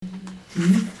I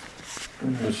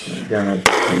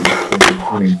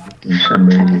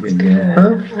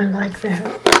like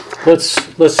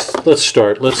that. Let's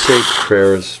start. Let's say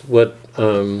prayers. What?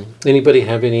 Anybody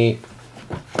have any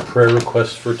prayer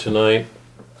requests for tonight?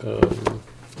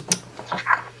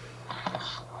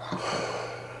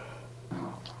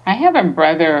 I have a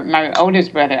brother, my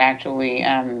oldest brother actually,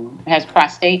 has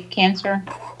prostate cancer,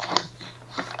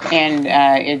 and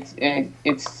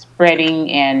it's spreading,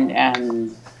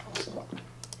 and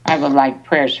I would like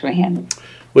prayers for him.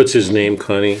 What's his name,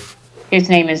 Connie? His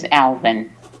name is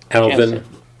Alvin. Alvin? Joseph.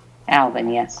 Alvin,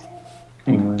 yes.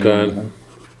 God.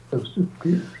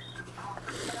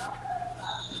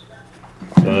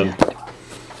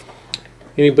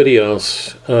 Anybody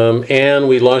else? Anne,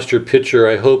 we lost your picture.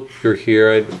 I hope you're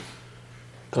here.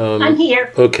 I'm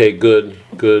here. Okay, good.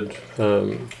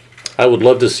 I would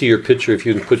love to see your picture if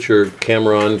you can put your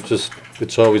camera on. Just,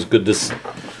 it's always good to see.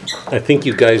 I think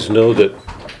you guys know that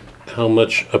how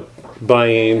much by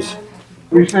Ames.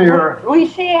 We see her. We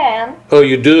see Anne. Oh,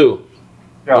 you do?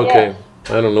 Yeah. Okay. Yes.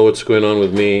 I don't know what's going on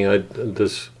with me. I don't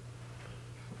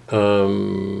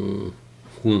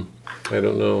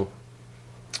know.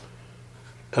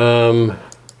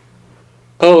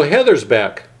 Oh, Heather's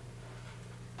back.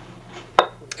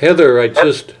 Heather,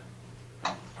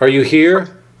 are you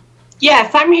here?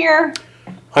 Yes, I'm here.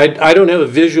 I don't have a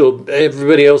visual.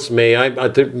 Everybody else may.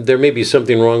 There may be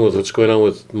something wrong with what's going on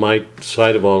with my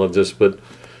side of all of this, but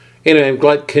anyway, I'm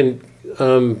glad.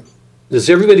 Does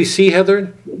everybody see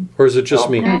Heather, or is it just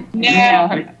me? No.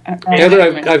 Heather,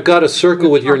 I've got a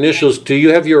circle with your initials. Do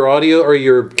you have your audio or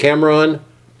your camera on?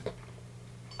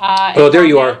 Oh, there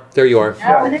you are. There you are.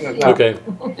 Okay.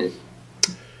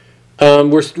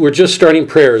 We're just starting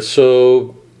prayers,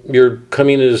 so your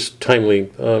coming is timely.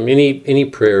 Any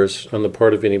prayers on the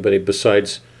part of anybody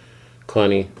besides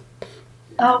Connie?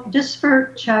 Oh, just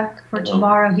for Chuck for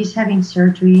tomorrow. He's having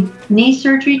surgery, knee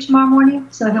surgery tomorrow morning,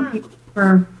 so he'll be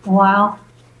for a while.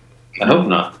 I hope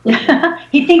not.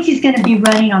 He thinks he's going to be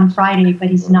running on Friday, but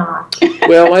he's not.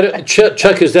 Well,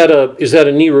 Chuck, is that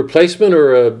a knee replacement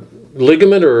or a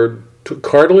ligament or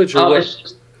cartilage or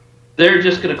what? They're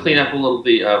just going to clean up a little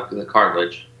bit of the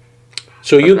cartilage.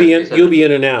 So you'll be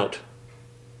in and out.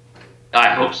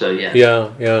 I hope so. Yes.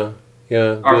 Yeah.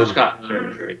 Arthroscopic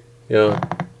surgery. Yeah.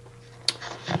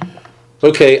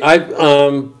 Okay,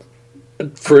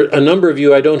 for a number of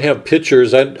you, I don't have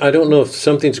pictures. I don't know if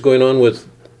something's going on with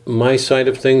my side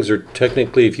of things, or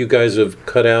technically if you guys have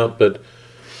cut out. But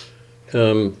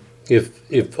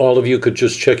if all of you could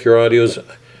just check your audios,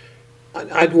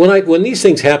 when these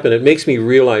things happen, it makes me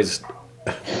realize.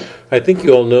 I think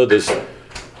you all know this.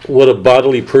 What a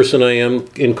bodily person I am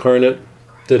incarnate.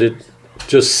 That it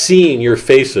just seeing your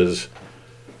faces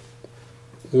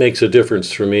makes a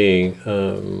difference for me.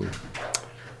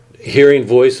 Hearing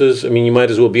voices, I mean, you might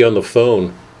as well be on the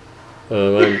phone.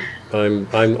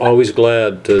 I'm always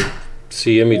glad to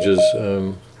see images.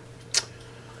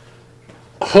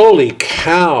 Holy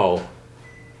cow!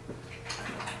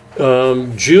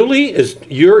 Julie,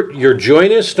 you're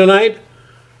joining us tonight?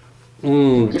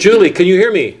 Julie, can you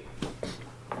hear me?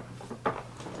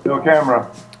 No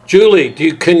camera. Julie,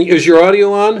 is your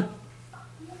audio on?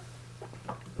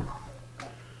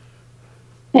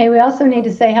 Hey, we also need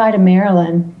to say hi to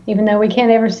Marilyn, even though we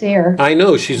can't ever see her. I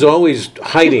know, she's always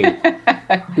hiding.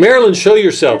 Marilyn, show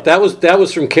yourself. That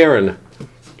was from Karen.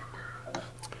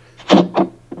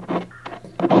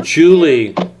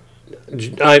 Julie,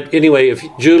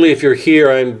 Julie, if you're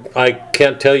here, I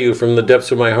can't tell you from the depths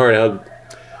of my heart how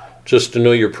just to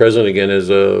know you're present again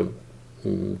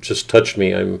just touched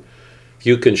me. If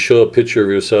you can show a picture of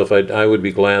yourself, I would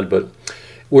be glad. But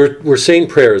we're saying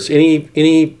prayers.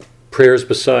 Any prayers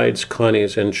besides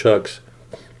Connie's and Chuck's?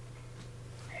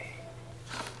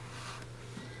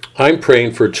 I'm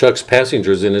praying for Chuck's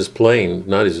passengers in his plane,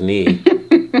 not his knee.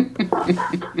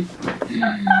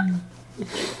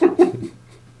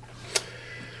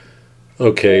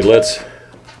 Okay, let's.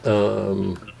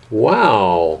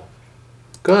 Wow.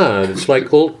 God, it's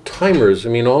like old timers. I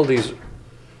mean, all these.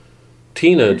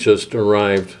 Tina just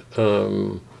arrived.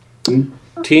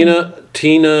 Tina,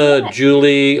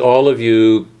 Julie, all of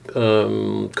you.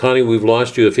 Connie, we've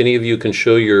lost you. If any of you can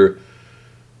show your.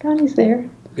 Connie's there.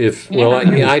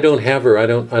 I don't have her. I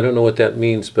don't know what that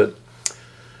means, but.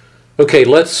 Okay,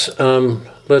 let's.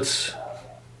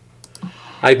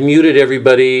 I've muted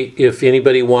everybody. If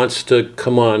anybody wants to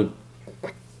come on,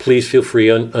 please feel free.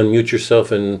 Unmute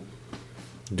yourself and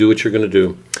do what you're going to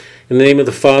do. In the name of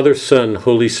the Father, Son,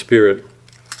 Holy Spirit.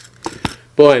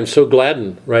 Boy, I'm so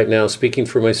gladdened right now, speaking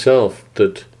for myself,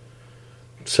 that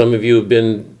some of you have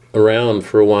been around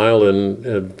for a while and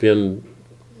have been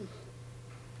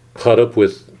caught up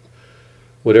with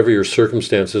whatever your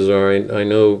circumstances are. I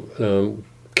know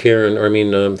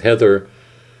Heather,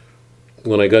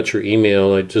 when I got your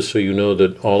email, just so you know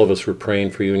that all of us were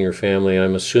praying for you and your family.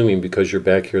 I'm assuming because you're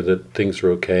back here that things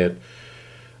are okay.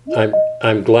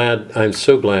 I'm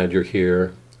so glad you're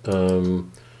here.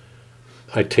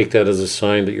 I take that as a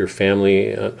sign that your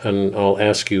family, and I'll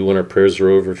ask you when our prayers are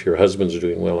over if your husband's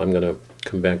doing well. I'm going to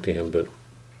come back to him, but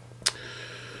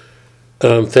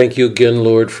thank you again,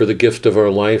 Lord, for the gift of our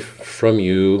life from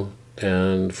you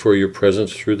and for your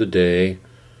presence through the day.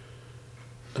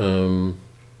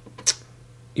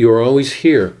 You are always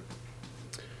here.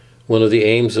 One of the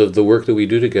aims of the work that we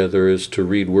do together is to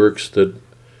read works that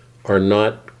are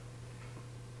not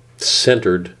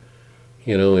centered,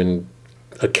 in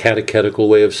a catechetical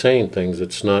way of saying things.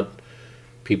 It's not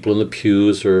people in the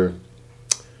pews or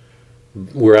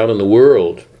we're out in the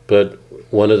world, but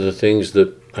one of the things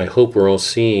that I hope we're all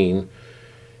seeing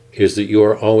is that you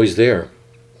are always there.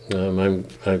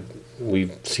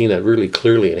 We've seen that really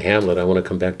clearly in Hamlet. I want to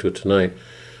come back to it tonight.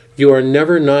 You are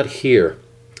never not here.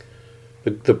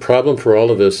 The problem for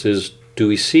all of us is, do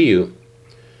we see you?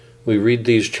 We read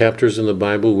these chapters in the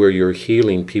Bible where you're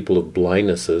healing people of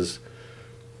blindnesses.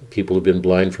 People who've been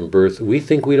blind from birth. We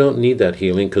think we don't need that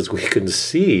healing because we can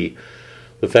see.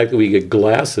 The fact that we get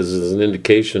glasses is an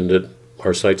indication that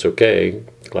our sight's okay.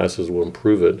 Glasses will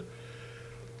improve it.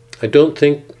 I don't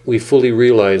think we fully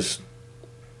realize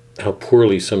how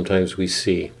poorly sometimes we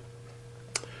see.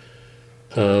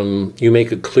 You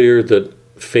make it clear that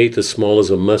faith as small as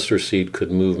a mustard seed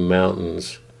could move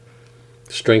mountains.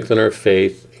 Strengthen our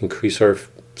faith, increase our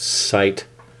sight,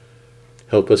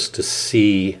 help us to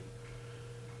see,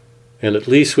 and at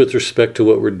least with respect to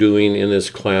what we're doing in this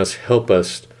class, help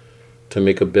us to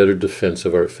make a better defense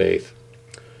of our faith,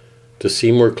 to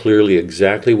see more clearly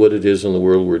exactly what it is in the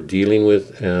world we're dealing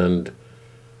with, and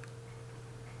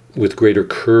with greater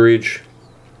courage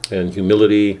and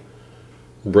humility,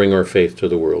 bring our faith to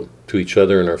the world, to each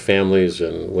other and our families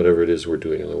and whatever it is we're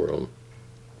doing in the world.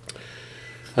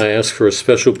 I ask for a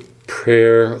special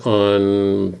prayer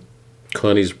on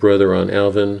Connie's brother, on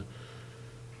Alvin.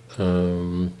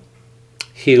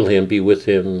 Heal him, be with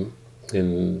him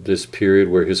in this period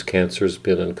where his cancer's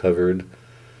been uncovered.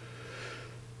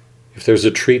 If there's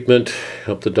a treatment,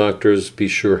 help the doctors be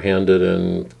sure-handed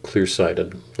and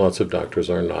clear-sighted. Lots of doctors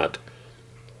are not.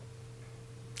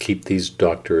 Keep these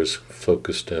doctors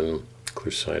focused and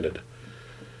clear-sighted.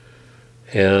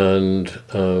 And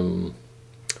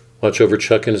watch over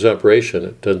Chuck in his operation.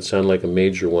 It doesn't sound like a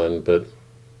major one, but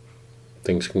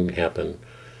things can happen.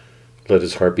 Let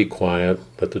his heart be quiet.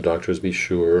 Let the doctors be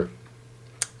sure.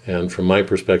 And from my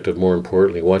perspective, more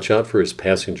importantly, watch out for his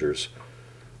passengers.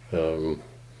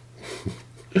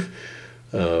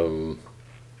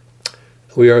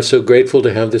 We are so grateful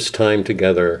to have this time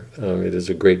together. It is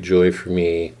a great joy for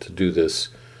me to do this.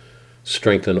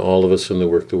 Strengthen all of us in the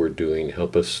work that we're doing.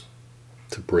 Help us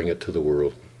to bring it to the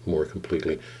world more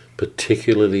completely,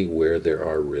 particularly where there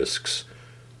are risks,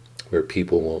 where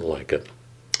people won't like it.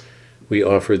 We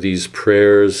offer these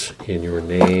prayers in your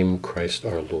name, Christ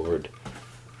our Lord.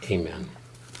 Amen.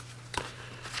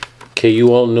 Okay,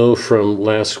 you all know from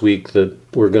last week that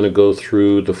we're going to go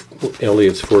through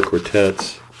Eliot's 4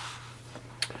 quartets.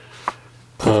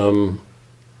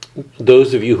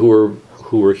 Those of you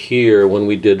who were here when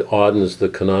we did Auden's, the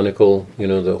canonical,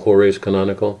 the Horace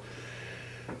canonical,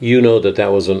 you know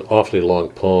that was an awfully long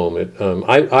poem.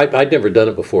 I'd never done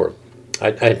it before.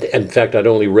 In fact, I'd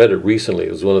only read it recently.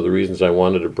 It was one of the reasons I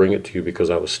wanted to bring it to you, because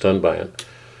I was stunned by it.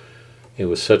 It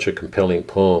was such a compelling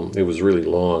poem. It was really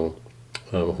long.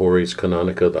 Horace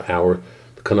Canonica, the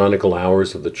canonical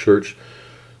hours of the church.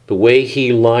 The way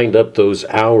he lined up those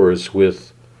hours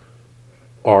with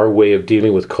our way of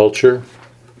dealing with culture,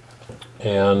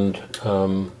 and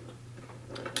the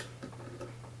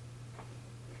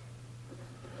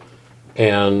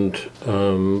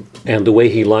way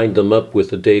he lined them up with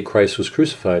the day Christ was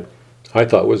crucified, I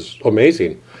thought was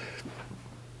amazing.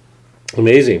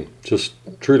 Amazing, just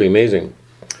truly amazing.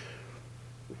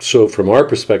 So from our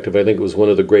perspective, I think it was one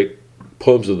of the great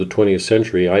poems of the 20th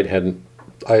century. I had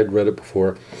read it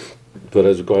before, but I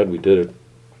was glad we did it.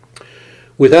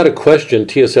 Without a question,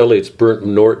 T.S. Eliot's Burnt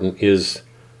Norton is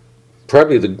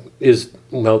probably the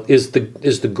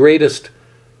greatest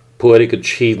poetic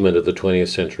achievement of the 20th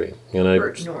century. And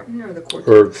Burnt Norton or the quartet?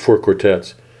 Or 4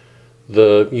 quartets.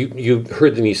 You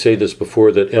heard me say this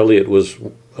before, that Eliot was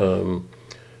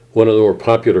one of the more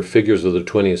popular figures of the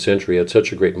 20th century. He had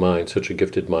such a great mind, such a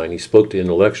gifted mind. He spoke to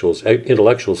intellectuals.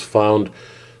 Intellectuals found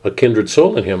a kindred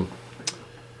soul in him.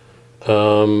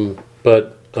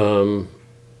 But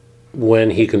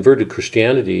when he converted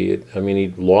Christianity, I mean, he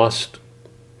lost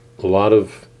a lot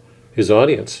of his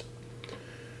audience.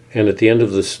 And at the end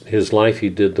of his life, he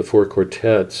did the 4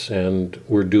 quartets, and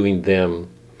we're doing them.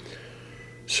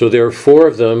 So there are 4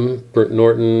 of them: Burnt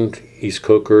Norton, East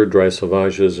Coker, Dry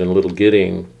Sauvages, and Little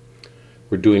Gidding.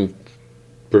 We're doing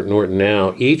Burnt Norton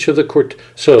now. Each of the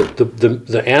so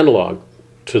the analog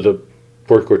to the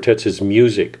 4 quartets is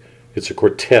music. It's a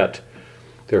quartet.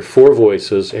 There are 4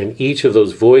 voices, and each of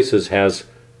those voices has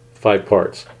 5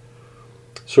 parts.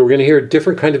 So we're going to hear a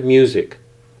different kind of music.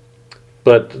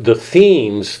 But the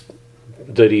themes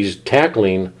that he's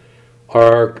tackling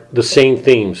are the same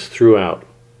themes throughout.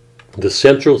 The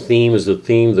central theme is the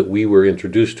theme that we were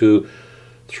introduced to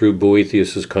through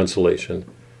Boethius's Consolation.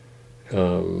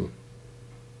 It's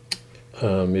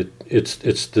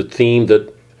the theme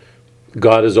that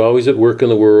God is always at work in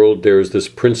the world. There is this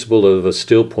principle of a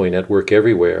still point at work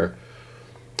everywhere.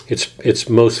 It's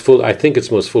most full. I think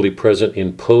it's most fully present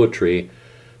in poetry,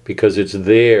 because it's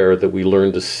there that we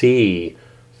learn to see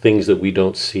things that we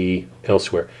don't see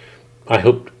elsewhere. I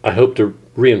hope to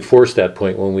reinforce that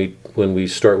point when we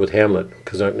start with Hamlet,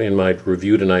 because in my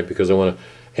review tonight, because I want to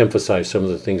emphasize some of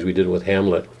the things we did with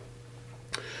Hamlet.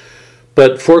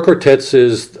 But 4 quartets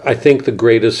is, I think, the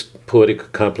greatest poetic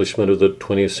accomplishment of the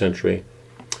 20th century.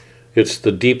 It's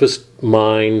the deepest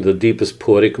mind, the deepest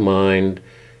poetic mind.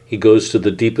 He goes to the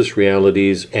deepest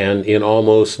realities, and in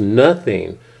almost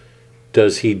nothing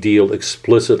does he deal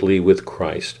explicitly with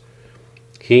Christ.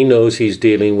 He knows he's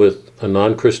dealing with a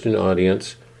non-Christian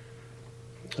audience.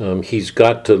 He's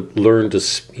got to learn to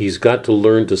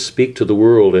speak to the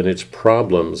world and its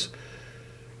problems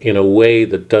in a way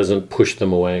that doesn't push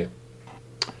them away.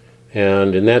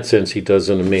 And in that sense, he does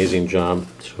an amazing job.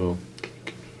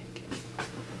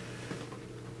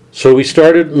 So we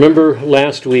started, remember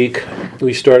last week,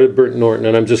 we started Burnt Norton,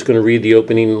 and I'm just going to read the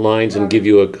opening lines and give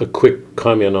you a quick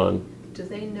comment on. Do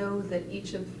they know that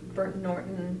each of Burnt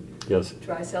Norton, Yes.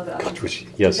 Dry Sauvages,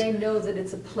 Yes. do they know that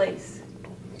it's a place?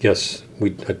 Yes,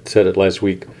 I said it last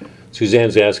week.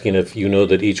 Suzanne's asking if you know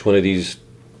that each one of these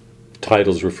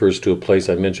titles refers to a place.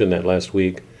 I mentioned that last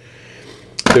week.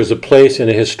 There's a place in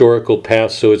a historical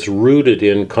past, so it's rooted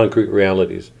in concrete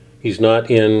realities. He's not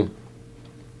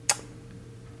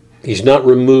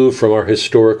removed from our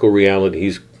historical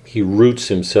reality. He roots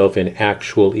himself in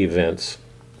actual events.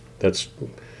 That's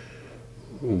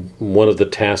one of the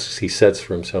tasks he sets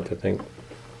for himself, I think.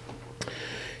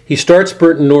 He starts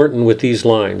Burnt Norton with these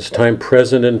lines: time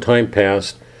present and time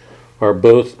past are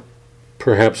both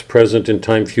perhaps present in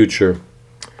time future,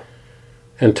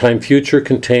 and time future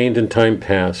contained in time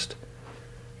past.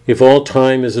 If all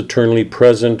time is eternally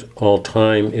present, all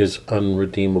time is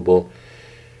unredeemable.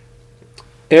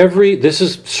 This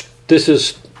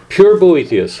is pure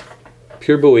Boethius,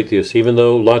 even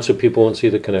though lots of people won't see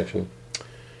the connection.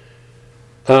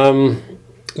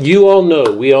 We all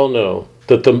know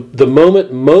that the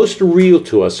moment most real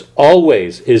to us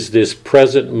always is this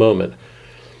present moment.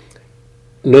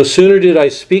 No sooner did I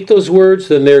speak those words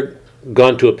than they're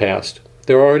gone to a past.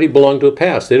 They already belong to a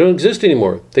past. They don't exist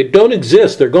anymore. They don't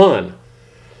exist. They're gone.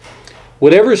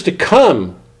 Whatever is to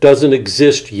come doesn't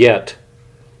exist yet.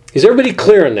 Is everybody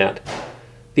clear on that?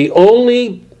 The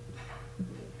only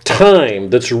time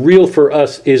that's real for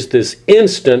us is this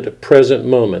instant present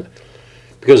moment.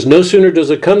 Because no sooner does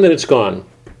it come than it's gone.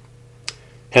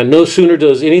 And no sooner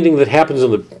does anything that happens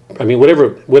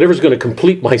whatever's going to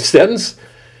complete my sentence,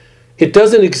 it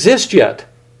doesn't exist yet.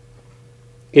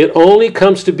 It only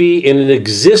comes to be in an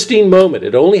existing moment.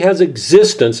 It only has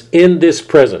existence in this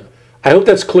present. I hope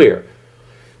that's clear.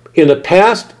 In the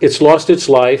past, it's lost its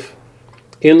life.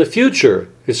 In the future,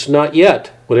 it's not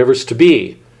yet, whatever's to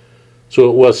be. So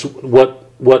it was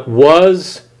what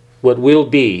was, what will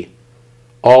be,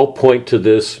 all point to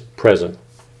this present.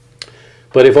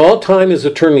 But if all time is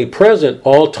eternally present,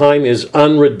 all time is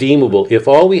unredeemable. If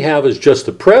all we have is just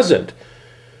the present,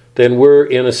 then we're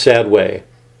in a sad way.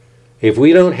 If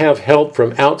we don't have help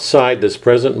from outside this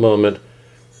present moment,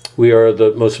 we are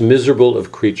the most miserable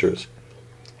of creatures.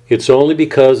 It's only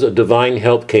because a divine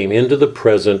help came into the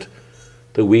present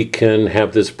that we can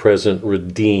have this present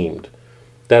redeemed.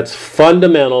 That's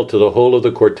fundamental to the whole of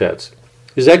the quartets.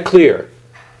 Is that clear?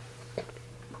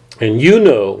 And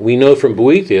we know from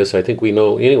Boethius, I think we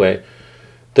know anyway,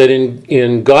 that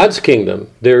in God's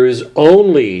kingdom, there is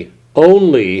only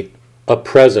a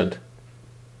present.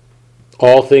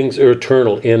 All things are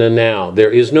eternal in a now. There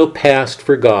is no past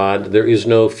for God. There is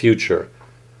no future.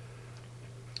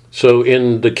 So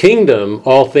in the kingdom,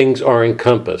 all things are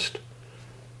encompassed.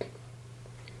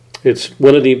 It's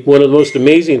one of the most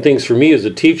amazing things for me as a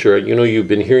teacher. You've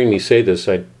been hearing me say this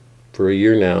for a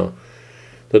year now.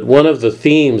 that one of the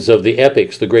themes of the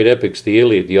epics, the great epics, the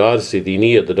Iliad, the Odyssey, the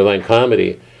Aeneid, the Divine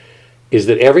Comedy, is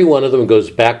that every one of them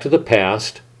goes back to the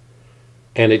past,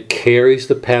 and it carries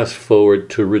the past forward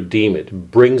to redeem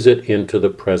it, brings it into the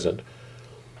present.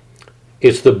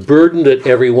 It's the burden that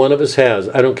every one of us has.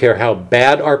 I don't care how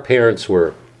bad our parents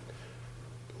were,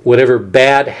 whatever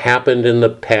bad happened in the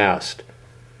past,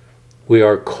 we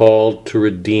are called to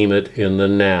redeem it in the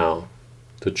now,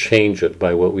 to change it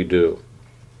by what we do.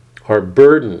 Our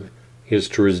burden is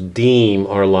to redeem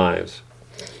our lives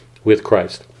with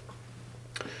Christ.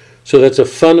 So that's a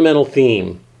fundamental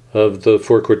theme of the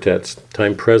four quartets.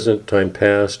 Time present, time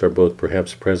past are both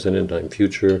perhaps present in time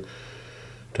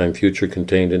future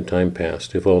contained in time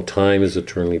past. If all time is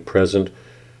eternally present,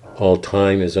 all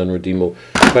time is unredeemable.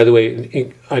 By the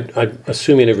way, I'm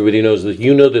assuming everybody knows that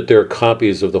you know that there are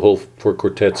copies of the whole four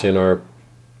quartets in our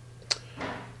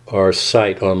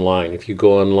site online. If you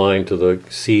go online to the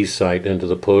C site and to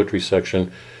the poetry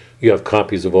section, you have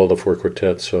copies of all the four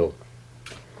quartets. So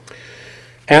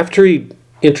after he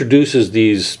introduces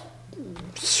these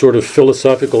sort of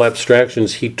philosophical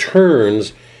abstractions, he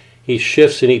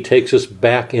shifts, and he takes us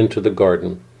back into the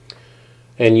garden.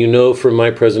 And you know from my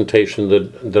presentation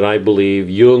that I believe,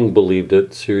 Jung believed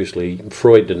it, seriously,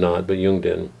 Freud did not, but Jung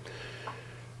did,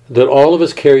 that all of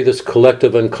us carry this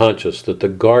collective unconscious, that the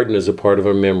garden is a part of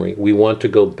our memory. We want to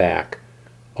go back,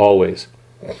 always.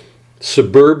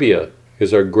 Suburbia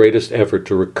is our greatest effort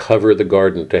to recover the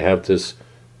garden, to have this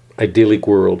idyllic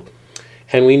world.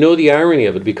 And we know the irony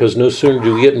of it, because no sooner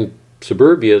do we get in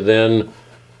suburbia than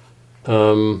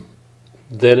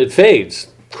it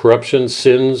fades. Corruption,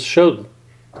 sins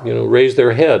raise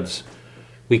their heads.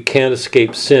 We can't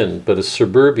escape sin, but a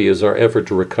suburbia is our effort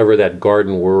to recover that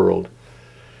garden world.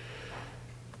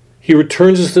 He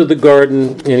returns us to the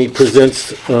garden, and he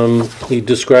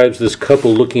describes this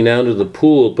couple looking out of the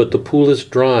pool, but the pool is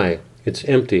dry. It's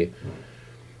empty.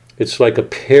 It's like a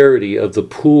parody of the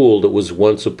pool that was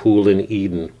once a pool in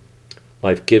Eden.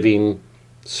 Life-giving,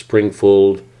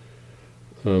 spring-filled,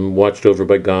 watched over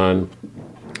by God.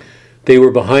 They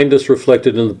were behind us,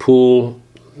 reflected in the pool.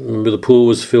 Remember, the pool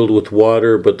was filled with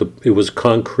water, but it was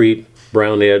concrete,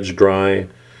 brown edge, dry.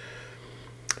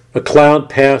 A cloud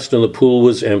passed and the pool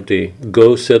was empty.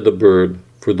 Go, said the bird,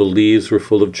 for the leaves were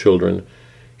full of children,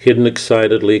 hidden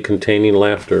excitedly, containing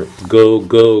laughter. Go,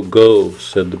 go, go,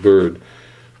 said the bird.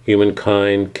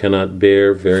 Humankind cannot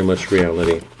bear very much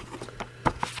reality.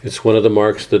 It's one of the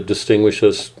marks that distinguish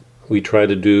us. We try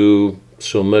to do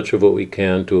so much of what we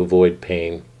can to avoid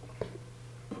pain.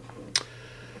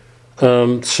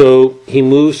 So he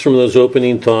moves from those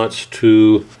opening thoughts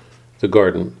to the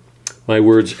garden. My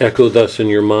words echo thus in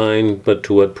your mind, but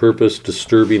to what purpose?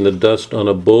 Disturbing the dust on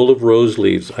a bowl of rose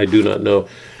leaves, I do not know.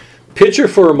 Picture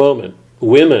for a moment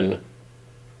women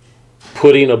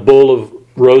putting a bowl of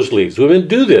rose leaves. Women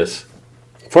do this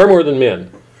far more than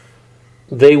men.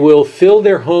 They will fill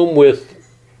their home with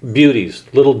beauties,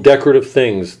 little decorative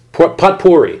things,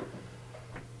 potpourri.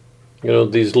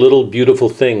 These little beautiful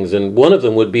things, and one of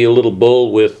them would be a little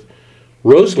bowl with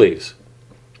rose leaves.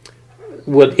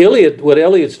 What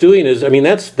Eliot's doing is,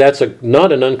 that's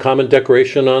not an uncommon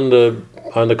decoration on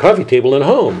the coffee table in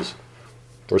homes,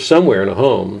 or somewhere in a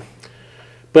home.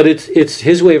 But it's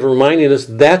his way of reminding us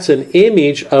that's an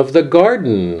image of the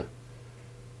garden.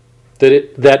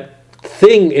 That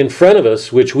thing in front of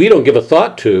us, which we don't give a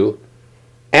thought to,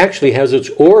 actually has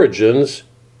its origins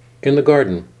in the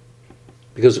garden.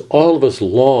 Because all of us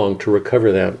long to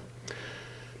recover that.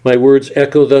 My words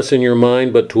echo thus in your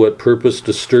mind, but to what purpose?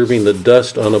 Disturbing the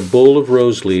dust on a bowl of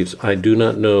rose leaves, I do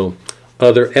not know.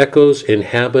 Other echoes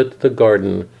inhabit the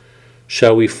garden.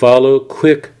 Shall we follow?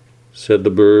 Quick, said the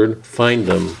bird. Find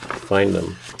them, find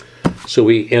them. So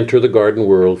we enter the garden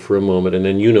world for a moment, and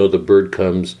then the bird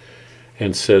comes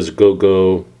and says, go,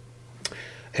 go.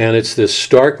 And it's this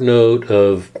stark note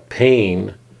of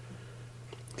pain.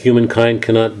 Humankind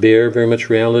cannot bear very much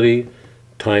reality.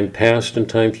 Time past and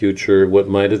time future, what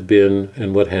might have been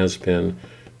and what has been,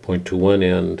 point to one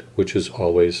end, which is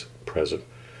always present.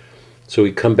 So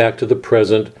we come back to the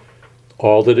present,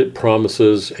 all that it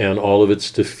promises and all of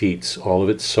its defeats, all of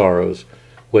its sorrows,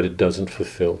 what it doesn't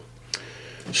fulfill.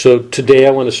 So today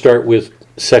I want to start with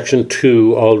section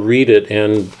 2. I'll read it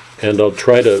and I'll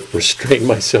try to restrain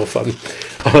myself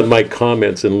on my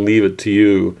comments and leave it to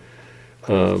you.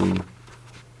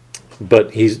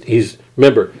 But he's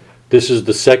remember, this is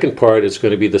the second part. It's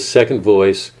going to be the second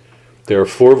voice. There are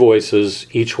 4 voices.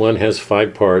 Each one has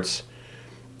 5 parts.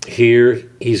 Here,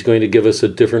 he's going to give us a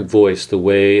different voice, the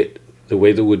way that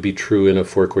would be true in a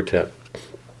 4 quartet.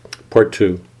 Part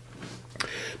 2.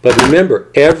 But remember,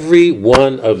 every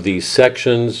one of these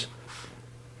sections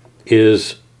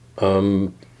is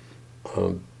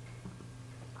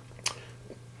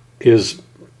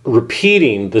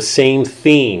repeating the same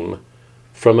theme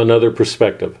from another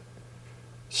perspective.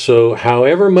 So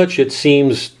however much it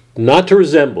seems not to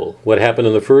resemble what happened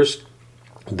in the first,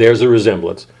 there's a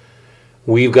resemblance.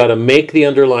 We've got to make the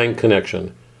underlying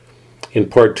connection. In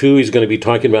part 2, he's going to be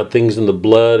talking about things in the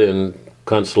blood and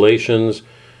constellations.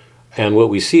 And what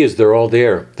we see is they're all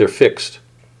there. They're fixed.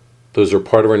 Those are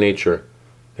part of our nature.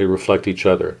 They reflect each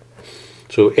other.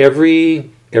 So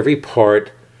every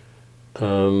part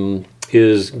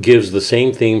gives the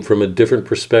same theme from a different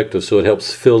perspective, so it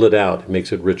helps fill it out. It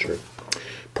makes it richer.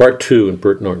 Part 2 in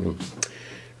Bert Norton.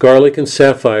 Garlic and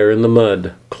sapphire in the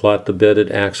mud clot the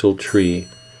bedded axle tree.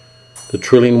 The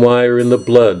trilling wire in the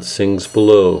blood sings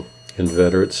below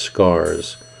inveterate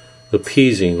scars,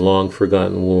 appeasing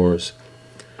long-forgotten wars.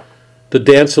 The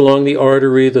dance along the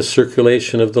artery, the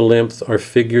circulation of the lymph are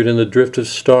figured in the drift of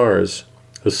stars.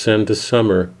 Ascend to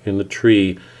summer in the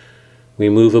tree. We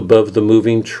move above the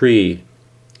moving tree,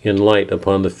 in light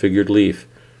upon the figured leaf,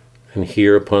 and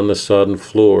here upon the sodden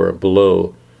floor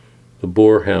below, the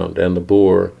boarhound and the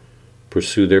boar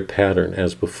pursue their pattern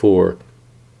as before,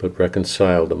 but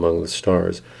reconciled among the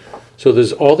stars. So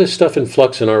there's all this stuff in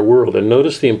flux in our world, and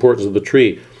notice the importance of the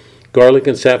tree. Garlic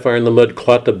and sapphire in the mud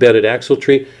clot the bedded axle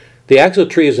tree. The axle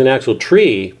tree is an axle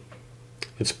tree.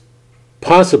 It's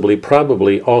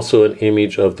probably also an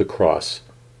image of the cross,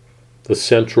 the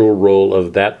central role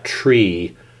of that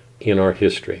tree in our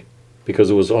history,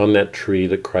 because it was on that tree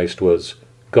that Christ was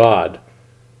God.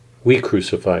 We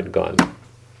crucified God.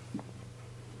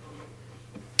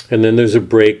 And then there's a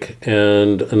break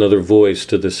and another voice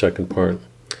to the second part.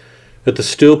 At the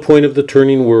still point of the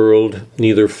turning world,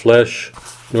 neither flesh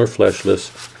nor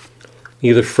fleshless,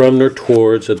 neither from nor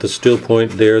towards, at the still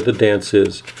point there the dance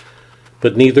is,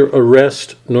 but neither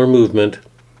arrest nor movement,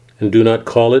 and do not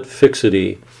call it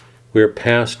fixity, where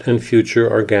past and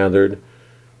future are gathered,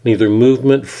 neither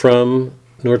movement from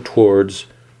nor towards,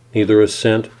 neither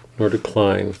ascent nor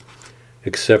decline.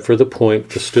 Except for the point,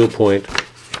 the still point,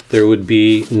 there would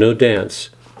be no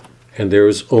dance, and there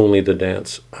is only the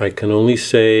dance. I can only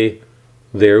say,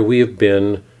 there we have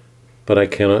been, but I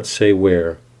cannot say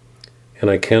where. And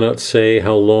I cannot say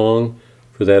how long,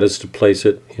 for that is to place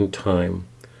it in time.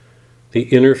 The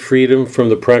inner freedom from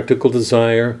the practical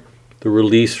desire, the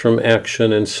release from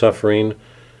action and suffering,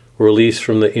 release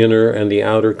from the inner and the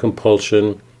outer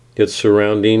compulsion, yet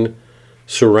surrounded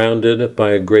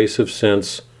by a grace of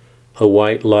sense, a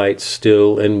white light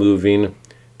still and moving,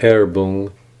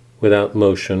 Erbung, without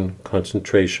motion,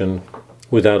 concentration,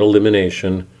 without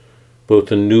elimination, both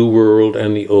the new world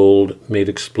and the old made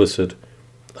explicit,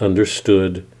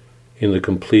 understood, in the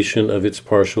completion of its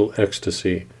partial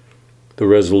ecstasy, the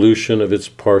resolution of its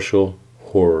partial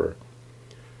horror.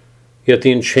 Yet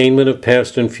the enchainment of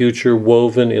past and future,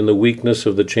 woven in the weakness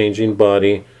of the changing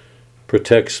body,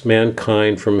 protects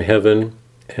mankind from heaven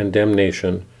and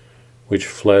damnation, which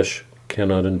flesh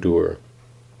cannot endure.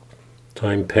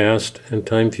 Time past and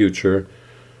time future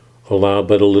allow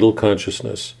but a little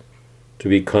consciousness. To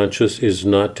be conscious is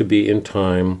not to be in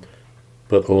time,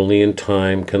 but only in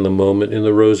time can the moment in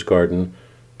the rose garden,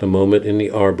 the moment in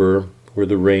the arbor where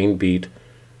the rain beat,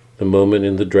 the moment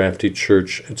in the drafty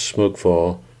church at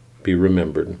Smokefall be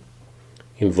remembered.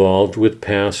 Involved with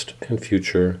past and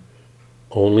future,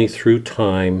 only through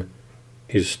time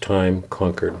is time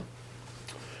conquered.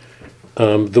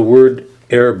 The word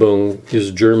Erbung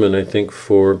is German, I think,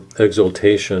 for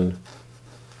exaltation.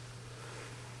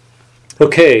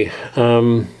 Okay,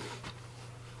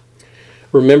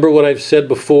 remember what I've said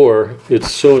before.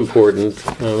 It's so important,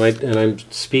 and I'm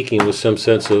speaking with some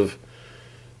sense of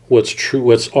what's true,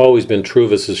 what's always been true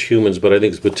of us as humans, but I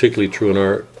think it's particularly true in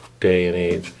our day and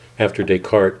age, after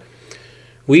Descartes.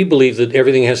 We believe that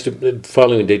everything has to,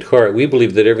 following Descartes, we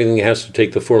believe that everything has to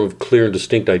take the form of clear and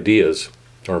distinct ideas.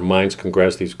 Our minds can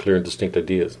grasp these clear and distinct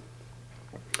ideas.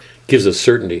 Gives us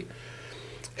certainty.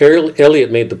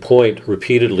 Eliot made the point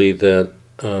repeatedly that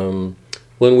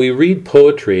when we read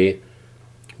poetry,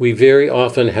 we very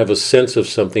often have a sense of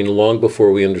something long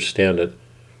before we understand it.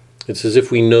 It's as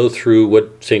if we know through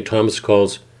what St. Thomas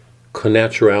calls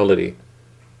connaturality,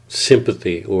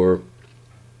 sympathy, or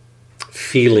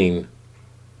feeling.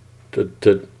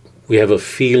 We have a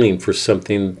feeling for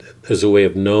something as a way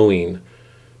of knowing,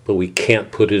 but we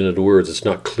can't put it into words. It's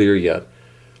not clear yet.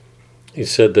 He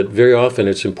said that very often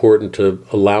it's important to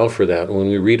allow for that. When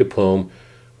we read a poem,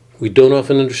 we don't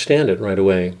often understand it right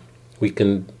away. We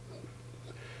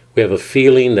have a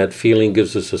feeling, that feeling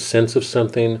gives us a sense of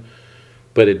something,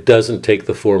 but it doesn't take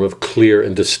the form of clear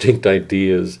and distinct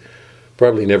ideas.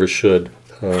 Probably never should.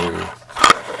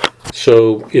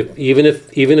 So even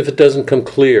if it doesn't come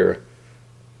clear,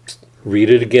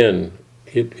 read it again.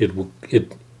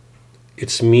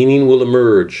 Its meaning will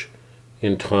emerge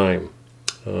in time.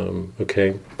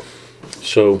 Okay,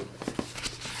 so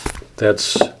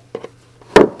that's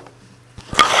the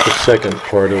second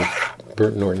part of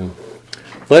Burnt Norton.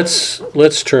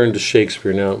 Let's turn to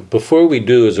Shakespeare now. Before we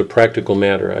do, as a practical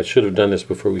matter, I should have done this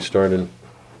before we started.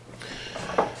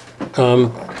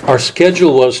 Our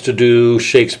schedule was to do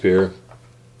Shakespeare,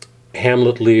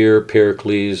 Hamlet, Lear,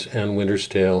 Pericles, and Winter's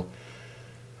Tale.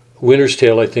 Winter's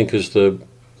Tale, I think, is the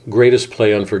greatest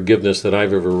play on forgiveness that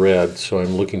I've ever read, so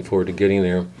I'm looking forward to getting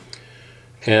there.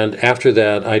 And after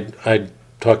that, I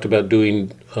talked about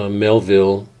doing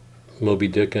Melville, Moby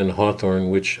Dick, and Hawthorne,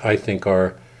 which I think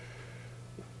are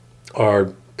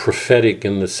prophetic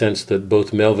in the sense that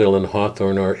both Melville and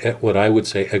Hawthorne are what I would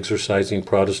say exorcising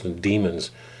Protestant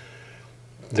demons.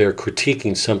 They're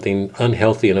critiquing something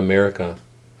unhealthy in America,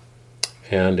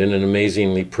 and in an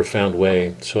amazingly profound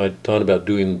way. So I thought about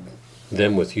doing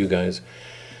them with you guys.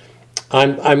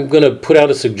 I'm going to put out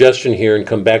a suggestion here and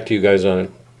come back to you guys on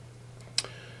it.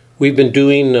 We've been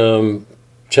doing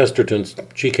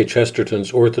G.K.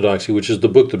 Chesterton's Orthodoxy, which is the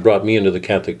book that brought me into the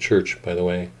Catholic Church, by the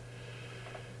way.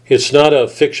 It's not a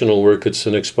fictional work.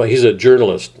 He's a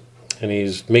journalist, and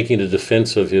he's making a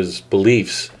defense of his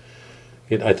beliefs.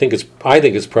 I think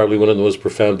it's probably one of the most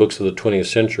profound books of the 20th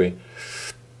century.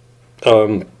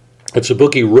 It's a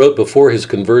book he wrote before his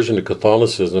conversion to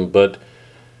Catholicism, but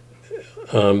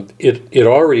it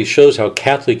already shows how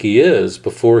Catholic he is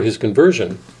before his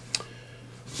conversion.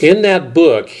 In that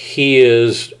book, he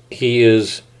is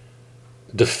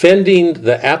defending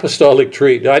the apostolic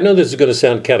tree. I know this is going to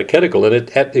sound catechetical, and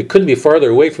it couldn't be farther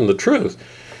away from the truth.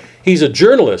 He's a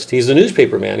journalist. He's a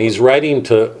newspaper man. He's writing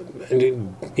to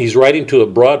a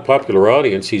broad popular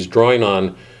audience. He's drawing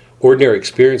on ordinary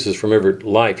experiences from every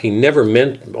life. He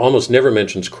almost never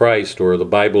mentions Christ or the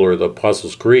Bible or the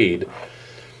Apostles' Creed.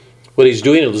 What he's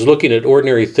doing is looking at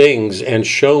ordinary things and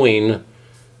showing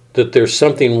that there's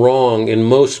something wrong in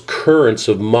most currents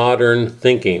of modern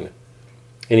thinking.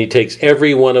 And he takes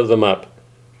every one of them up.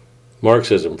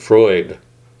 Marxism, Freud,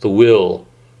 the will,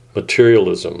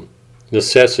 materialism,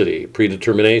 necessity,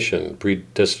 predetermination,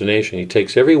 predestination. He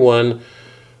takes every one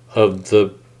of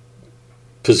the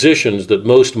positions that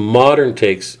most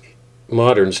moderns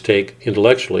take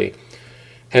intellectually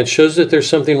and shows that there's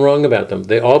something wrong about them.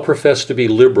 They all profess to be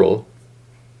liberal.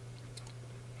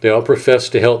 They all profess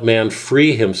to help man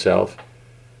free himself.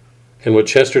 And what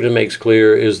Chesterton makes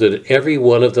clear is that every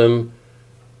one of them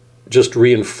just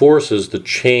reinforces the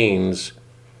chains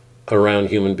around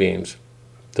human beings,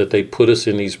 that they put us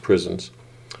in these prisons.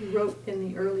 He wrote in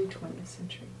the early 20th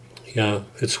century. Yeah,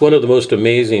 it's one of the most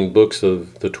amazing books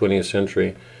of the 20th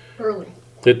century. Early.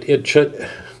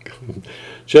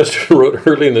 Chesterton wrote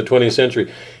early in the 20th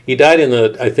century. He died in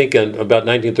about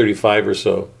 1935 or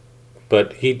so.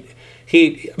 But he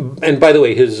and by the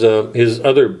way, his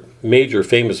other major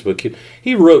famous book,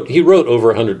 he wrote over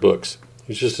 100 books.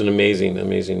 He's just an amazing,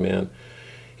 amazing man.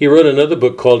 He wrote another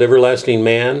book called Everlasting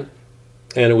Man,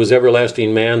 and it was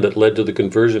Everlasting Man that led to the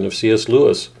conversion of C.S.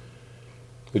 Lewis,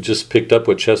 who just picked up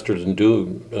what Chesterton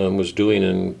was doing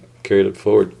and carried it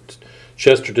forward.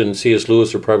 Chesterton and C.S.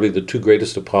 Lewis are probably the two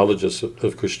greatest apologists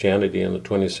of Christianity in the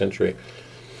 20th century.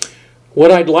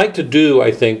 What I'd like to do,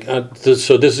 I think,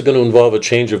 so this is going to involve a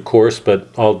change of course, but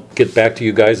I'll get back to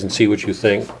you guys and see what you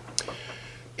think,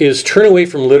 is turn away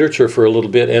from literature for a little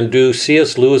bit and do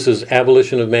C.S. Lewis's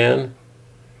Abolition of Man,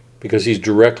 because he's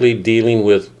directly dealing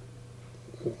with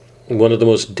one of the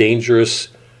most dangerous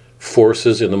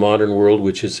forces in the modern world,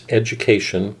 which is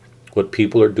education, what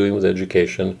people are doing with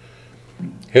education.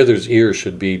 Heather's ears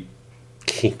should be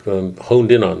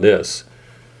honed in on this.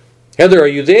 Heather, are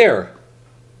you there?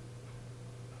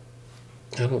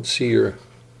 I don't see your...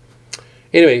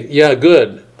 Anyway, yeah,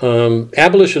 good.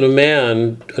 Abolition of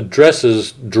Man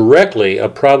addresses directly a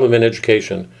problem in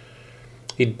education.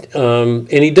 And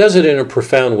he does it in a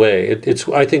profound way. It's,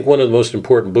 I think, one of the most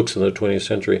important books in the 20th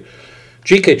century.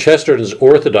 G.K. Chesterton's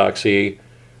Orthodoxy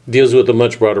deals with a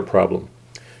much broader problem.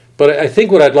 But I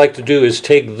think what I'd like to do is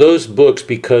take those books,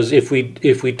 because if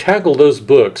we tackle those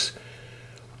books,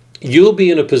 you'll be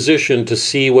in a position to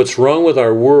see what's wrong with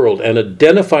our world and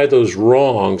identify those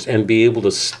wrongs and be able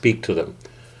to speak to them.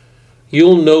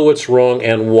 You'll know what's wrong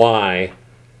and why,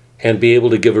 and be able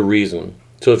to give a reason.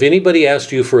 So if anybody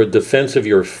asks you for a defense of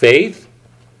your faith,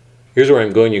 here's where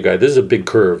I'm going, you guys. This is a big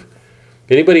curve.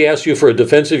 If anybody asks you for a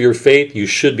defense of your faith, you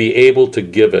should be able to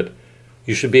give it.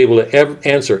 You should be able to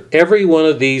answer every one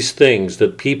of these things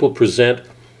that people present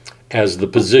as the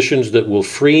positions that will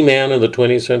free man in the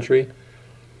 20th century.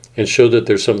 and show that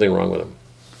there's something wrong with them.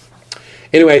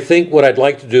 Anyway, I think what I'd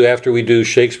like to do after we do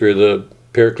Shakespeare, the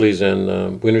Pericles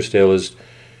and Winter's Tale,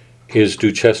 is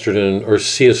do Chesterton or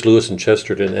C.S. Lewis and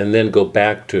Chesterton, and then go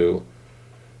back to,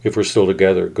 if we're still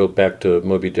together, go back to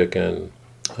Moby Dick and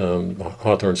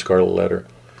Hawthorne's Scarlet Letter.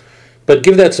 But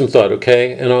give that some thought,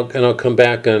 okay? And I'll come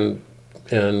back and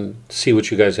see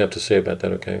what you guys have to say about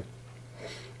that, okay?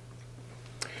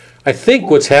 I think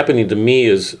what's happening to me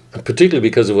is, particularly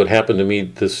because of what happened to me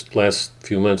this last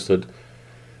few months, that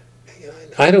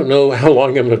I don't know how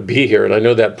long I'm going to be here, and I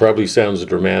know that probably sounds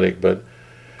dramatic, but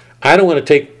I don't want to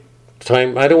take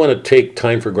time. I don't want to take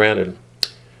time for granted.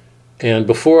 And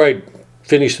before I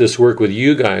finish this work with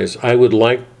you guys, I would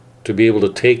like to be able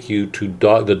to take you to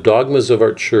the dogmas of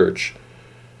our church,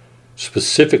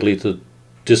 specifically the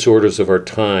disorders of our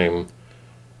time,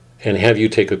 and have you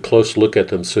take a close look at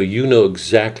them so you know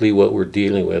exactly what we're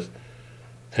dealing with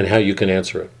and how you can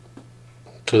answer it.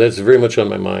 So that's very much on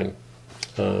my mind.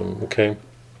 Okay.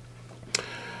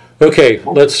 Okay,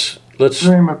 let's. What's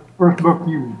the name of the first book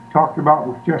you talked about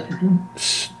with Chesterton?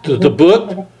 The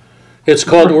book, it's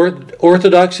called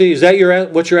Orthodoxy. Is that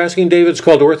what you're asking, David? It's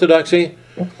called Orthodoxy?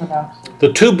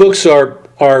 The two books are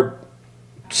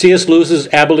C.S. Lewis's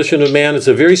Abolition of Man. It's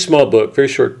a very small book, very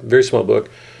short, very small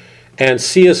book. And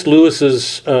C.S.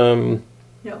 Lewis's, No,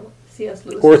 C.S.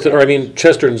 Lewis.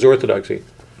 Chesterton's Orthodoxy.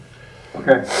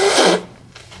 Okay.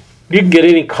 You can get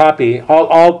any copy.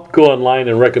 I'll go online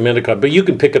and recommend a copy, but you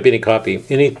can pick up any copy,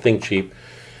 anything cheap,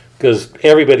 because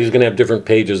everybody's going to have different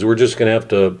pages. We're just going to have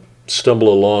to stumble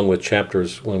along with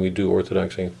chapters when we do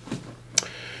Orthodoxy.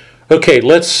 Okay,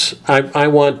 I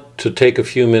want to take a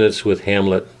few minutes with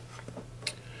Hamlet.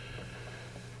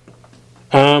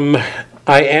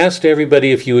 I asked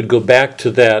everybody if you would go back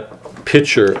to that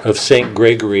picture of St.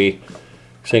 Gregory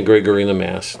in the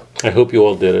Mass. I hope you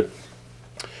all did it.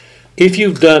 If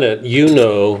you've done it, you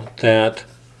know that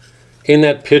in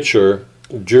that picture,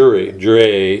 Jure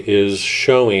is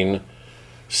showing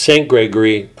St.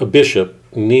 Gregory, a bishop,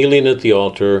 kneeling at the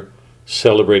altar,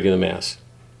 celebrating the Mass.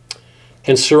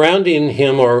 And surrounding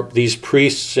him are these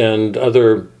priests and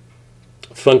other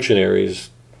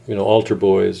functionaries, altar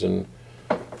boys and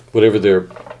whatever their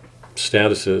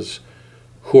status is,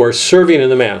 who are serving in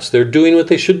the Mass. They're doing what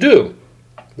they should do.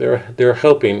 They're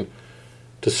helping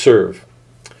to serve.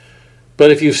 But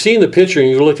if you've seen the picture and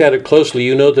you've looked at it closely,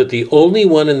 you know that the only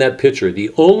one in that picture, the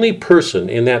only person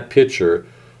in that picture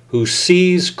who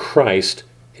sees Christ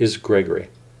is Gregory.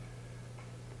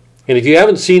 And if you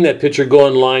haven't seen that picture, go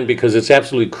online, because it's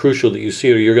absolutely crucial that you see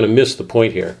it or you're going to miss the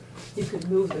point here. You could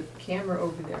move the camera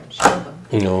over there and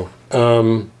show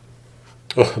them.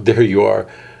 Oh, there you are.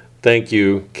 Thank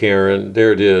you, Karen.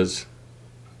 There it is.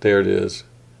 There it is.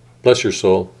 Bless your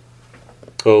soul.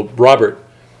 Oh, Robert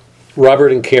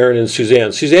and Karen and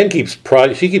Suzanne. Suzanne keeps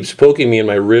poking me in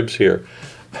my ribs here,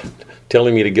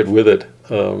 telling me to get with it.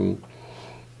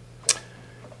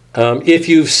 If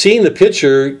you've seen the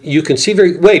picture, you can see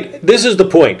wait, this is the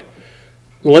point.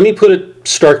 Let me put it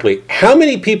starkly. How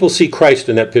many people see Christ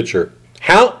in that picture?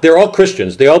 They're all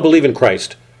Christians. They all believe in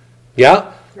Christ.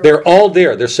 Yeah? They're all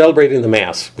there. They're celebrating the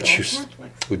Mass. They're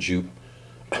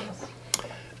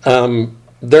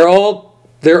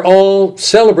all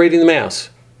celebrating the Mass.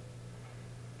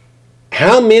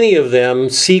 How many of them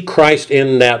see Christ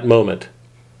in that moment?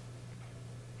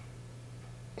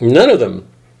 None of them.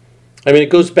 It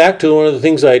goes back to one of the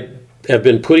things I have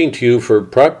been putting to you for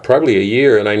probably a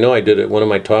year, and I know I did it at one of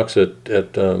my talks at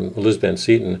Elizabeth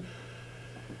Seton.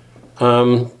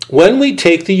 When we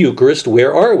take the Eucharist,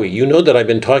 where are we? You know that I've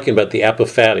been talking about the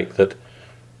apophatic, that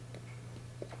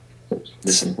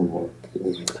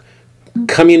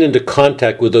coming into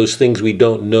contact with those things we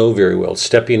don't know very well,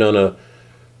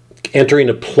 entering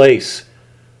a place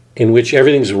in which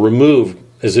everything's removed,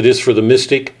 as it is for the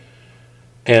mystic,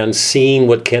 and seeing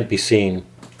what can't be seen.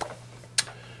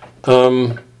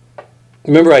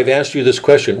 Remember, I've asked you this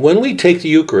question. When we take the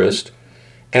Eucharist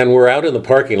and we're out in the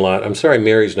parking lot, I'm sorry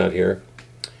Mary's not here.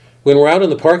 When we're out in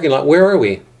the parking lot, where are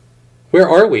we? Where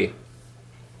are we?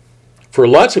 For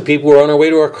lots of people, we're on our way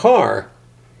to our car.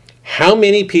 How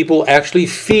many people actually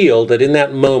feel that in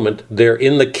that moment they're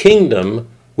in the kingdom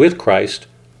with Christ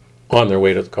on their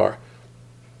way to the car?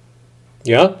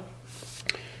 Yeah?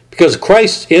 Because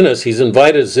Christ's in us, he's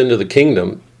invited us into the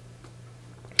kingdom.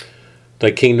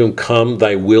 Thy kingdom come,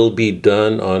 thy will be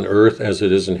done on earth as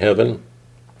it is in heaven.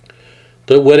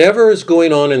 That whatever is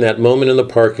going on in that moment in the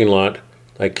parking lot,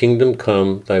 thy kingdom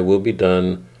come, thy will be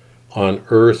done on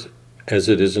earth as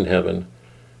it is in heaven.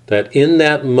 That in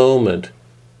that moment,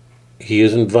 he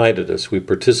has invited us. We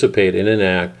participate in an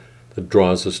act that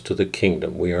draws us to the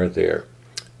kingdom. We are there.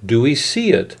 Do we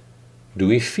see it? Do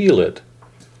we feel it?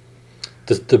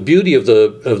 The beauty of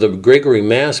the Gregory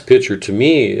Mass picture to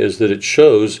me is that it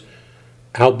shows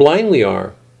how blind we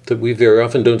are, that we very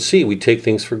often don't see. We take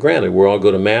things for granted. We all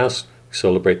go to Mass, we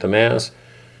celebrate the Mass.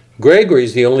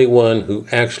 Gregory's the only one who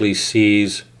actually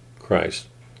sees Christ.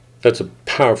 That's a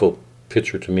powerful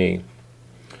picture to me.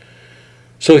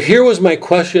 So here was my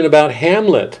question about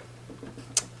Hamlet.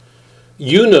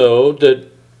 You know that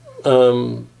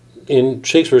in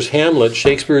Shakespeare's Hamlet,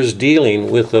 Shakespeare is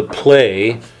dealing with a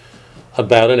play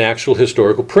about an actual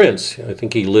historical prince. I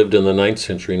think he lived in the 9th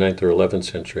century, 9th or 11th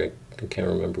century. I can't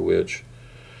remember which.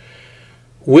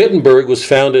 Wittenberg was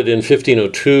founded in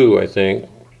 1502, I think.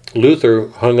 Luther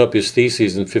hung up his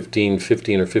theses in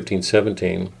 1515 or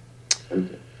 1517.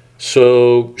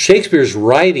 So Shakespeare's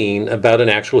writing about an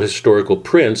actual historical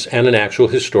prince and an actual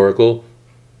historical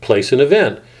place and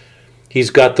event.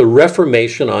 He's got the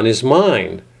Reformation on his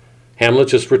mind. Hamlet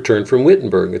just returned from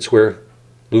Wittenberg. It's where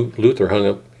Luther hung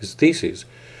up his theses.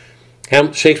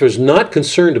 Shakespeare's not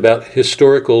concerned about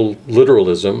historical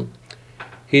literalism.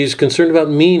 He's concerned about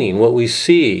meaning, what we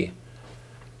see.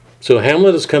 So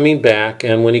Hamlet is coming back,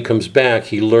 and when he comes back,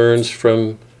 he learns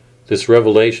from this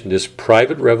revelation, this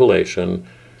private revelation,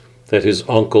 that his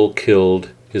uncle killed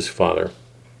his father.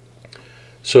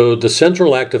 So the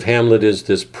central act of Hamlet is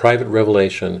this private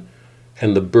revelation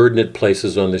and the burden it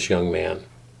places on this young man.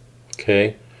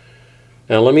 Okay?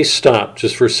 Now let me stop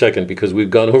just for a second, because we've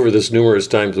gone over this numerous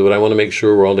times, but I want to make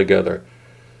sure we're all together.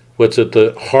 What's at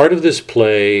the heart of this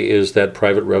play is that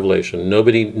private revelation.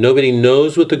 Nobody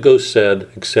knows what the ghost said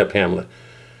except Hamlet.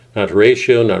 Not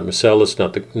Horatio, not Marcellus,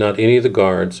 not any of the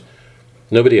guards,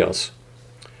 nobody else.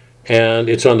 And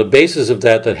it's on the basis of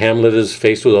that Hamlet is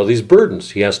faced with all these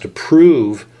burdens. He has to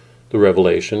prove the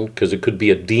revelation, because it could be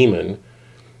a demon.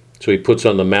 So he puts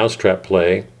on the mousetrap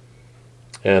play.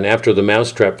 And after the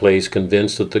mousetrap play, he's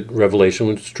convinced that the revelation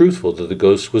was truthful, that the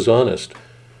ghost was honest,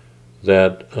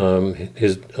 that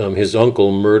his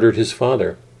uncle murdered his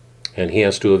father, and he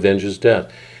has to avenge his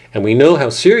death. And we know how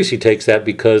serious he takes that,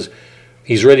 because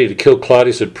he's ready to kill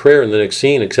Claudius at prayer in the next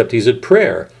scene, except he's at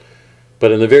prayer.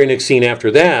 But in the very next scene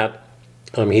after that,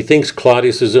 he thinks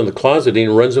Claudius is in the closet, and he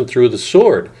runs him through with a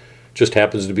sword. Just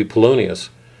happens to be Polonius.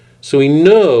 So we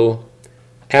know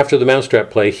after the mousetrap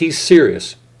play, he's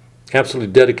serious,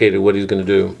 absolutely dedicated to what he's going to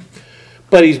do.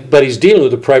 But he's dealing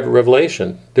with a private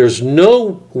revelation. There's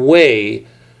no way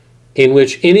in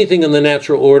which anything in the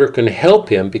natural order can help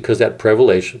him, because that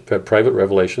private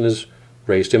revelation has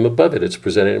raised him above it. It's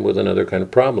presented him with another kind of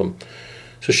problem.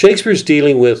 So Shakespeare's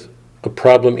dealing with a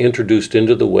problem introduced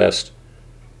into the West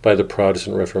by the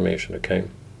Protestant Reformation, okay?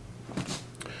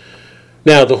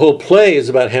 Now, the whole play is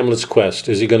about Hamlet's quest.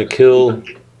 Is he going to kill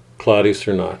Claudius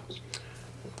or not?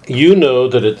 You know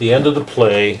that at the end of the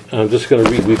play, I'm just going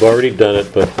to read, we've already done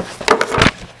it, but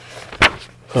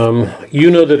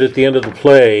you know that at the end of the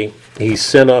play, he's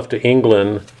sent off to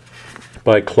England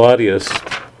by Claudius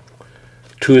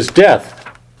to his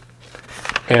death.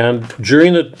 And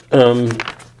during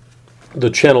the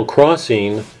Channel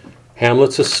crossing,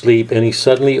 Hamlet's asleep, and he's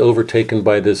suddenly overtaken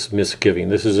by this misgiving.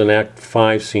 This is in Act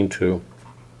 5, Scene 2.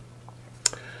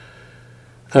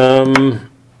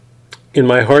 In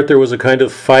my heart there was a kind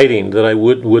of fighting that I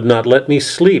would not let me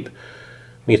sleep.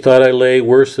 Methought I lay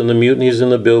worse than the mutinies in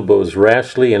the bilboes.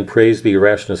 Rashly, and praise thee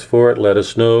rashness for it, let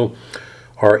us know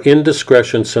our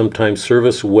indiscretion sometimes serve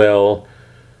us well,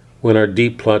 when our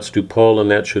deep plots do pall,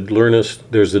 and that should learn us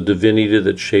there's a divinity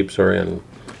that shapes our end.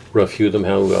 Rough hew them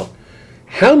how well.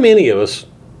 How many of us,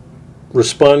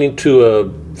 responding to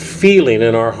a feeling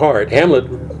in our heart, Hamlet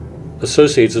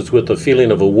associates it with the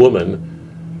feeling of a woman.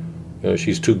 You know,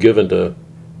 she's too given to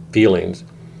feelings.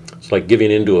 It's like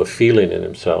giving into a feeling in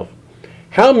himself.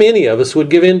 How many of us would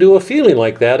give into a feeling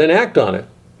like that and act on it?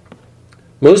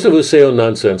 Most of us say, oh,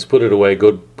 nonsense, put it away,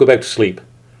 go back to sleep.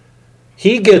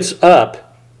 He gets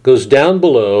up, goes down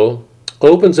below,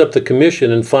 opens up the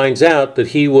commission, and finds out that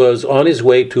he was on his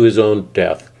way to his own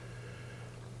death.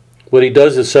 What he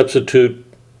does is substitute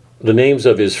the names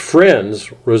of his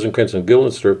friends, Rosencrantz and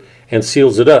Guildenstern, and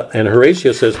seals it up. And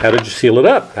Horatio says, how did you seal it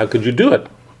up? How could you do it?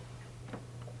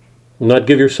 Not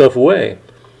give yourself away.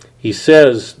 He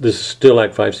says, this is still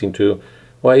Act 5, Scene 2,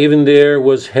 why, even there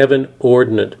was heaven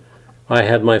ordinate. I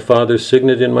had my father's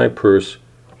signet in my purse.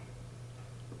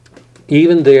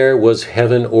 Even there was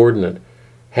heaven ordinate.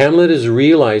 Hamlet is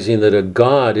realizing that a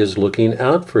God is looking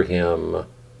out for him.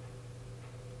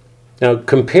 Now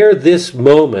compare this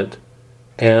moment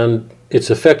and its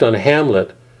effect on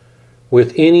Hamlet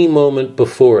with any moment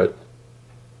before it.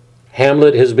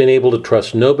 Hamlet has been able to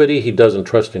trust nobody. He doesn't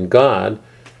trust in God.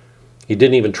 He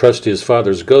didn't even trust his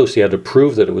father's ghost. He had to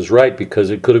prove that it was right because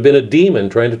it could have been a demon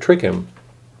trying to trick him.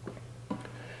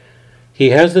 He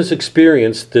has this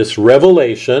experience, this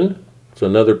revelation. It's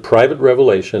another private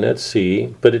revelation at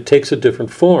sea, but it takes a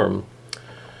different form.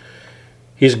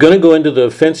 He's going to go into the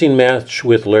fencing match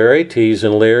with Laertes,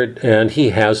 and he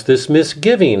has this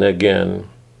misgiving again.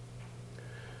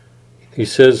 He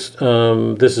says,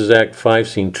 this is Act 5,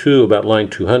 Scene 2, about line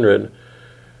 200.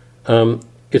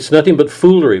 It's nothing but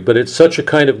foolery, but it's such a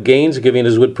kind of gains-giving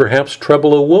as would perhaps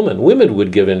trouble a woman. Women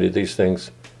would give into these things.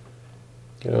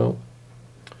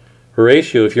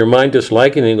 Horatio, if your mind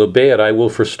dislike anything, obey it. I will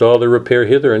forestall the repair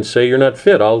hither and say you're not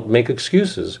fit. I'll make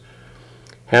excuses.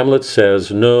 Hamlet says,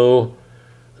 no,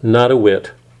 not a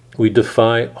whit. We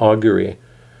defy augury.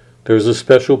 There is a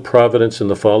special providence in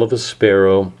the fall of a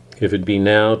sparrow. If it be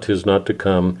now, 'tis not to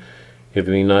come. If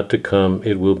it be not to come,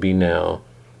 it will be now.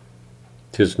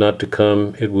 'Tis not to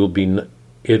come, it will be not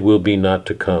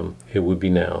to come. It will be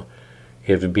now.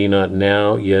 If it be not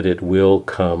now, yet it will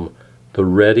come. The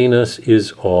readiness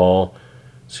is all,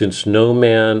 since no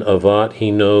man of aught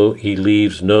he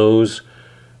leaves knows,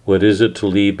 what is it to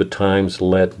leave betimes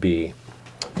let be.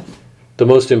 The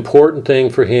most important thing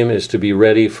for him is to be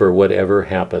ready for whatever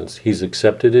happens. He's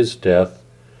accepted his death.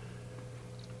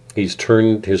 He's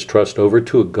turned his trust over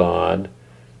to a God.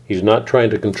 He's not trying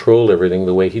to control everything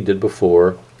the way he did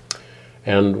before.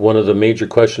 And one of the major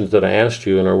questions that I asked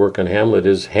you in our work on Hamlet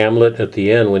is Hamlet at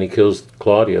the end when he kills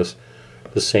Claudius,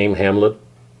 the same Hamlet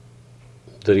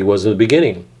that he was in the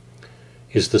beginning?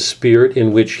 Is the spirit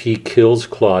in which he kills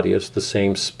Claudius the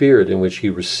same spirit in which he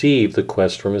received the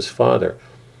quest from his father?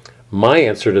 My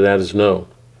answer to that is no.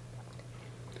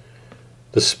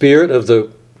 The spirit of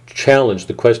the challenge,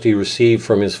 the quest he received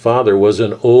from his father, was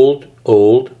an old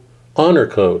honor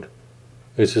code.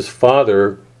 It's his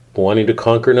father wanting to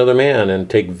conquer another man and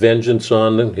take vengeance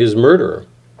on his murderer.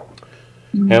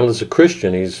 Hamlet's a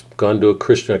Christian. He's gone to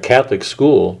a Catholic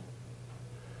school.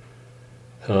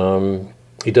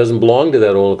 He doesn't belong to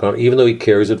that old, even though he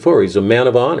carries it forward. He's a man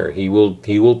of honor. He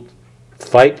will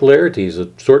fight Laertes, a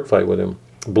sword fight with him,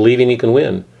 believing he can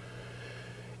win.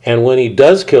 And when he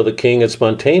does kill the king, it's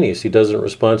spontaneous. He does it in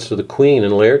response to the queen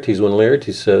and Laertes, when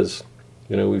Laertes says,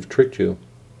 we've tricked you.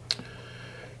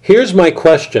 Here's my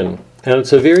question, and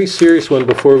it's a very serious one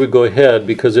before we go ahead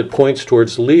because it points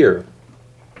towards Lear.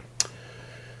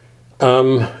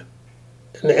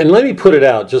 And let me put it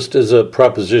out just as a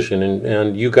proposition,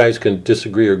 and you guys can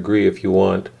disagree or agree if you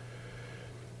want.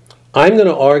 I'm going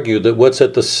to argue that what's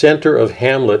at the center of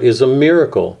Hamlet is a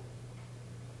miracle.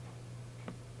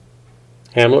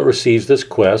 Hamlet receives this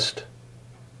quest,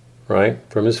 right,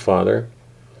 from his father.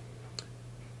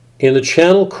 In the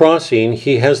Channel crossing,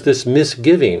 he has this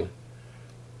misgiving.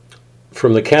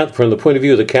 From the point of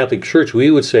view of the Catholic Church,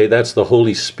 we would say that's the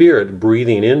Holy Spirit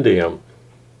breathing into him.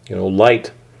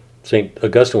 Light. St.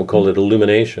 Augustine would call it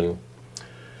illumination.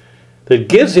 That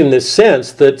gives him this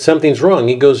sense that something's wrong.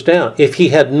 He goes down. If he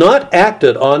had not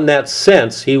acted on that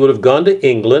sense, he would have gone to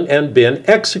England and been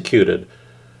executed.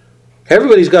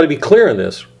 Everybody's got to be clear on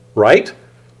this, right?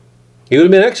 He would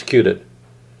have been executed.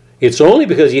 It's only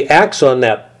because he acts on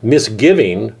that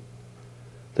misgiving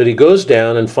that he goes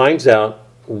down and finds out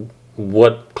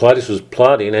what Claudius was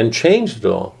plotting and changed it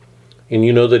all. And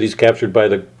you know that he's captured by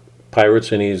the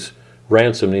pirates and he's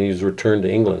ransomed and he's returned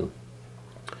to England.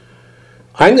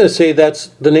 I'm going to say that's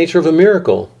the nature of a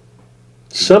miracle.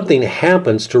 Something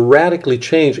happens to radically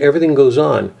change. Everything goes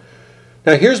on.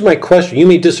 Now here's my question. You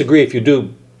may disagree. If you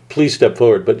do, please step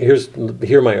forward. But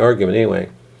hear my argument anyway.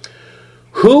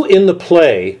 Who in the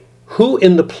play,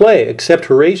 except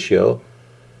Horatio,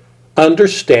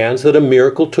 understands that a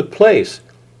miracle took place?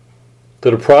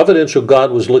 That a providential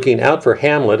God was looking out for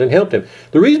Hamlet and helped him.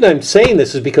 The reason I'm saying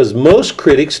this is because most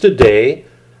critics today,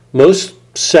 most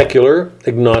secular,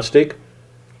 agnostic,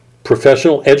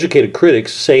 professional, educated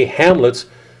critics say Hamlet's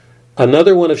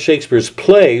another one of Shakespeare's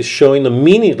plays showing the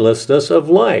meaninglessness of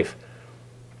life.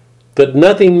 That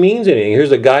nothing means anything.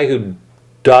 Here's a guy who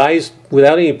dies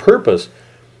without any purpose.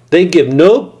 They give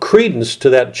no credence to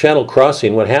that Channel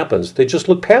crossing, what happens. They just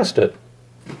look past it.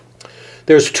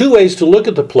 There's two ways to look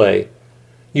at the play.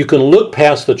 You can look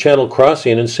past the Channel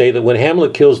crossing and say that when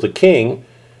Hamlet kills the king,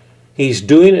 he's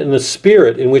doing it in the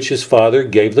spirit in which his father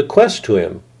gave the quest to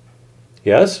him.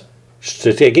 Yes?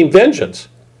 To taking vengeance.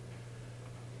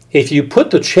 If you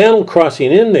put the Channel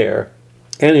crossing in there,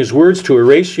 and his words to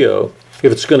Horatio,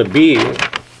 if it's going to be,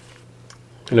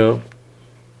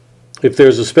 if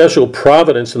there's a special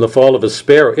providence in the fall of a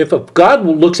sparrow, if God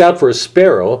looks out for a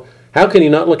sparrow, how can he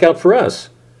not look out for us?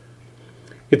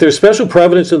 If there's special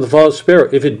providence in the fall of a sparrow,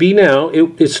 if it be now,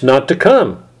 it's not to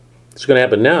come. It's going to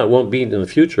happen now. It won't be in the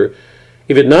future.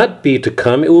 If it not be to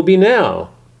come, it will be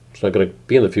now. It's not going to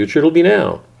be in the future. It'll be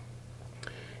now.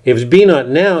 If it be not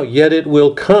now, yet it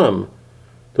will come.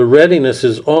 The readiness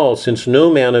is all, since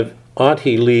no man of aught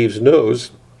he leaves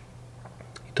knows.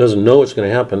 He doesn't know what's going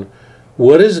to happen.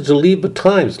 What is it to leave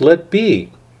betimes? Let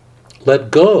be.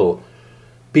 Let go.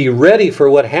 Be ready for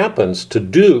what happens to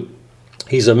do.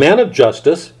 He's a man of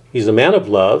justice. He's a man of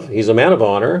love. He's a man of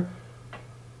honor.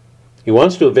 He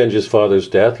wants to avenge his father's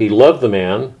death. He loved the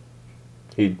man.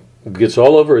 He gets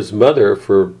all over his mother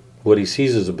for what he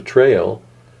sees as a betrayal.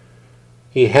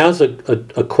 He has a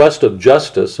quest of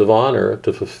justice, of honor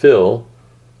to fulfill.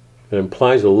 It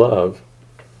implies a love.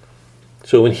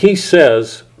 So when he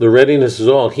says the readiness is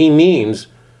all, he means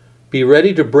be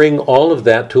ready to bring all of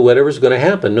that to whatever's going to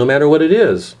happen, no matter what it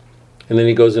is. And then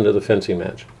he goes into the fencing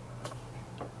match.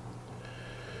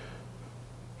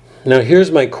 Now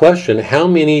here's my question. How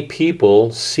many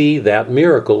people see that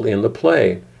miracle in the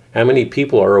play? How many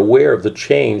people are aware of the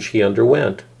change he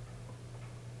underwent?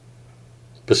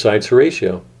 Besides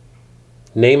Horatio.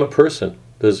 Name a person.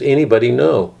 Does anybody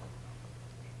know?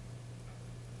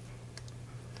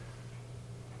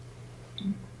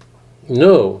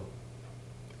 No.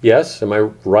 Yes, am I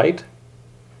right?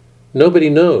 Nobody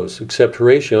knows except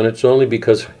Horatio, and it's only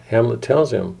because Hamlet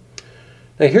tells him.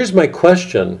 Now here's my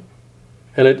question,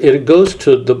 and it goes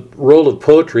to the role of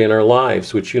poetry in our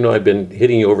lives, which I've been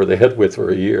hitting you over the head with for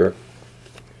a year.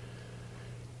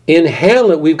 In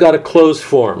Hamlet, we've got a closed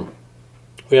form.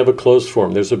 We have a closed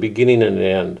form. There's a beginning and an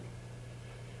end.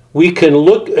 We can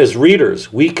look, as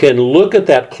readers, we can look at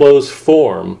that closed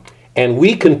form, and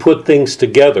we can put things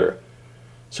together.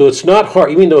 So it's not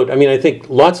hard, even though, I think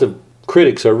lots of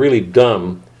critics are really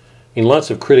dumb. Lots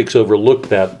of critics overlook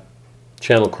that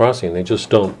channel crossing. They just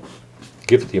don't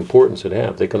give it the importance it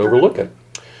has. They can overlook it.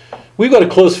 We've got a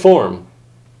closed form.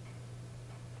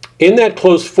 In that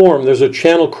closed form, there's a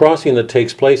channel crossing that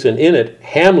takes place, and in it,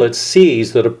 Hamlet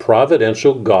sees that a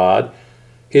providential God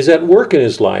is at work in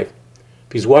his life.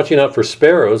 If he's watching out for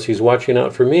sparrows, he's watching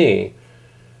out for me.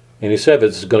 And he said, if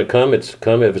it's going to come, it's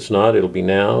come. If it's not, it'll be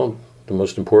now. The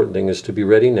most important thing is to be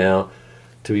ready now.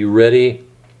 To be ready.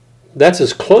 That's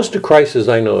as close to Christ as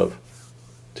I know of.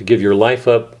 To give your life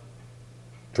up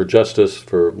for justice,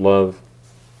 for love.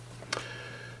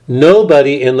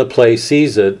 Nobody in the play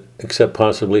sees it except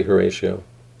possibly Horatio.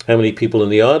 How many people in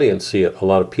the audience see it? A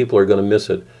lot of people are going to miss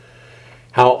it.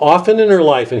 How often in our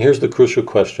life, and here's the crucial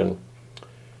question,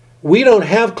 we don't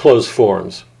have closed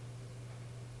forms.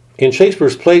 In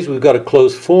Shakespeare's plays, we've got a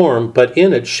closed form, but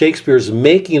in it, Shakespeare's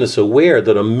making us aware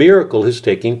that a miracle is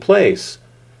taking place.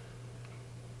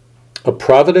 A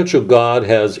providential God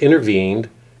has intervened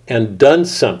and done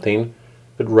something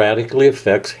that radically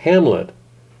affects Hamlet.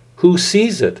 Who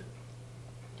sees it?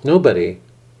 Nobody,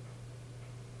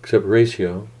 except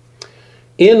Horatio.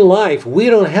 In life, we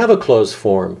don't have a closed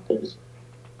form.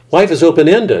 Life is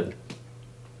open-ended.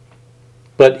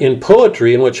 But in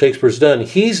poetry, and what Shakespeare's done,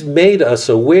 he's made us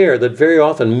aware that very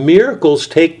often miracles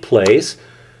take place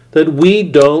that we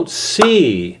don't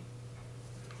see.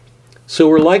 So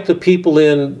we're like the people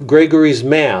in Gregory's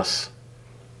Mass.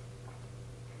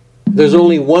 There's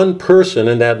only one person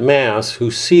in that Mass who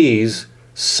sees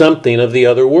something of the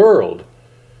other world.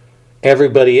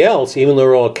 Everybody else, even though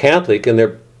they're all Catholic and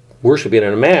they're worshiping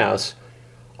in a Mass,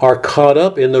 are caught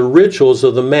up in the rituals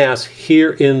of the Mass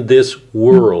here in this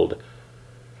world.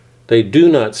 They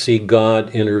do not see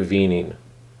God intervening.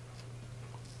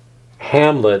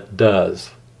 Hamlet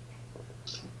does.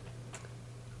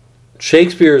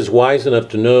 Shakespeare is wise enough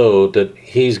to know that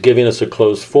he's giving us a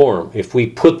closed form. If we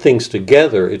put things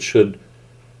together, it should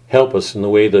help us in the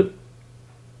way that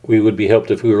we would be helped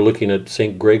if we were looking at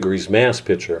St. Gregory's Mass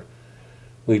picture.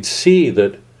 We'd see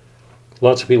that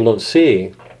lots of people don't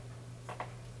see.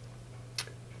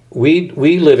 We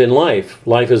live in life.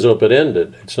 Life is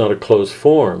open-ended. It's not a closed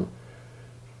form.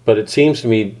 But it seems to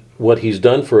me what he's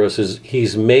done for us is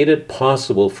he's made it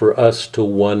possible for us to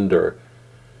wonder.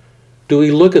 Do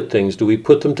we look at things? Do we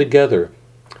put them together?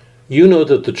 You know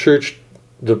that the church,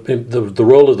 the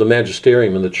role of the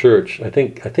magisterium in the church, I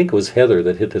think it was Heather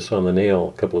that hit this on the nail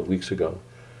a couple of weeks ago.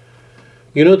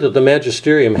 You know that the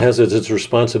magisterium has its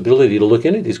responsibility to look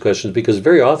into these questions because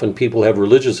very often people have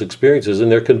religious experiences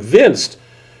and they're convinced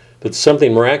that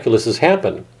something miraculous has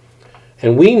happened.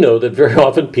 And we know that very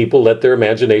often people let their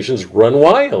imaginations run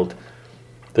wild,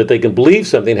 that they can believe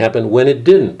something happened when it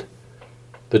didn't.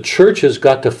 The church has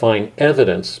got to find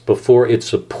evidence before it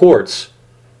supports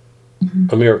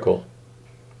a miracle.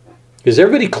 Is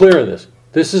everybody clear on this?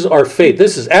 This is our faith.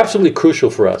 This is absolutely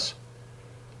crucial for us.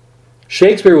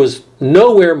 Shakespeare was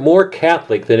nowhere more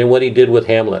Catholic than in what he did with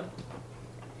Hamlet.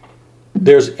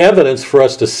 There's evidence for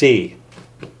us to see.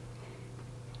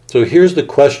 So here's the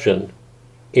question.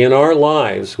 In our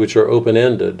lives, which are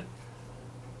open-ended,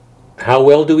 how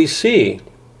well do we see?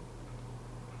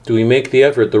 Do we make the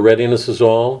effort? The readiness is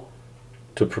all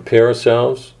to prepare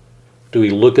ourselves? Do we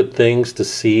look at things to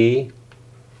see?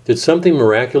 Did something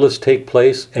miraculous take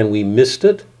place and we missed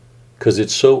it because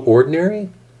it's so ordinary?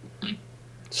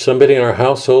 Somebody in our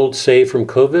household saved from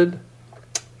COVID?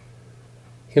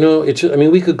 You know,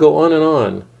 we could go on and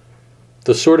on.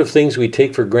 The sort of things we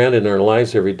take for granted in our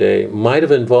lives every day might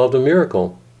have involved a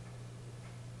miracle.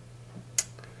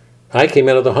 I came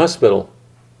out of the hospital.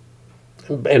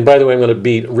 And by the way, I'm going to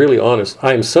be really honest.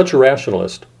 I am such a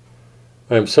rationalist.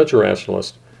 I am such a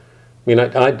rationalist. I mean,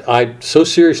 I so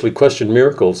seriously question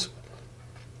miracles.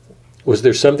 Was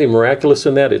there something miraculous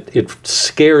in that? It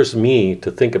scares me to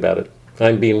think about it.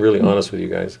 I'm being really honest with you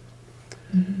guys.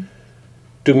 Mm-hmm.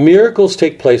 Do miracles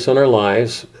take place in our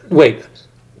lives? Wait,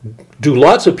 do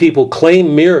lots of people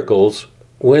claim miracles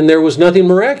when there was nothing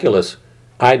miraculous?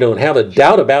 I don't have a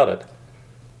doubt about it.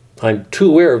 I'm too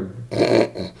aware of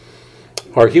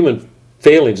our human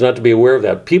failings not to be aware of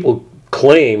that. People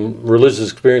claim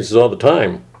religious experiences all the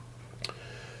time.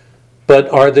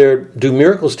 But do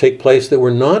miracles take place that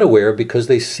we're not aware of because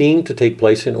they seem to take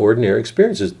place in ordinary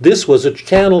experiences? This was a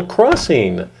channel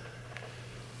crossing.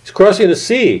 He's crossing a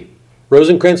sea.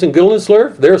 Rosencrantz and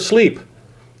Guildenstern, they're asleep.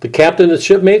 The captain and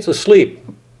shipmates asleep.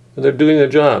 And they're doing their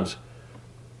jobs.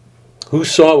 Who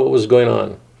saw what was going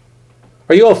on?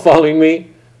 Are you all following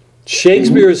me?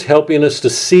 Shakespeare is helping us to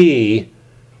see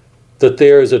that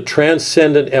there is a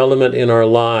transcendent element in our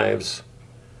lives.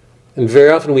 And very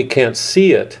often we can't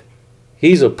see it.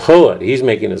 He's a poet. He's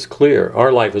making this clear.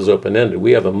 Our life is open-ended.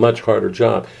 We have a much harder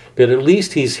job. But at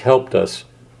least he's helped us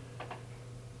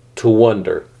to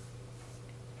wonder.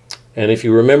 And if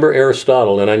you remember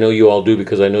Aristotle, and I know you all do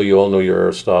because I know you all know your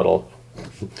Aristotle,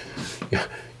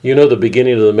 you know the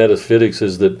beginning of the metaphysics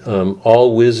is that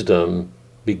all wisdom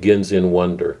begins in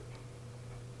wonder.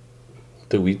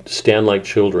 That we stand like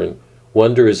children.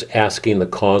 Wonder is asking the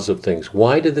cause of things.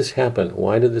 Why did this happen?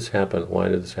 Why did this happen? Why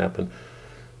did this happen?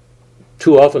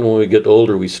 Too often when we get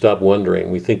older, we stop wondering.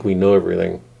 We think we know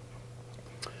everything.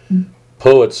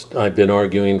 Poets, I've been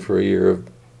arguing for a year,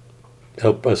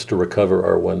 help us to recover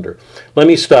our wonder. Let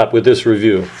me stop with this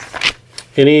review.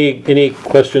 Any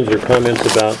questions or comments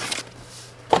about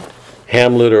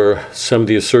Hamlet or some of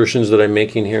the assertions that I'm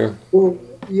making here? Well,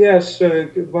 yes,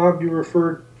 Bob, you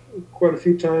referred quite a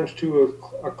few times to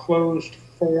a closed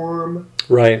form,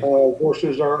 right,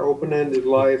 versus our open-ended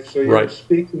life. So you're right.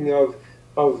 Speaking of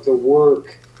the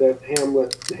work that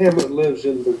Hamlet lives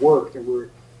in, the work that we're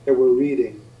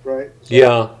reading, right? So,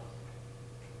 yeah.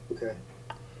 Okay.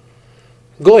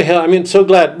 Go ahead. I mean, so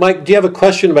glad. Mike, do you have a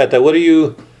question about that?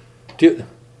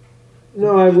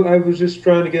 No, I was just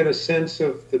trying to get a sense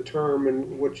of the term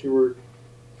and what you were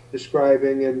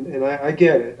describing, and I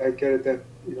get it. I get it that,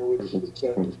 you know,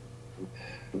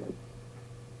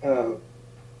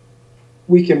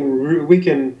 we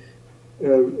can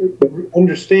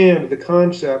understand the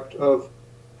concept of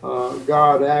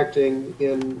God acting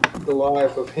in the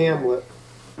life of Hamlet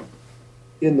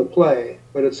in the play,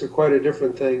 but it's quite a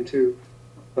different thing to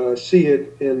see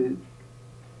it in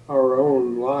our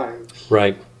own lives.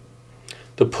 Right.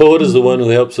 The poet is the one who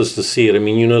helps us to see it. I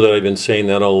mean, you know that I've been saying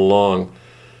that all along.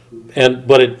 And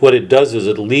what it does is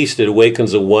at least it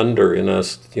awakens a wonder in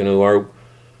us.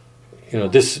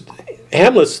 This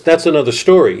Hamlet's, that's another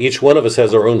story. Each one of us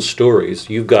has our own stories.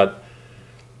 You've got,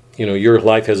 your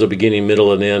life has a beginning,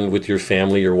 middle, and end with your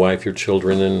family, your wife, your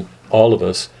children, and all of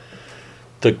us.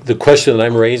 The question that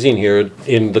I'm raising here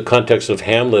in the context of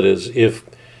Hamlet is if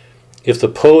the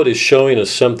poet is showing us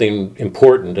something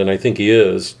important, and I think he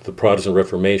is, the Protestant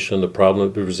Reformation, the problem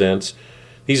it presents,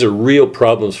 these are real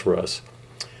problems for us.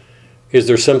 Is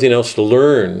there something else to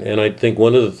learn? And I think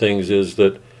one of the things is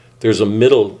that there's a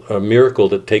miracle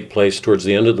that takes place towards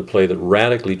the end of the play that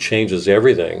radically changes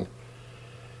everything.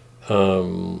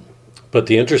 But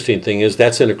the interesting thing is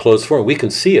that's in a closed form. We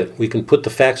can see it. We can put the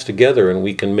facts together and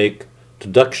we can make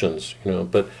deductions,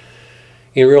 But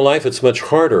in real life, it's much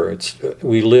harder.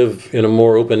 We live in a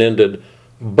more open-ended.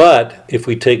 But if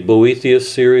we take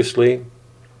Boethius seriously,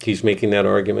 he's making that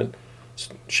argument,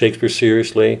 Shakespeare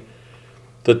seriously,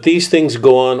 that these things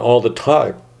go on all the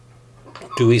time.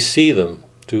 Do we see them?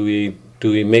 Do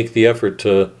we make the effort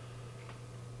to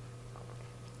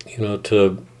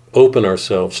open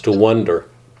ourselves to wonder?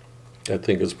 I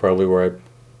think is probably where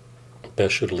I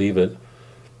best should leave it.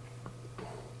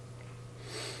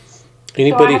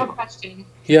 Anybody? So I have a question.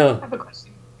 Yeah. I have a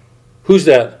question. Who's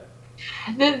that?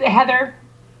 Heather.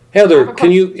 Heather,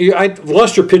 can I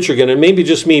lost your picture again, and maybe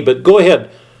just me, but go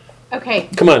ahead. Okay.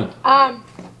 Come on.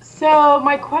 So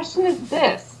my question is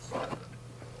this.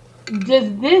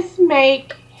 Does this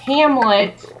make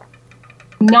Hamlet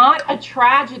not a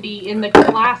tragedy in the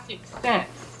classic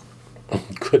sense?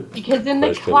 Good. Because in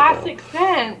the classic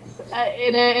sense,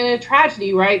 in a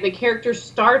tragedy, right, the character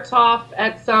starts off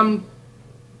at some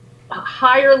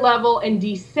higher level and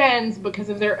descends because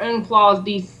of their own flaws,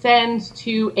 descends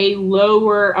to a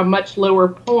much lower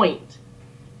point.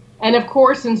 And of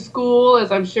course, in school,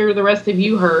 as I'm sure the rest of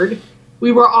you heard,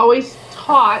 we were always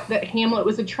taught that Hamlet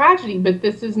was a tragedy, but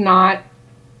this is not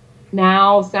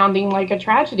now sounding like a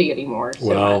tragedy anymore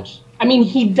so much. I mean,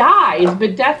 he dies,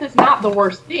 but death is not the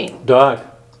worst thing. Doc,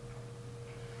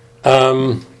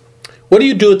 what do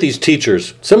you do with these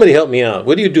teachers? Somebody help me out.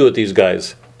 What do you do with these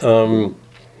guys? God.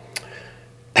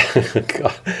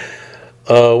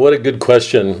 What a good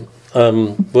question.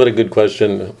 What a good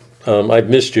question. I've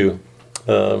missed you.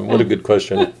 What a good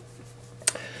question.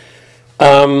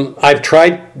 I've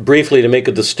tried briefly to make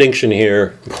a distinction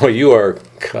here. Boy, you are,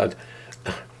 God.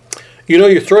 You know,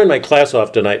 you're throwing my class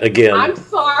off tonight again. I'm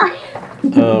sorry.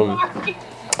 Sorry.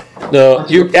 No,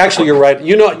 you're right.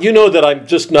 You know that I'm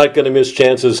just not going to miss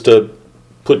chances to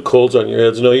put coals on your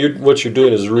heads. No, what you're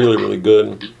doing is really, really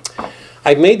good.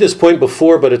 I've made this point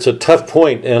before, but it's a tough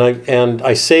point, and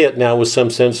I say it now with some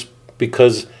sense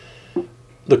because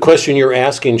the question you're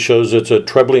asking shows it's a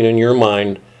troubling in your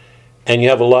mind, and you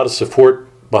have a lot of support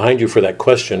behind you for that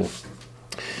question.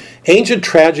 Ancient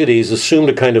tragedies assumed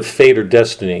a kind of fate or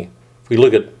destiny. If we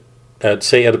look at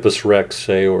say, Oedipus Rex,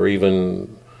 say, or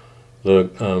even the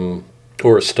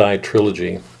Oresteia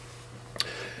trilogy,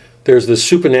 there's this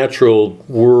supernatural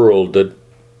world that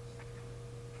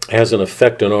has an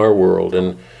effect on our world,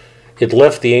 and it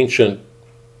left the ancient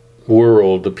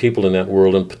world, the people in that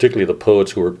world, and particularly the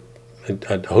poets who are,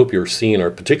 I hope you're seeing, are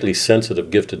particularly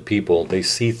sensitive, gifted people. They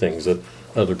see things that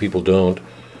other people don't,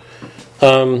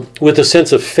 with a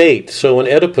sense of fate. So when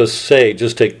Oedipus, say,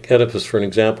 just take Oedipus for an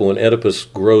example, when Oedipus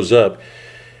grows up,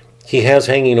 he has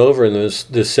hanging over him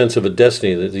this sense of a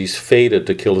destiny, that he's fated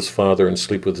to kill his father and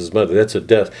sleep with his mother. That's a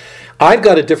death. I've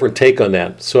got a different take on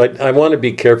that, so I want to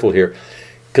be careful here,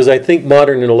 because I think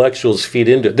modern intellectuals feed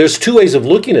into it. There's two ways of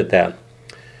looking at that.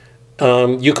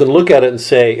 You can look at it and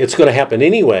say, it's going to happen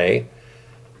anyway,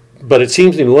 but it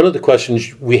seems to me one of the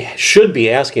questions we should be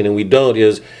asking, and we don't,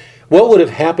 is what would have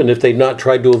happened if they'd not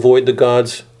tried to avoid the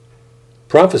gods'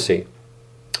 prophecy?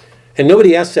 And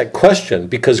nobody asks that question,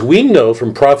 because we know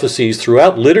from prophecies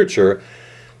throughout literature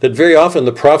that very often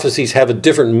the prophecies have a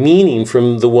different meaning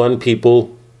from the one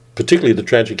people, particularly the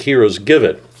tragic heroes, give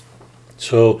it.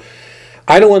 So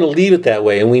I don't want to leave it that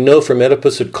way. And we know from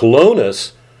Oedipus at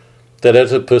Colonus that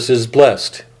Oedipus is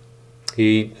blessed.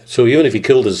 So even if he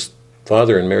killed his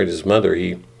father and married his mother,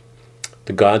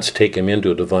 the gods take him into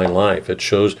a divine life. It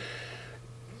shows,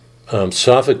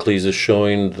 Sophocles is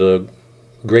showing the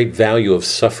great value of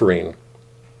suffering.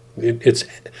 It's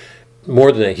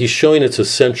more than that. He's showing its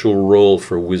essential role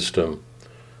for wisdom,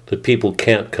 that people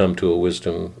can't come to a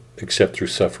wisdom except through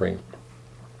suffering.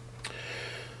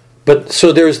 But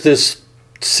so there's this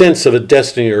sense of a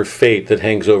destiny or fate that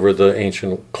hangs over the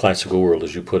ancient classical world,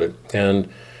 as you put it, and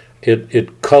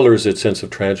it colors its sense of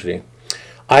tragedy.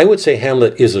 I would say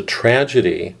Hamlet is a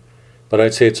tragedy, but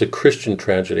I'd say it's a Christian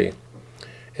tragedy.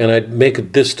 And I'd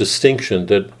make this distinction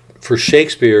that for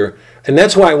Shakespeare, and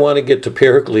that's why I want to get to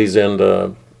Pericles and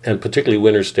particularly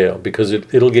Wintersdale, because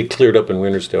it'll get cleared up in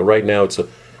Wintersdale. Right now it's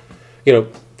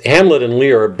Hamlet and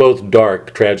Lear are both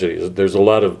dark tragedies. There's a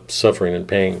lot of suffering and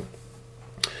pain.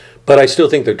 But I still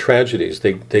think they're tragedies.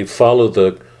 They follow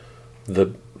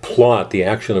the plot, the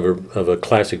action of a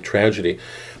classic tragedy.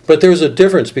 But there's a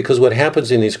difference, because what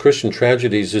happens in these Christian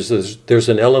tragedies is there's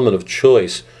an element of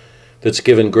choice that's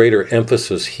given greater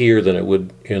emphasis here than it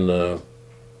would in the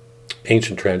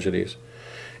ancient tragedies.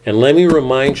 And let me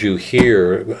remind you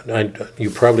here,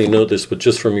 you probably know this, but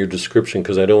just from your description,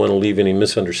 because I don't want to leave any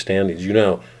misunderstandings. You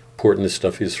know how important this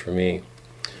stuff is for me.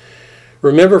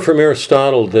 Remember from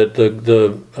Aristotle that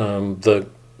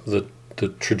the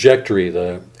trajectory,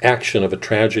 the action of a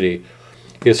tragedy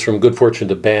is from good fortune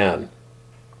to bad.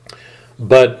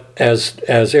 But as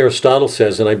Aristotle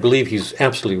says, and I believe he's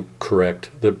absolutely correct,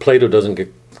 that Plato doesn't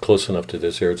get close enough to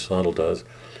this, Aristotle does,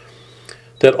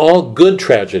 that all good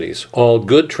tragedies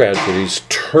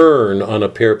turn on a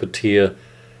peripeteia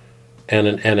and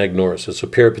an anagnorisis. So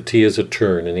peripeteia is a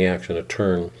turn in the action, a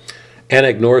turn.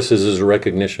 Anagnorisis is a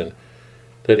recognition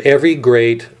that every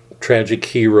great tragic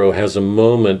hero has a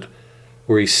moment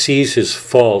where he sees his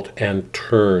fault and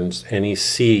turns, and he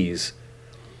sees.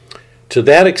 To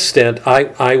that extent,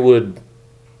 I would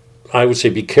I would say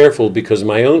be careful, because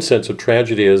my own sense of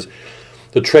tragedy is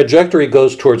the trajectory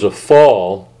goes towards a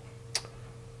fall,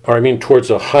 or I mean towards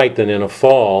a height and then a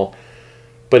fall.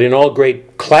 But in all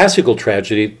great classical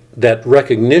tragedy, that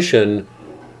recognition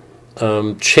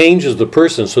changes the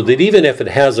person, so that even if it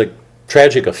has a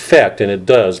tragic effect, and it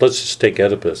does, let's just take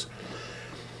Oedipus,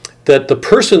 that the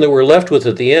person that we're left with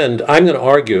at the end, I'm going to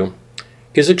argue,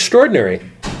 is extraordinary.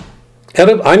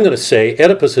 I'm going to say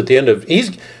Oedipus at the end of,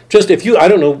 he's just, if you, I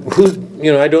don't know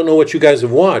who, I don't know what you guys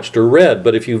have watched or read,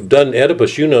 but if you've done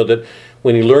Oedipus, you know that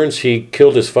when he learns he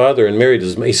killed his father and married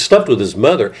he slept with his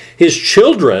mother, his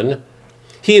children,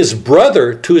 he is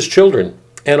brother to his children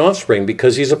and offspring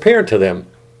because he's a parent to them.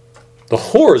 The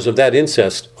horrors of that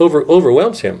incest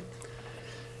overwhelms him.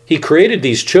 He created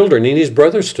these children and he's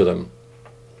brothers to them.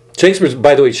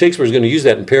 By the way, Shakespeare's going to use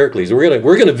that in Pericles. We're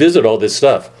going to visit all this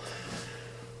stuff,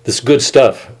 this good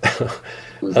stuff.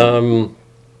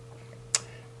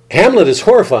 Hamlet is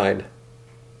horrified,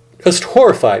 just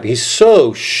horrified. He's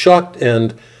so shocked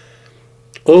and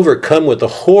overcome with the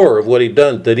horror of what he'd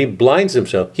done that he blinds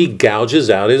himself. He gouges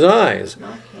out his eyes.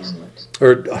 Not Hamlet.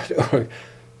 Or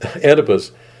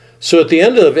Oedipus. So at the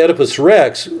end of Oedipus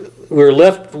Rex, we're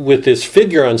left with this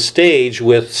figure on stage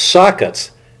with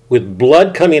sockets, with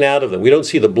blood coming out of them. We don't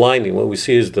see the blinding. What we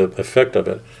see is the effect of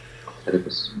it.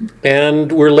 Oedipus.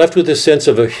 And we're left with this sense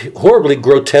of a horribly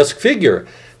grotesque figure.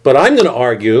 But I'm going to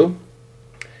argue,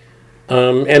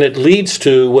 and it leads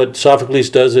to what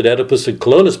Sophocles does at Oedipus and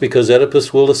Colonus, because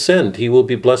Oedipus will ascend. He will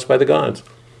be blessed by the gods.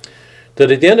 That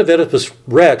at the end of Oedipus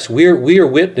Rex, we are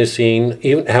witnessing,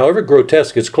 even however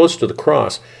grotesque, it's close to the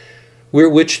cross, we're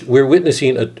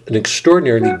witnessing an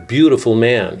extraordinarily beautiful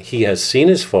man. He has seen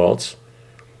his faults.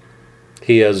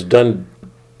 He has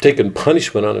taken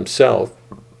punishment on himself.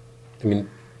 I mean,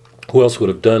 who else would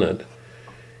have done it?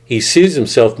 He sees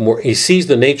himself more, he sees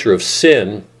the nature of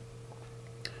sin.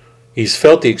 He's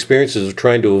felt the experiences of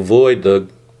trying to avoid the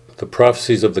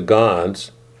prophecies of the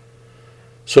gods.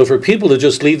 So for people to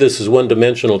just leave this as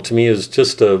one-dimensional, to me, is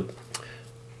just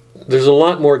there's a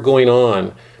lot more going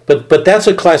on. But that's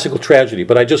a classical tragedy.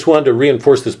 But I just wanted to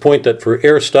reinforce this point that for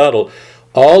Aristotle,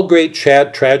 all great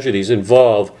tragedies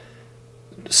involve,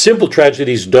 simple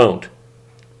tragedies don't.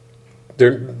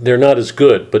 They're not as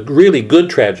good. But really good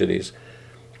tragedies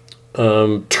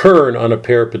turn on a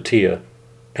peripeteia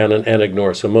and an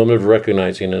anagnosis, a moment of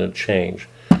recognizing and a change.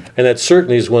 And that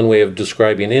certainly is one way of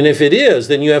describing. And if it is,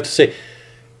 then you have to say,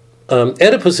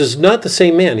 Oedipus is not the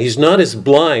same man. He's not as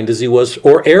blind as he was,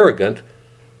 or arrogant.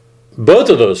 Both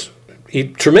of those.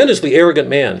 Tremendously arrogant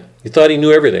man. He thought he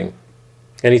knew everything.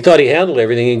 And he thought he handled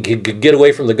everything and he could get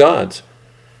away from the gods.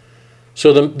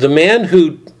 So the man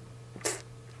who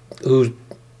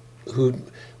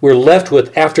we're left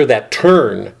with after that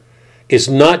turn is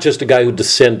not just a guy who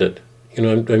descended.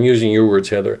 I'm using your words,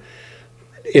 Heather.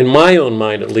 In my own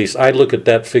mind, at least, I look at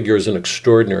that figure as an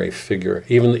extraordinary figure.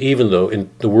 Even though, in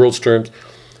the world's terms,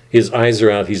 his eyes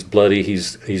are out, he's bloody,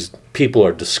 people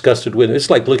are disgusted with him. It's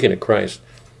like looking at Christ,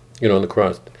 on the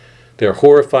cross. They're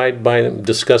horrified by him,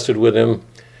 disgusted with him.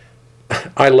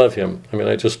 I love him. I mean,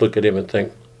 I just look at him and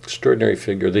think, extraordinary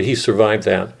figure, that he survived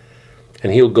that.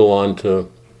 And he'll go on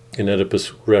in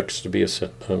Oedipus Rex to be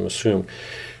assumed.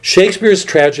 Shakespeare's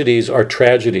tragedies are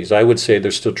tragedies. I would say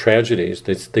they're still tragedies.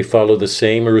 They follow the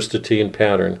same Aristotelian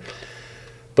pattern.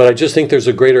 But I just think there's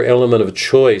a greater element of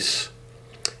choice.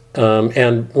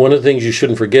 And one of the things you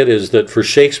shouldn't forget is that for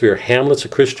Shakespeare, Hamlet's a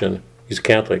Christian. He's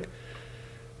Catholic.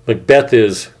 Macbeth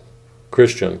is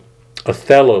Christian.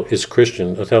 Othello is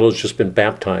Christian. Othello's just been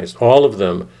baptized. All of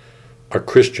them are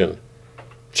Christian.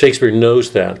 Shakespeare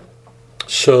knows that.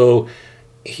 So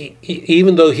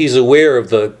even though he's aware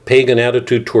of the pagan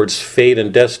attitude towards fate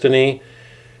and destiny,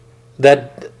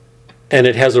 and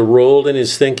it has a role in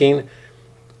his thinking,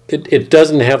 it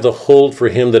doesn't have the hold for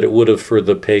him that it would have for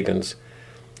the pagans.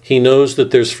 He knows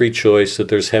that there's free choice, that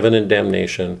there's heaven and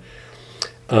damnation.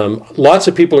 Lots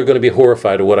of people are going to be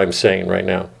horrified at what I'm saying right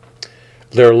now.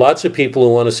 There are lots of people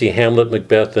who want to see Hamlet,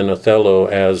 Macbeth, and Othello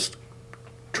as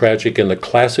tragic in the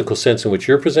classical sense in which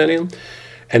you're presenting them.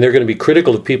 And they're going to be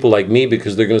critical of people like me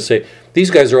because they're going to say,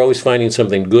 these guys are always finding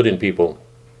something good in people.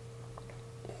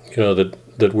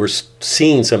 That we're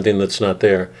seeing something that's not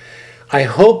there. I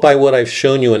hope by what I've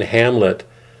shown you in Hamlet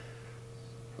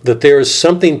that there is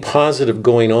something positive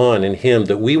going on in him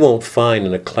that we won't find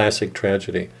in a classic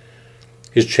tragedy.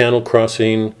 His channel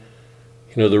crossing,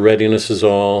 the readiness is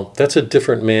all. That's a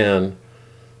different man.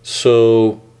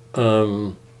 So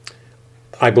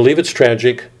I believe it's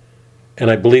tragic. And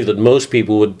I believe that most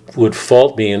people would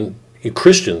fault me, and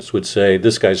Christians would say,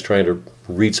 this guy's trying to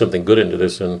read something good into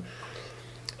this. And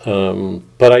I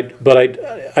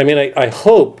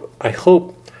hope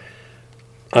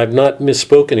I've not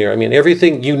misspoken here. I mean,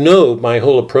 everything, my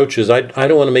whole approach is I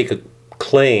don't want to make a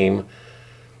claim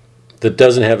that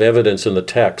doesn't have evidence in the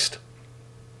text.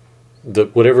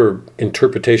 That whatever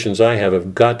interpretations I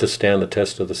have got to stand the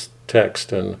test of the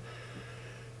text, and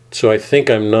so I think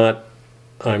I'm not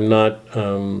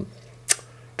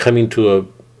coming to a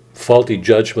faulty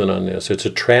judgment on this. It's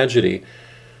a tragedy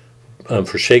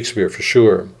for Shakespeare, for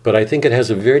sure, but I think it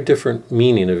has a very different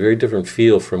meaning, a very different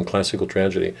feel from classical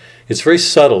tragedy. It's very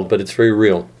subtle, but it's very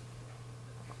real.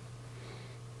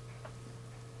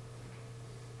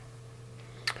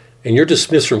 And you're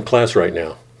dismissed from class right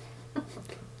now.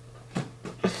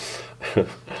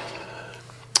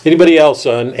 Anybody else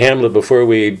on Hamlet before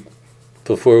we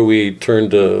turn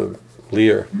to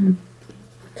Lear?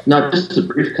 No, just a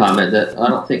brief comment that I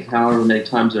don't think however many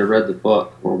times I read the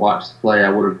book or watched the play,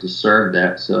 I would have discerned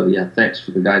that. So yeah, thanks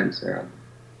for the guidance, Aaron.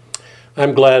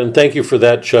 I'm glad, and thank you for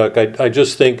that, Chuck. I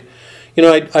just think,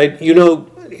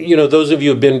 those of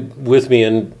you who've been with me,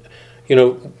 and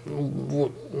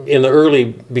in the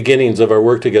early beginnings of our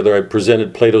work together, I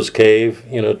presented Plato's Cave,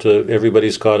 to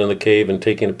everybody's caught in the cave and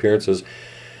taking appearances.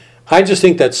 I just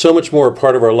think that's so much more a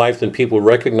part of our life than people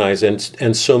recognize,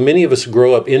 and so many of us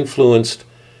grow up influenced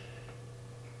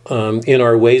in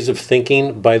our ways of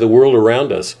thinking by the world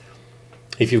around us.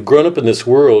 If you've grown up in this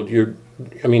world,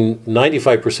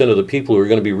 95% of the people who are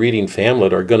going to be reading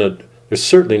Hamlet they're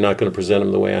certainly not going to present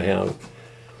him the way I have.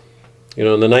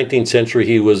 In the 19th century,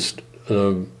 he was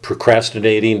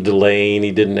procrastinating, delaying,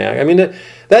 he didn't act.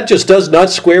 That just does not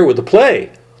square with the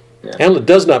play. Yeah. Hamlet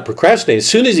does not procrastinate. As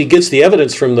soon as he gets the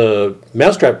evidence from the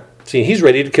mousetrap scene, he's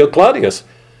ready to kill Claudius.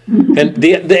 And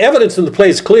the evidence in the play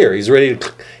is clear. He's ready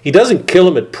to, he doesn't kill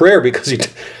him at prayer because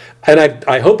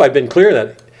I hope I've been clear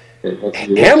that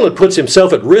Hamlet puts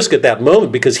himself at risk at that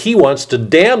moment because he wants to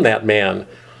damn that man.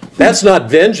 That's not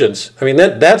vengeance.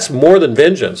 That's more than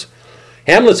vengeance.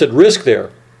 Hamlet's at risk there.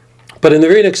 But in the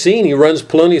very next scene, he runs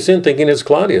Polonius in thinking it's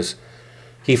Claudius.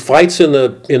 He fights in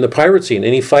the pirate scene,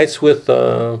 and he fights with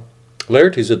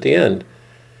Laertes at the end.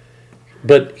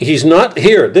 But he's not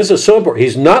here. This is so important.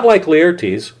 He's not like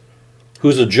Laertes,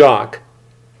 who's a jock.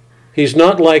 He's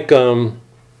not like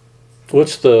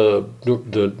what's the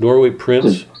Norway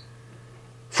prince?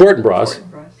 Fortinbras.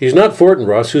 He's not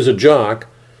Fortinbras, who's a jock.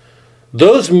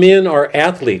 Those men are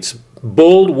athletes,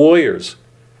 bold warriors.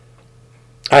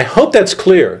 I hope that's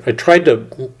clear. I tried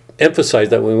to emphasize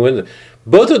that when we went.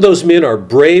 Both of those men are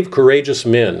brave, courageous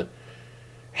men.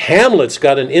 Hamlet's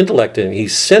got an intellect in him.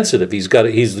 He's sensitive. He's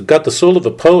got the soul of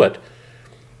a poet.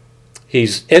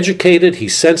 He's educated.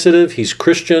 He's sensitive. He's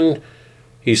Christian.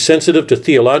 He's sensitive to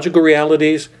theological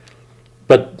realities.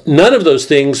 But none of those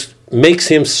things makes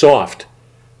him soft.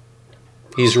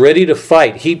 He's ready to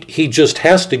fight. He just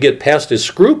has to get past his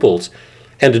scruples.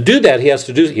 And to do that, he has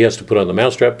to put on the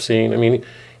mousetrap scene.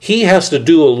 He has to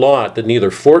do a lot that neither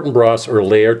Fortinbras or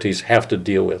Laertes have to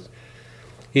deal with.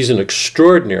 He's an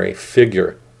extraordinary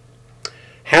figure.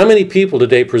 How many people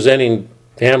today presenting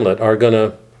Hamlet are going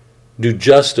to do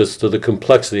justice to the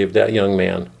complexity of that young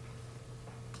man?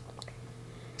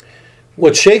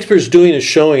 What Shakespeare's doing is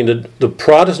showing that the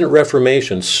Protestant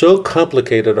Reformation so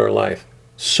complicated our life,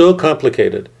 so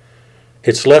complicated.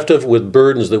 It's left us with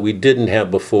burdens that we didn't have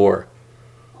before.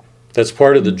 That's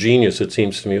part of the genius, it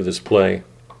seems to me, of this play.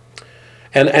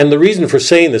 And the reason for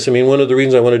saying this, one of the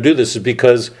reasons I want to do this is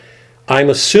because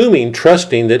I'm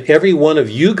trusting that every one of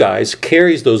you guys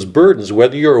carries those burdens,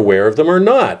 whether you're aware of them or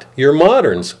not. You're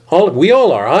moderns. We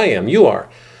all are. I am. You are.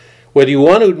 Whether you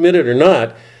want to admit it or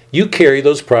not, you carry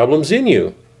those problems in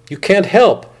you. You can't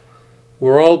help.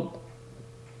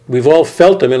 We've all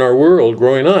felt them in our world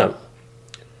growing up.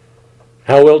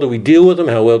 How well do we deal with them?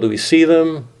 How well do we see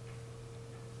them?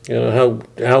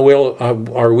 How well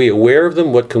are we aware of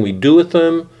them? What can we do with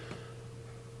them?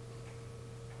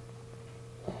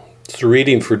 It's the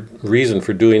reason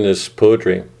for doing this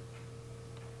poetry.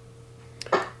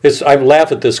 I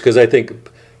laugh at this because I think,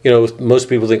 most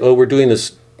people think, oh, we're doing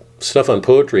this stuff on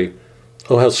poetry.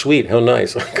 Oh, how sweet, how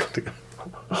nice.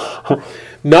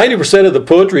 90% of the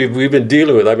poetry we've been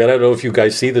dealing with, I don't know if you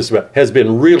guys see this, but has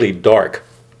been really dark.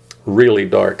 Really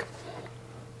dark.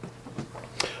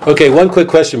 Okay, one quick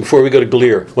question before we go to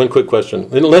Lear. One quick question.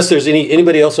 Unless there's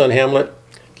anybody else on Hamlet?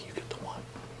 Can you get the one?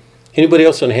 Anybody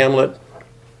else on Hamlet?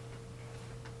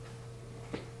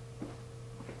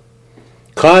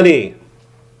 Connie.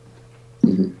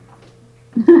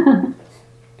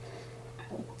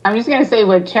 I'm just going to say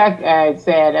what Chuck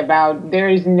said about there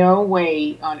is no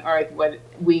way on earth let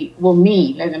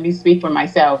me speak for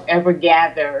myself, ever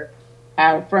gather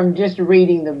from just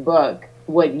reading the book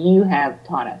what you have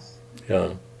taught us.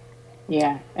 Yeah.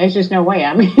 Yeah, there's just no way.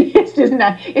 I mean,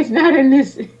 it's not in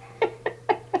this.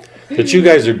 That you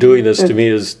guys are doing this to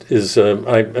me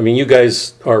I mean, you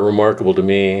guys are remarkable to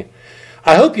me.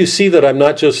 I hope you see that I'm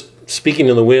not just speaking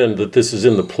in the wind, that this is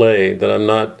in the play, that I'm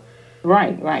not.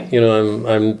 Right. You know,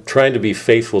 I'm trying to be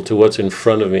faithful to what's in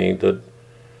front of me, that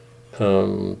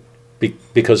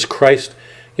because Christ,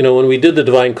 you know, when we did the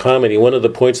Divine Comedy, one of the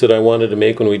points that I wanted to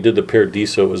make when we did the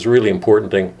Paradiso was a really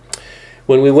important thing.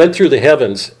 When we went through the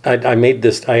heavens, I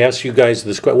asked you guys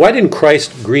this question: why didn't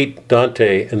Christ greet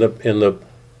Dante in the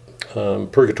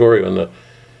Purgatorio,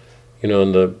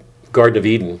 in the Garden of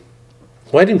Eden?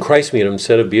 Why didn't Christ meet him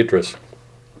instead of Beatrice?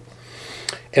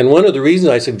 And one of the reasons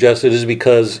I suggested is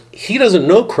because he doesn't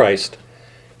know Christ.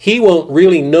 He won't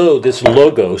really know this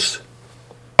Logos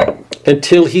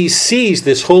until he sees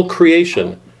this whole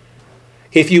creation.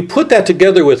 If you put that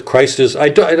together with Christ,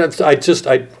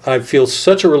 I feel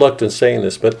such a reluctance saying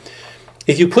this, but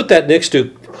if you put that next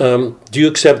to, do you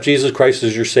accept Jesus Christ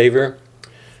as your Savior?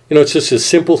 You know, it's just a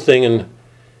simple thing, and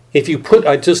if you put,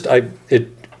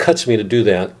 it cuts me to do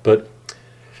that, but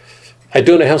I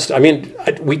don't know how.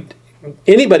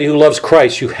 Anybody who loves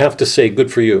Christ, you have to say,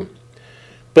 good for you.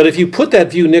 But if you put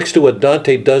that view next to what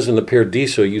Dante does in the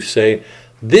Paradiso, you say,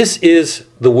 this is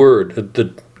the Word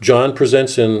that John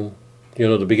presents in,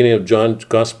 the beginning of John's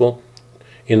Gospel.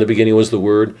 In the beginning was the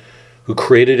Word who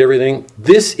created everything.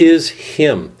 This is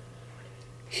Him.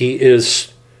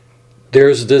 There's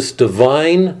this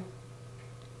divine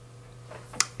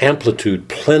amplitude,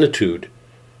 plenitude,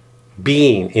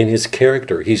 being in His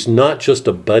character. He's not just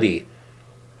a buddy.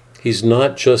 He's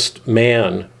not just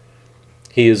man.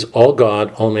 He is all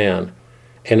God, all man.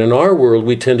 And in our world,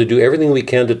 we tend to do everything we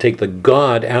can to take the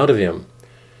God out of him.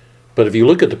 But if you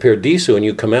look at the Paradiso and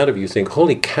you come out of it, you think,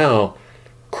 holy cow,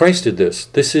 Christ did this.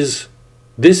 This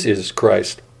is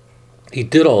Christ. He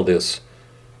did all this.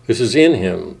 This is in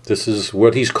him. This is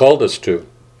what he's called us to.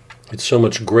 It's so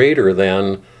much greater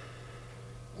than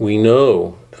we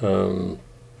know.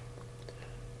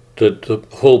 The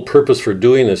whole purpose for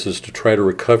doing this is to try to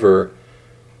recover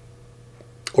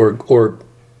or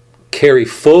carry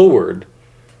forward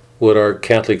what our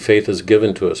Catholic faith has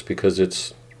given to us, because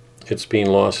it's being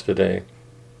lost today.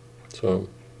 So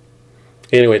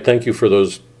anyway, thank you for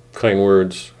those kind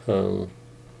words.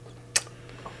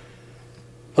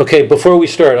 Okay, before we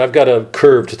start, I've got a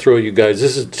curve to throw you guys.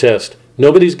 This is a test.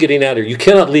 Nobody's getting out of here. You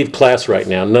cannot leave class right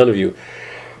now, none of you.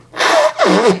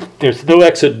 There's no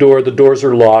exit door. The doors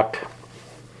are locked.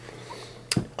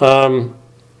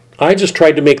 I just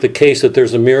tried to make the case that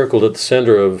there's a miracle at the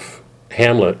center of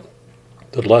Hamlet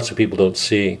that lots of people don't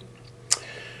see.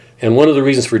 And one of the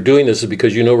reasons for doing this is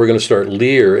because we're going to start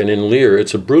Lear, and in Lear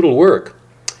it's a brutal work.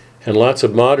 And lots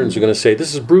of moderns are going to say,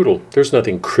 this is brutal. There's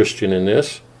nothing Christian in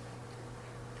this.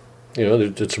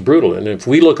 It's brutal. And if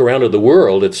we look around at the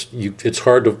world, it's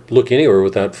hard to look anywhere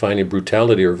without finding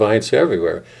brutality or violence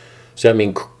everywhere. Does that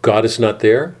mean God is not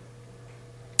there?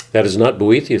 That is not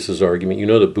Boethius' argument. You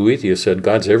know that Boethius said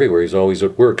God's everywhere. He's always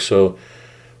at work. So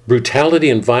brutality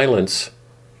and violence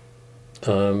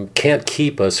can't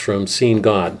keep us from seeing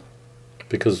God,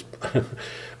 because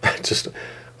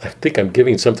I think I'm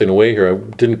giving something away here I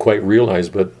didn't quite realize,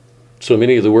 but so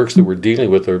many of the works that we're dealing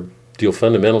with deal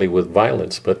fundamentally with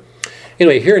violence. But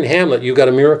anyway, here in Hamlet, you've got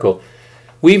a miracle.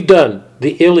 We've done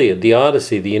the Iliad, the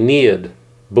Odyssey, the Aeneid,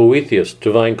 Boethius,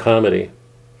 Divine Comedy.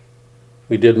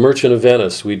 We did Merchant of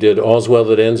Venice. We did All's Well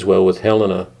That Ends Well with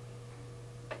Helena.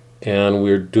 And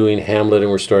we're doing Hamlet,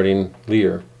 and we're starting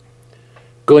Lear.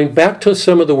 Going back to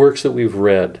some of the works that we've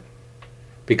read,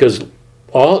 because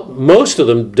most of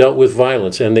them dealt with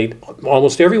violence, and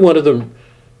almost every one of them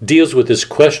deals with this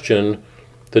question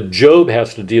that Job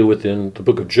has to deal with in the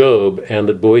book of Job, and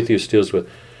that Boethius deals with.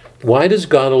 Why does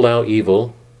God allow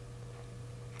evil?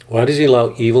 Why does he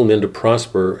allow evil men to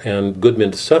prosper and good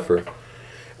men to suffer?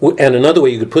 And another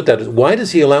way you could put that is, why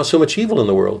does he allow so much evil in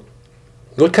the world?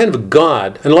 What kind of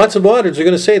God, and lots of moderns are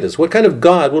going to say this, what kind of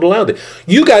God would allow this?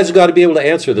 You guys have got to be able to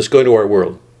answer this going to our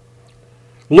world.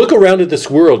 Look around at this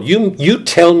world. You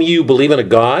tell me you believe in a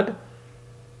God,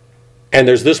 and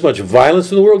there's this much violence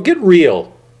in the world? Get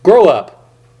real. Grow up,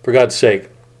 for God's sake.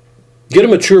 Get a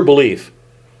mature belief.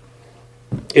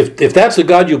 If that's the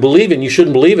God you believe in, you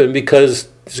shouldn't believe in because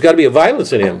there's got to be a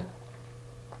violence in him.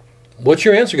 What's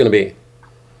your answer going to be?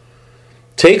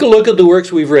 Take a look at the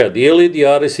works we've read. The Iliad, the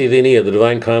Odyssey, the Aeneid, the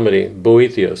Divine Comedy,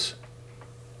 Boethius,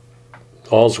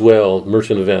 All's Well,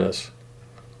 Merchant of Venice.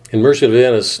 In Merchant of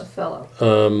Venice...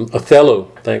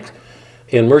 Othello, thanks.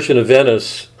 In Merchant of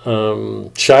Venice,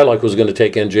 Shylock was going to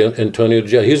take Antonio to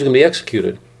jail. He was going to be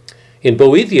executed. In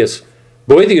Boethius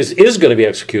Boethius is going to be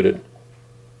executed.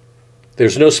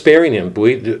 There's no sparing him.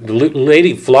 The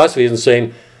lady philosophy isn't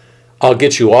saying, I'll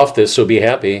get you off this, so be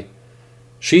happy.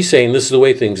 She's saying this is the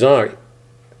way things are,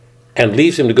 and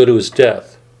leaves him to go to his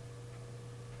death.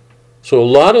 So a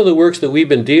lot of the works that we've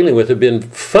been dealing with have been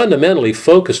fundamentally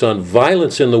focused on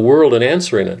violence in the world and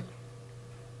answering it.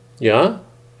 Yeah?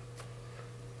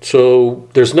 So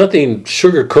there's nothing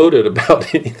sugar-coated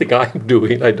about anything I'm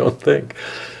doing, I don't think.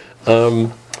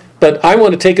 But I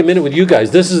want to take a minute with you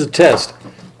guys. This is a test.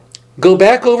 Go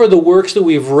back over the works that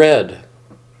we've read.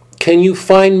 Can you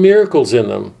find miracles in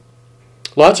them?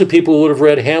 Lots of people would have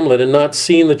read Hamlet and not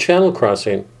seen the channel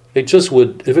crossing. They just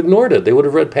would have ignored it. They would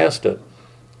have read past it.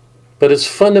 But it's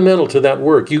fundamental to that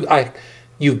work.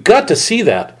 You've got to see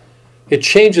that. It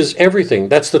changes everything.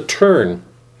 That's the turn.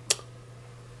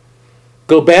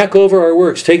 Go back over our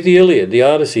works. Take the Iliad, the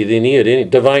Odyssey, the Aeneid, any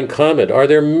Divine Comedy. Are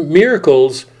there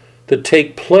miracles that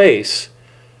take place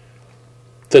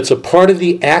that's a part of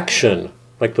the action,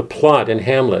 like the plot in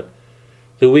Hamlet,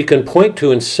 that we can point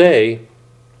to and say,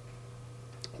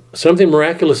 something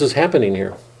miraculous is happening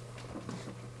here?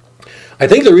 I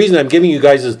think the reason I'm giving you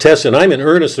guys this test, and I'm in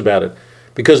earnest about it,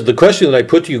 because the question that I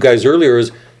put to you guys earlier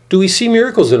is, do we see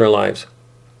miracles in our lives?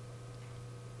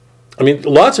 I mean,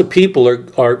 lots of people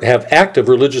have active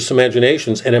religious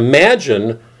imaginations and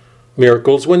imagine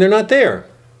miracles when they're not there.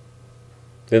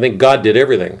 They think God did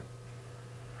everything.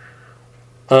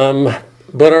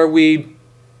 But are we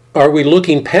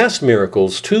looking past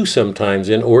miracles too sometimes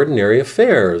in ordinary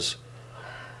affairs?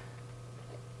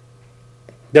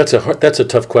 That's a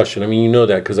tough question. I mean, you know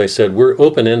that because I said we're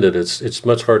open-ended. It's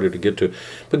much harder to get to.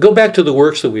 But go back to the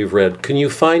works that we've read. Can you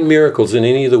find miracles in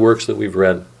any of the works that we've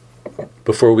read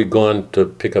before we go on to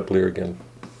pick up Lear again?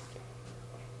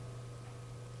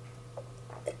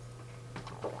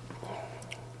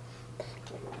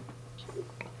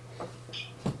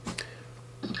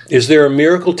 Is there a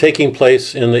miracle taking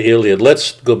place in the Iliad?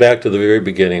 Let's go back to the very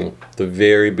beginning. The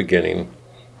very beginning.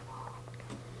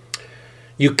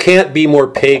 You can't be more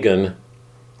pagan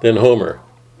than Homer,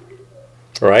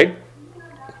 right?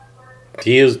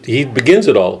 He begins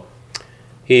it all.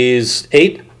 He's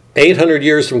 800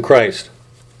 years from Christ.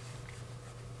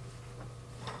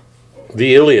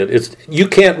 The Iliad. You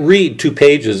can't read 2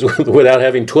 pages without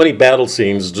having 20 battle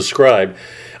scenes described.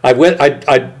 I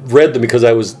read them because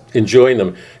I was enjoying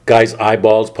them. Guys'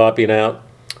 eyeballs popping out,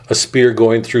 a spear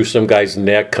going through some guy's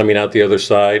neck, coming out the other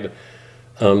side.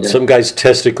 Some guy's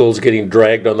testicles getting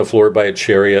dragged on the floor by a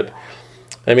chariot.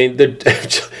 I mean,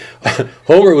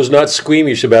 Homer was not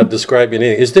squeamish about describing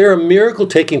anything. Is there a miracle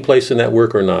taking place in that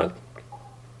work or not?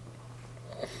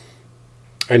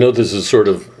 I know this is sort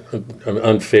of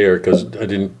unfair because I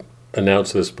didn't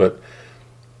announce this, but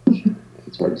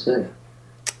it's hard to say.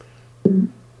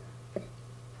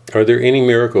 Are there any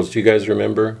miracles? Do you guys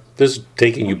remember? This is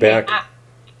taking you back.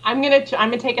 I'm gonna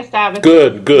take a stab at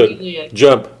Good.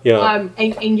 Jump. Yeah.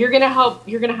 And you're gonna help.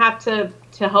 You're gonna have to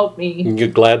help me. You're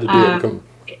glad to do it. Come.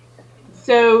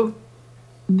 So,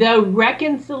 the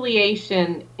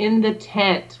reconciliation in the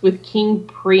tent with King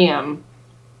Priam,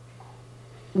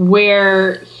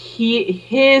 where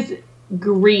his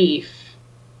grief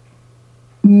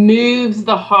moves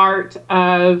the heart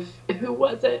of, who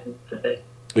was it?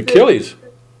 Achilles.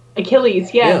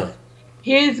 Achilles, yes. Yeah.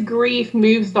 His grief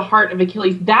moves the heart of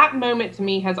Achilles. That moment to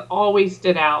me has always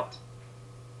stood out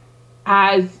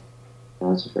as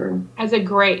a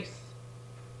grace.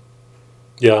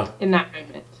 Yeah. In that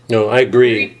moment. No, I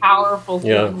agree. Very powerful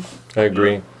thing. Yeah, I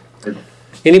agree.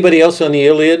 Anybody else on the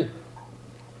Iliad?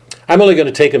 I'm only going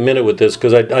to take a minute with this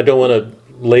because I don't want to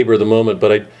labor the moment,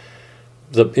 but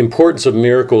the importance of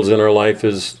miracles in our life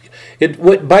is...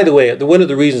 by the way, one of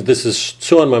the reasons this is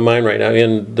so on my mind right now,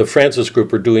 in the Francis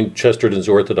group, we're doing Chesterton's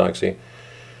Orthodoxy.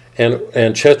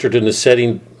 And Chesterton is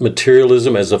setting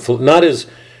materialism as not as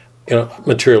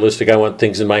materialistic, I want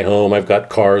things in my home, I've got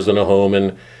cars and a home,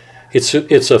 and it's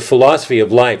a philosophy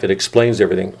of life. It explains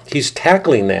everything. He's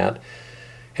tackling that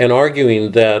and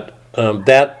arguing that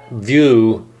that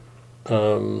view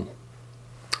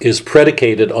is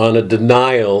predicated on a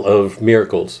denial of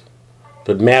miracles.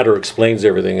 That matter explains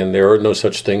everything, and there are no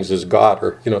such things as God,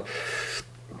 So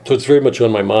it's very much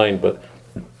on my mind. But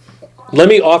let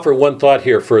me offer one thought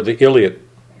here for the Iliad,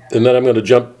 and then I'm going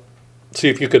to see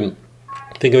if you can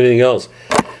think of anything else.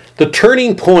 The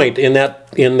turning point in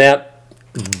that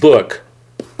book,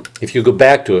 if you go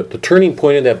back to it, the turning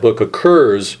point in that book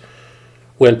occurs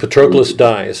when Patroclus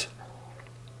dies,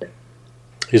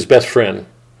 his best friend.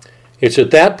 It's at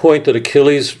that point that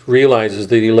Achilles realizes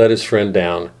that he let his friend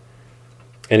down.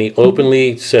 And he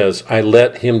openly says, I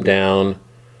let him down.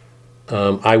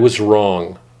 I was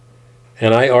wrong.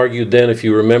 And I argued then, if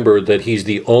you remember, that he's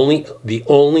the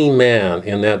only man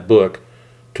in that book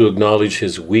to acknowledge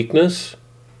his weakness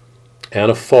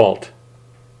and a fault.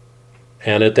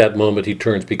 And at that moment he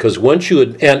turns, because once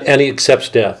and he accepts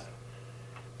death.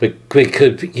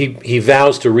 Because he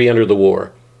vows to re-enter the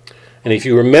war. And if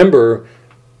you remember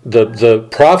the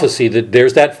prophecy, that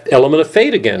there's that element of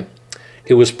fate again.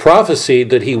 It was prophesied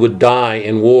that he would die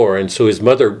in war, and so his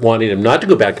mother wanted him not to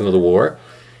go back into the war.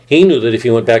 He knew that if he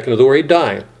went back into the war, he'd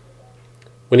die.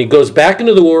 When he goes back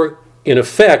into the war, in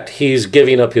effect, he's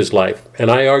giving up his life. And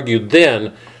I argued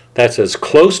then that's as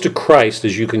close to Christ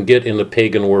as you can get in the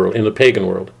pagan world.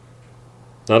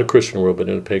 Not a Christian world, but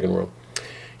in a pagan world.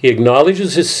 He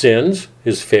acknowledges his sins,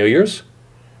 his failures,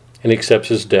 and accepts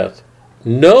his death.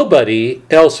 Nobody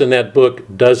else in that book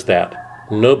does that.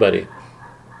 Nobody.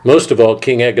 Most of all,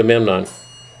 King Agamemnon.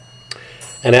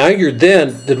 And I argued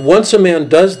then that once a man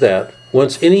does that,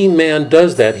 once any man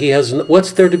does that, he has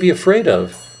what's there to be afraid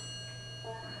of?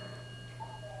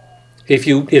 If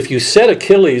you set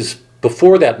Achilles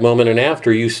before that moment and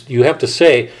after, you have to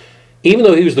say, even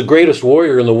though he was the greatest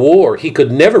warrior in the war, he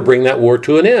could never bring that war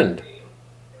to an end.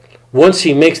 Once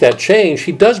he makes that change,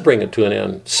 he does bring it to an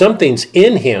end. Something's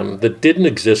in him that didn't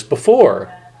exist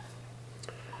before.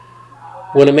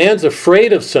 When a man's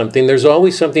afraid of something, there's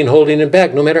always something holding him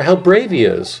back, no matter how brave he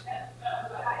is.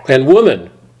 And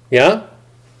woman, yeah?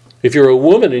 If you're a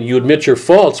woman and you admit your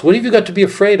faults, what have you got to be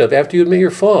afraid of after you admit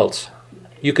your faults?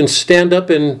 You can stand up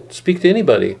and speak to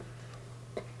anybody.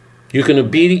 You can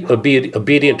be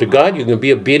obedient to God. You can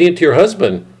be obedient to your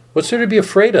husband. What's there to be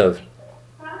afraid of?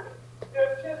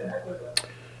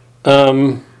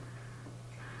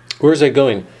 Where's I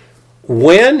going?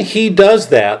 When he does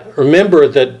that, remember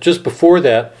that just before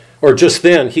that, or just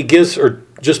then, he gives given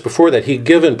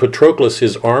Patroclus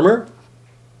his armor,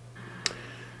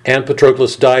 and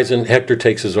Patroclus dies and Hector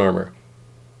takes his armor.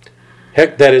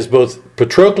 That is, both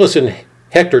Patroclus and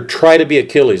Hector try to be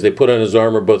Achilles. They put on his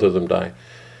armor, both of them die.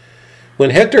 When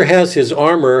Hector has his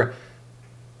armor,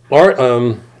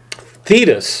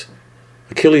 Thetis,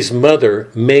 Achilles' mother,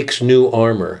 makes new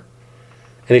armor.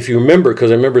 And if you remember,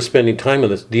 because I remember spending time on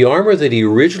this, the armor that he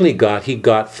originally got, he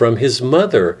got from his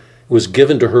mother. It was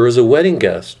given to her as a wedding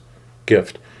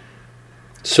gift.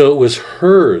 So it was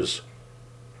hers.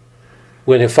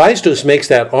 When Hephaestus makes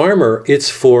that armor, it's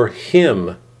for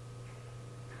him.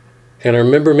 And I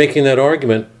remember making that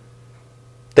argument.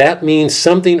 That means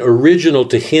something original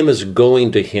to him is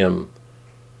going to him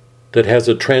that has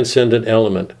a transcendent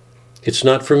element. It's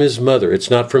not from his mother. It's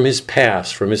not from his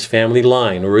past, from his family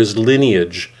line or his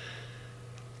lineage.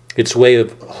 It's a way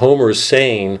of Homer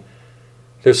saying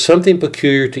there's something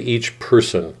peculiar to each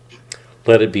person.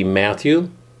 Let it be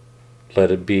Matthew. Let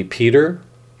it be Peter.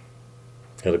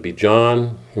 Let it be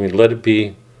John. Let it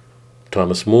be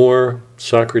Thomas More,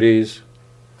 Socrates,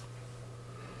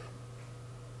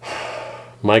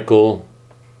 Michael.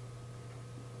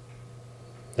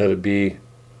 Let it be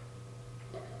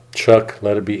Chuck.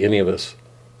 Let it be any of us.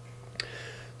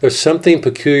 There's something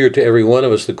peculiar to every one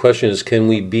of us. The question is, can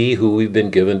we be who we've been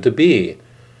given to be?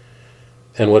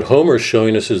 And what Homer's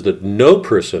showing us is that no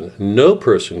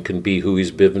person can be who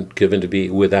he's been given to be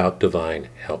without divine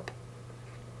help.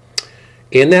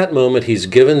 In that moment, he's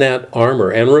given that armor.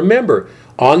 And remember,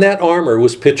 on that armor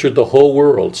was pictured the whole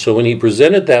world. So when he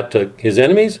presented that to his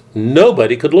enemies,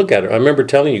 nobody could look at it. I remember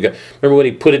telling you guys, remember when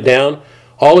he put it down?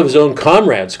 All of his own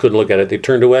comrades couldn't look at it. They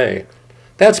turned away.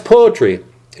 That's poetry.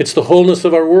 It's the wholeness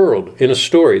of our world in a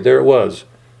story. There it was.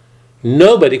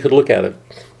 Nobody could look at it.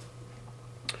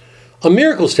 A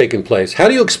miracle's taken place. How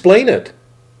do you explain it?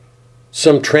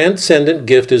 Some transcendent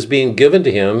gift is being given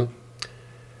to him,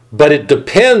 but it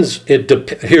depends.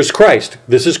 Here's Christ.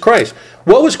 This is Christ.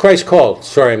 What was Christ called?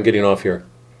 Sorry, I'm getting off here.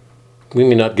 We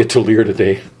may not get to Lear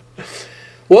today.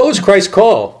 What was Christ's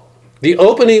call? The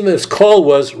opening of his call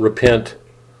was repent.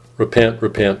 Repent,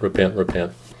 repent, repent,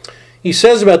 repent. He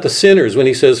says about the sinners when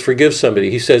he says forgive somebody,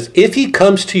 he says, if he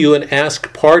comes to you and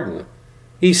ask pardon,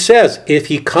 he says, if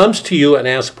he comes to you and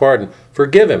ask pardon,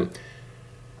 forgive him.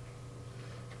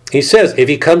 He says, if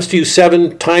he comes to you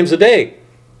 7 times a day,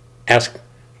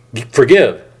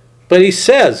 forgive. But he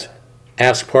says,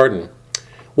 ask pardon.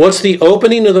 What's the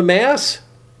opening of the Mass?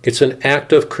 It's an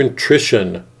act of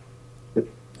contrition.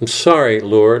 I'm sorry,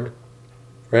 Lord,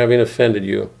 for having offended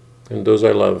you and those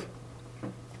I love.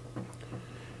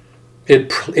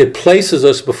 It places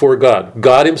us before God.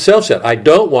 God himself said, I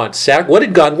don't want what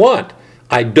did God want?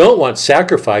 I don't want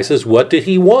sacrifices. What did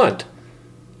he want?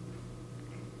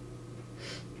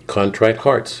 Contrite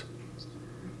hearts.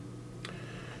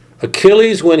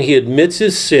 Achilles, when he admits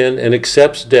his sin and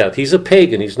accepts death, he's a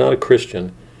pagan, he's not a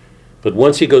Christian. But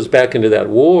once he goes back into that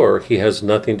war, he has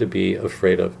nothing to be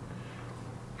afraid of.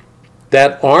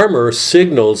 That armor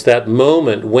signals that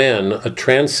moment when a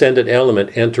transcendent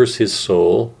element enters his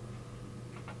soul.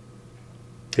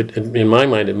 In my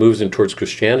mind, it moves him towards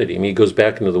Christianity. I mean, he goes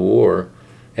back into the war,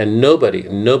 and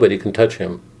nobody can touch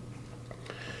him.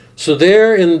 So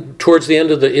there, towards the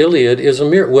end of the Iliad, is a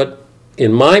miracle. What,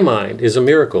 in my mind, is a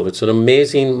miracle. It's an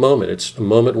amazing moment. It's a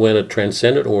moment when a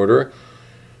transcendent order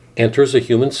enters a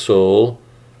human soul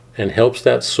and helps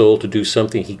that soul to do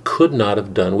something he could not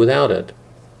have done without it.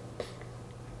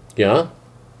 Yeah?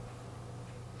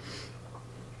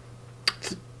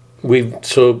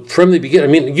 So from the beginning,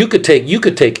 I mean, you could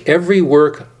take every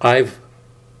work I've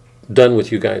done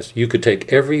with you guys. You could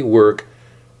take every work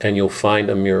and you'll find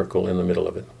a miracle in the middle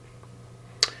of it.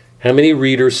 How many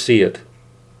readers see it?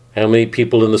 How many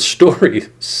people in the story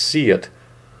see it?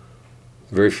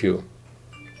 Very few.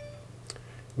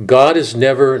 God is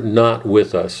never not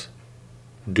with us.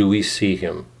 Do we see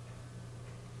him?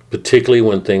 Particularly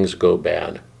when things go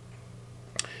bad.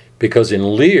 Because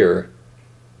in Lear,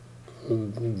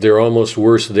 they're almost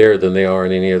worse there than they are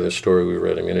in any other story we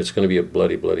read. I mean, it's going to be a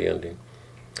bloody, bloody ending.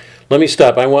 Let me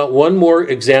stop. I want one more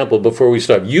example before we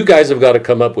stop. You guys have got to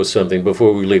come up with something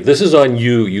before we leave. This is on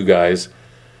you guys.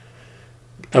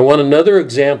 I want another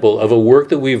example of a work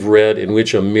that we've read in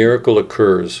which a miracle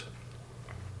occurs.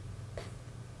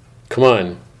 Come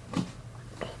on.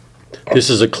 This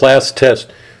is a class test.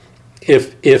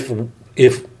 If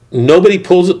nobody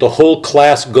pulls it, the whole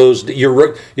class goes.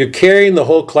 You're carrying the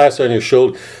whole class on your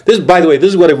shoulder. This, by the way, this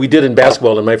is what we did in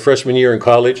basketball in my freshman year in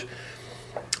college.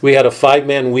 We had a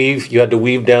 5-man weave. You had to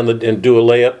weave down and do a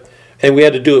layup, and we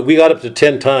had to do it. We got up to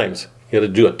 10 times. You had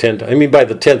to do it 10 times. I mean, by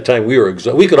the 10th time,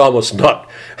 we could almost not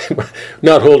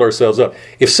hold ourselves up.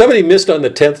 If somebody missed on the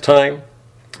 10th time,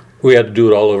 we had to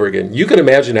do it all over again. You can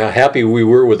imagine how happy we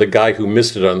were with a guy who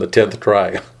missed it on the 10th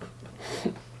try.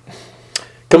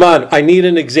 Come on, I need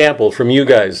an example from you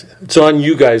guys. It's on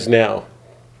you guys now.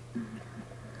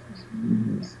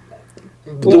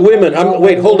 The women.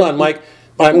 Wait, hold on, Mike.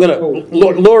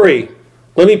 Lori,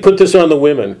 let me put this on the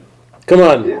women. Come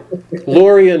on.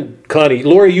 Lori and Connie.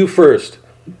 Lori, you first.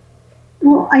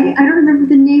 Well, I don't remember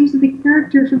the names of the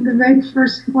characters from the very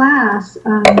first class.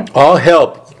 I'll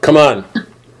help. Come on.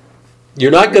 You're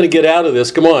not going to get out of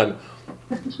this. Come on.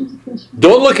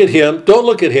 Don't look at him. Don't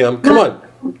look at him. Come on.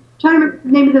 I'm trying to remember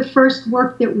the name of the first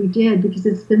work that we did because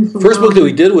it's been so long. First book that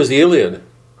we did was the Iliad.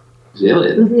 Was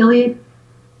the Iliad?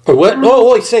 Or what?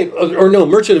 No,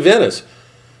 Merchant of Venice.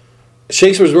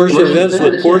 Shakespeare's Merchant of Venice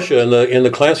with Portia in the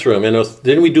classroom. And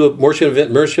didn't we do a Merchant of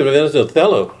Venice and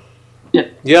Othello? Yeah.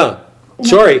 Yeah.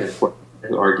 Sorry.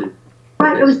 Right.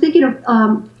 I was thinking of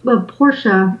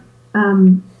Portia.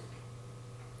 I'm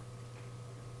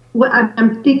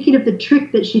thinking of the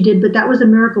trick that she did, but that was a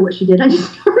miracle what she did. I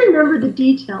just don't remember the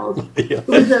details. Yeah.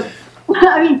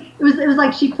 It was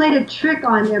like she played a trick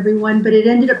on everyone, but it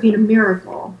ended up being a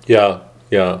miracle. Yeah.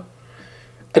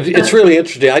 It's really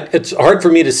interesting. It's hard for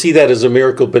me to see that as a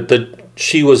miracle, but that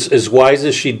she was as wise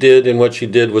as she did and what she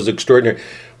did was extraordinary.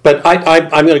 But I'm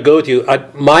going to go with you.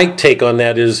 My take on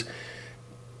that is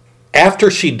after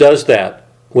she does that,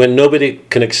 when nobody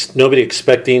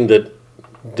expecting that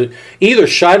either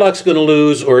Shylock's going to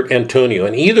lose or Antonio,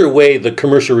 and either way the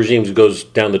commercial regime goes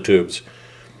down the tubes.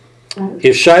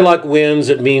 If Shylock wins,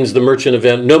 it means the Merchant of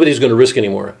Venice, nobody's going to risk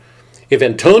anymore. If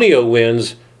Antonio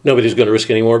wins, nobody's going to risk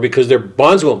anymore because their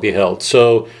bonds won't be held.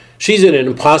 So she's in an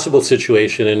impossible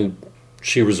situation and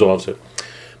she resolves it.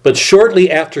 But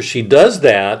shortly after she does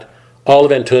that, all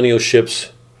of Antonio's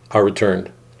ships are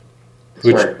returned.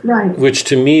 Which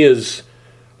to me is,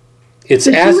 it's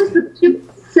she was the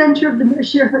center of the,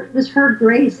 was her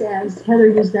grace, as Heather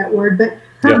used that word, but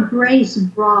her grace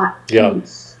brought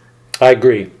peace. I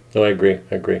agree. No, I agree.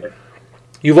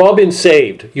 You've all been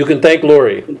saved. You can thank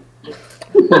Lori.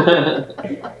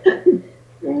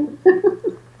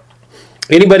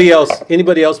 Anybody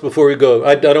else before we go?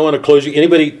 I don't want to close you.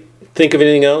 Anybody think of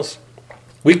anything else?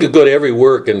 We could go to every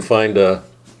work and find an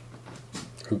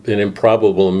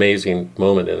improbable, amazing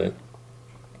moment in it.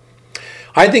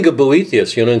 I think of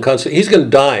Boethius, he's going to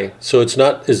die, so it's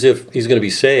not as if he's going to be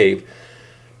saved.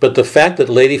 But the fact that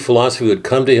Lady Philosophy would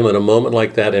come to him in a moment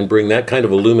like that and bring that kind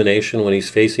of illumination when he's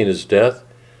facing his death,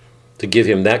 to give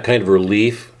him that kind of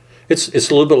relief, it's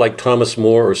a little bit like Thomas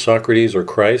More or Socrates or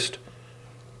Christ.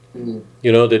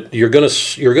 That you're going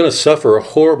to suffer a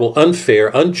horrible, unfair,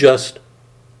 unjust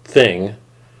thing,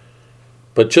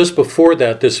 but just before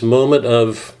that, this moment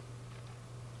of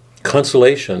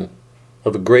consolation,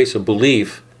 of a grace, of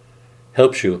belief,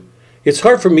 helps you. It's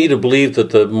hard for me to believe that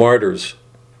the martyrs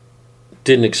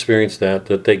didn't experience that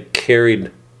they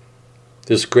carried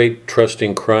this great trust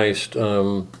in Christ,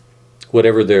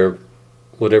 whatever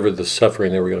the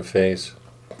suffering they were going to face.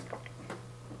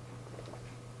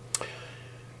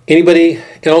 Anybody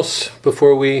else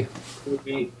before we?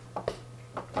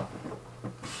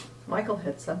 Michael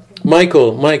had something.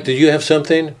 Mike, did you have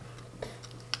something?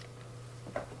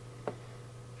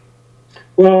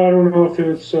 Well, I don't know if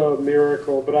it's a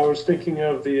miracle, but I was thinking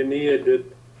of the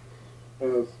Aeneid.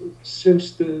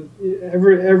 Since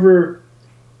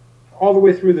all the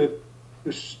way through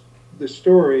the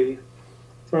story,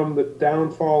 from the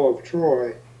downfall of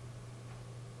Troy,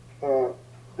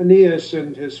 Aeneas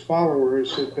and his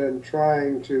followers had been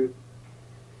trying to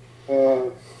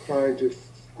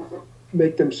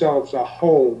make themselves a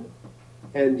home,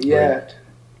 and yet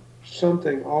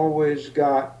something always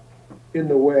got in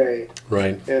the way,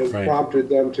 and prompted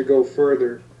them to go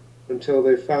further until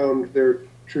they found their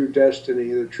true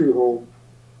destiny, the true home.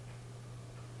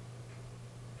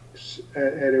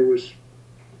 And it was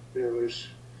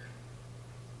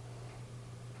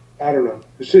I don't know.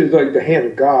 It seems like the hand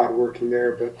of God working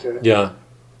there, but yeah,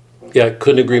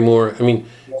 couldn't agree more. I mean,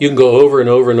 you can go over and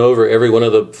over and over every one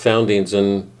of the foundings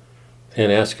and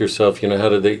ask yourself, how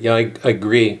did they? Yeah, I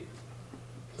agree.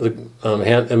 I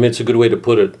mean, it's a good way to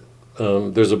put it.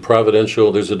 There's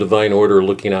a divine order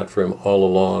looking out for him all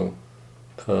along,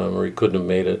 or he couldn't have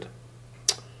made it.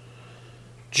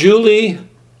 Julie,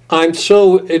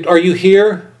 are you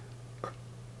here?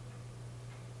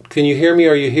 Can you hear me?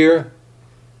 Are you here?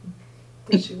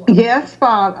 Yes,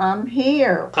 Bob, I'm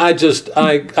here. I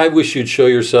wish you'd show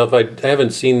yourself. I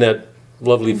haven't seen that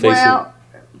lovely face.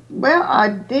 Well, I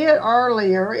did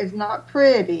earlier. It's not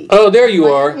pretty. Oh, there you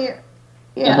are.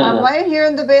 Yeah, I'm laying here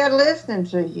in the bed listening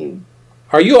to you.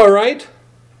 Are you all right?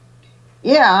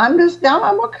 Yeah, I'm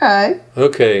okay.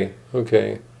 Okay.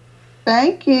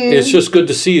 Thank you. It's just good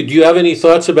to see you. Do you have any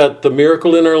thoughts about the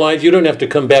miracle in our lives? You don't have to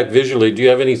come back visually. Do you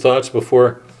have any thoughts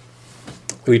before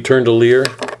we turn to Lear?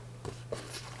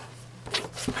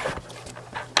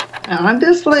 I'm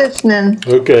just listening.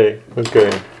 Okay,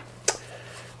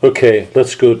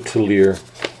 let's go to Lear.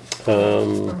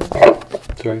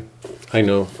 Sorry, I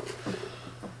know.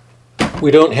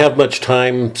 We don't have much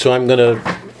time, so I'm going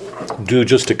to do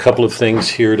just a couple of things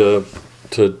here to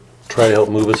try to help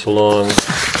move us along.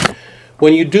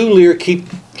 When you do Lear, keep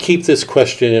this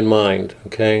question in mind,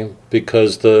 okay?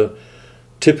 Because the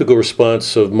typical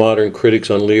response of modern critics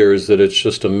on Lear is that it's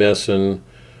just a mess and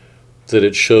that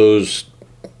it shows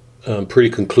pretty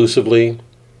conclusively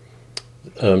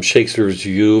Shakespeare's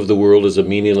view of the world as a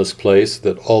meaningless place,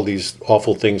 that all these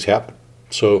awful things happen.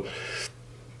 So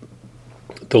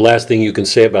the last thing you can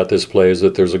say about this play is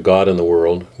that there's a God in the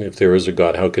world. If there is a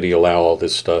God, how could he allow all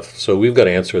this stuff? So we've got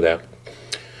to answer that.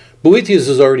 Boethius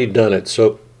has already done it,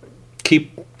 so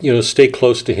stay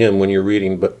close to him when you're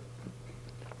reading, but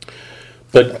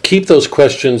keep those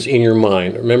questions in your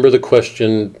mind. Remember the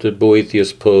question that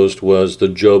Boethius posed was the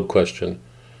Job question.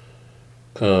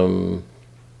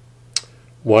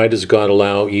 Why does God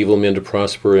allow evil men to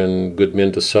prosper and good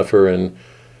men to suffer? And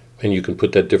you can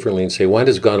put that differently and say, why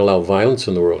does God allow violence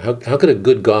in the world? How could a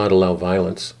good God allow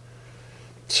violence?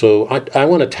 So I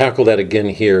want to tackle that again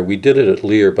here. We did it at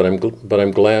Lear, but I'm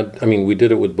glad. I mean, we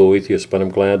did it with Boethius, but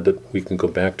I'm glad that we can go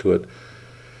back to it.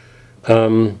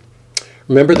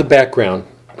 Remember the background,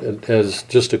 as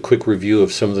just a quick review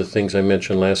of some of the things I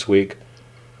mentioned last week.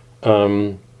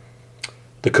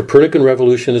 The Copernican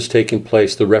revolution is taking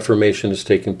place. The Reformation is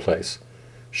taking place.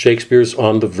 Shakespeare's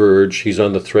on the verge. He's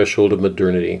on the threshold of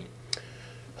modernity.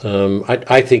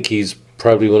 I think he's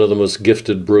probably one of the most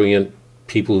gifted, brilliant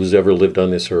people who's ever lived on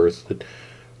this earth.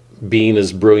 Being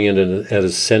as brilliant and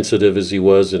as sensitive as he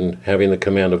was, and having the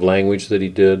command of language that he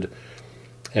did,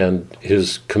 and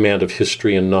his command of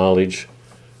history and knowledge,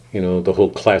 the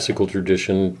whole classical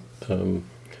tradition,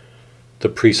 the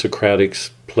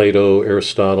pre-Socratics, Plato,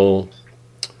 Aristotle,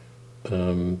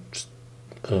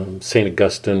 St.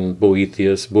 Augustine,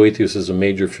 Boethius. Boethius is a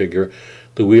major figure.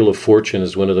 The Wheel of Fortune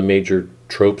is one of the major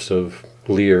tropes of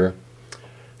Lear.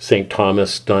 St.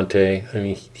 Thomas, Dante, I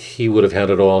mean, he would have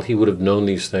had it all. He would have known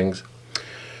these things.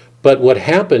 But what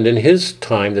happened in his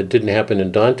time that didn't happen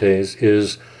in Dante's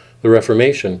is the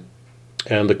Reformation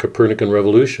and the Copernican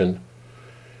revolution.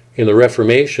 In the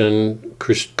Reformation,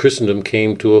 Christendom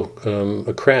came to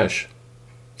a crash.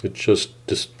 It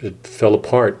fell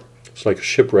apart. It's like a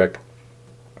shipwreck.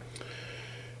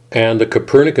 And the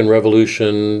Copernican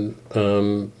revolution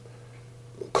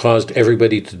caused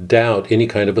everybody to doubt any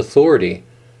kind of authority.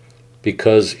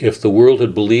 Because if the world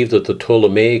had believed that the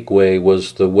Ptolemaic way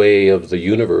was the way of the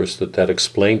universe, that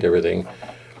explained everything,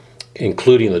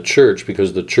 including the church,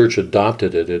 because the church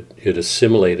adopted it, it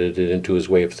assimilated it into his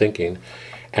way of thinking,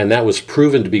 and that was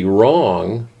proven to be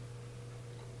wrong,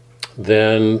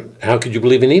 then how could you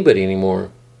believe in anybody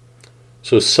anymore?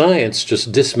 So science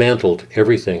just dismantled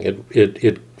everything.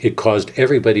 It caused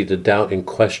everybody to doubt and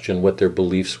question what their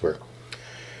beliefs were.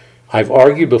 I've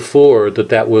argued before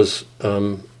that was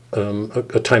a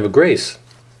time of grace,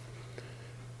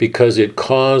 because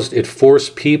it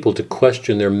forced people to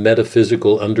question their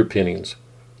metaphysical underpinnings,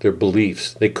 their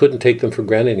beliefs. They couldn't take them for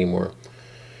granted anymore.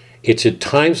 It's at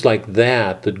times like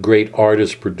that that great art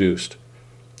is produced.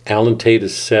 Alan Tate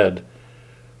has said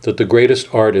that the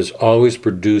greatest art is always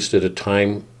produced at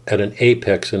an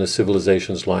apex in a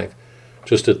civilization's life.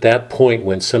 Just at that point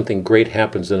when something great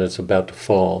happens and it's about to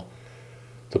fall,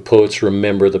 the poets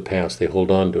remember the past, they hold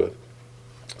on to it.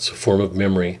 It's a form of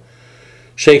memory.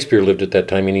 Shakespeare lived at that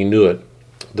time and he knew it.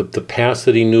 The past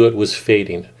that he knew it was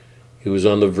fading. He was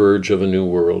on the verge of a new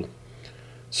world.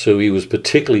 So he was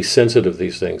particularly sensitive to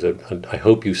these things. I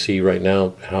hope you see right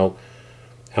now how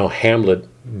Hamlet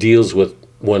deals with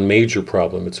one major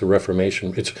problem. It's a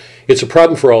reformation. It's a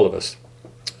problem for all of us.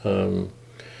 And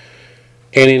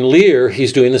in Lear,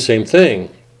 he's doing the same thing.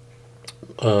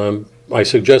 I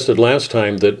suggested last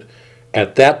time that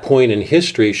at that point in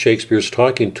history, Shakespeare's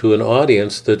talking to an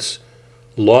audience that's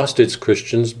lost its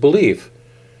Christian's belief.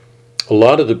 A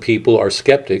lot of the people are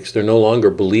skeptics. They're no longer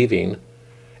believing.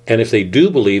 And if they do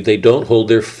believe, they don't hold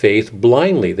their faith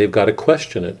blindly. They've got to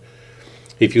question it.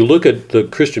 If you look at the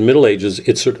Christian Middle Ages,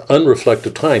 it's an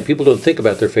unreflective time. People don't think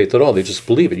about their faith at all. They just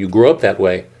believe it. You grow up that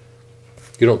way.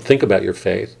 You don't think about your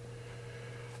faith.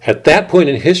 At that point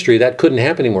in history, that couldn't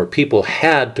happen anymore. People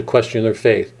had to question their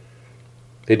faith.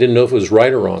 They didn't know if it was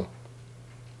right or wrong.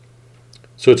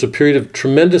 So it's a period of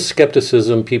tremendous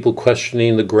skepticism, people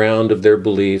questioning the ground of their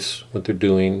beliefs, what they're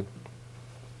doing.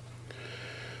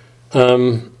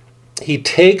 He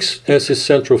takes as his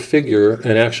central figure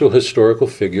an actual historical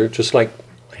figure, just like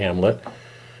Hamlet.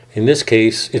 In this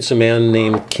case, it's a man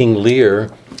named King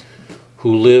Lear,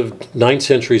 who lived 9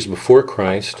 centuries before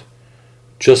Christ,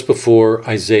 just before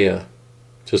Isaiah.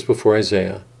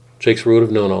 Shakespeare would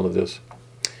have known all of this.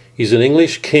 He's an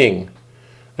English king.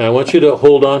 Now I want you to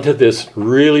hold on to this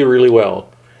really, really well.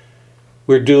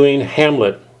 We're doing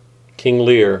Hamlet, King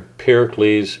Lear,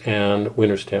 Pericles, and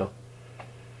Winter's Tale.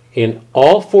 In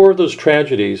all 4 of those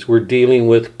tragedies, we're dealing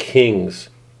with kings,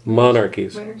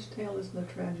 monarchies. Winter's Tale is no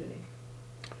tragedy.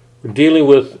 We're dealing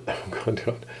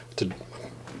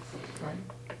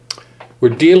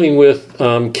with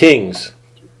kings,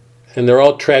 and they're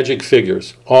all tragic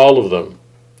figures, all of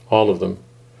them.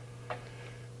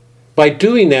 By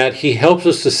doing that, he helps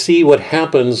us to see what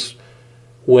happens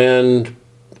when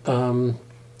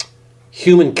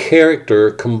human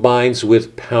character combines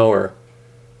with power,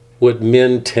 what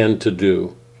men tend to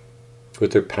do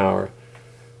with their power.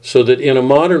 So that in a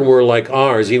modern world like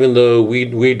ours, even though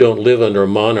we don't live under a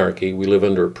monarchy, we live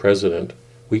under a president,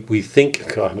 we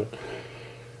think, God,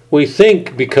 we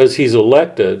think because he's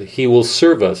elected, he will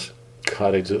serve us.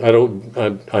 God,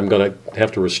 I'm going to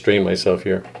have to restrain myself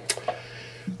here.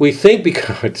 We think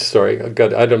because, sorry,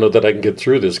 God, I don't know that I can get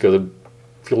through this because I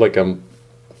feel like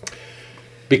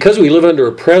because we live under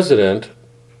a president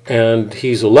and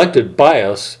he's elected by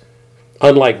us,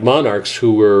 unlike monarchs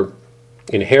who were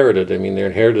inherited. I mean, they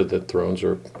inherited the thrones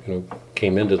or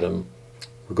came into them,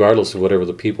 regardless of whatever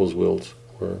the people's wills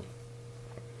were.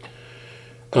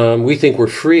 We think we're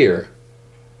freer.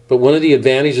 But one of the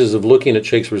advantages of looking at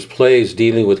Shakespeare's plays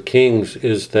dealing with kings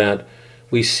is that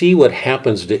we see what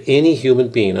happens to any human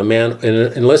being, a man,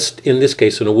 unless in this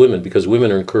case in a woman, because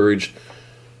women are encouraged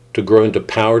to grow into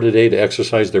power today, to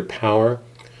exercise their power.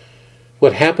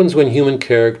 What happens when human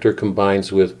character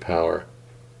combines with power,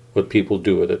 what people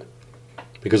do with it.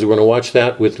 Because we're going to watch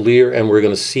that with Lear, and we're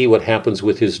going to see what happens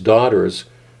with his daughters,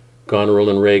 Goneril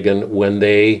and Regan, when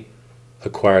they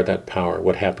acquire that power,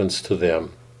 what happens to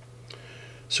them.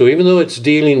 So even though it's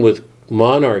dealing with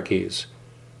monarchies,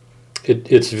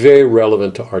 it's very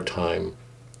relevant to our time.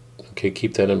 Okay,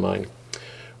 keep that in mind.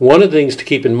 One of the things to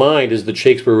keep in mind is that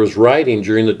Shakespeare was writing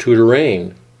during the Tudor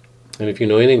reign. And if you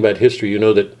know anything about history, you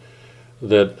know that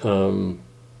the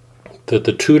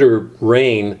Tudor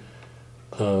reign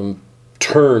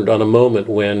turned on a moment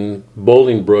when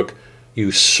Bolingbroke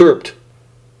usurped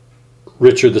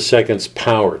Richard II's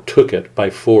power, took it by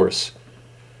force,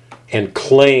 and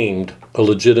claimed a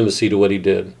legitimacy to what he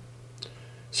did.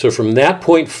 So from that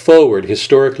point forward,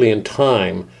 historically in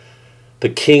time, the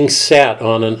king sat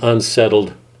on an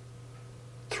unsettled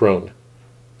throne.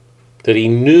 That he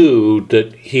knew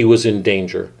that he was in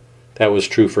danger. That was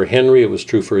true for Henry, it was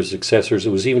true for his successors,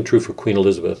 it was even true for Queen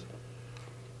Elizabeth.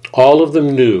 All of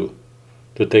them knew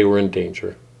that they were in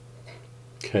danger.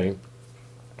 Okay?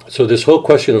 So this whole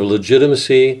question of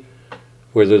legitimacy,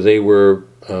 whether they were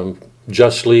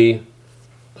justly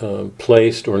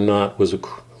placed or not, was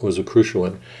a crucial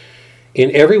one. In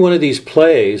every one of these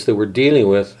plays that we're dealing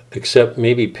with, except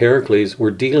maybe Pericles, we're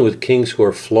dealing with kings who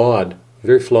are flawed,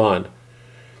 very flawed.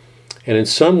 And in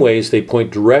some ways, they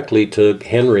point directly to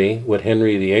Henry, what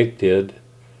Henry VIII did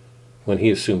when he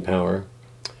assumed power,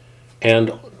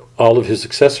 and all of his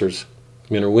successors,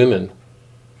 men or women.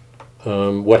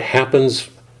 What happens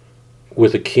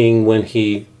with a king when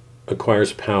he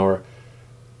acquires power,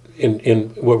 in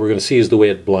what we're going to see is the way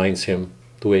it blinds him,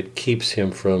 the way it keeps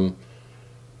him from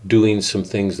doing some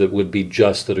things that would be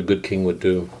just that a good king would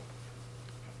do.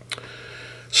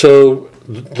 So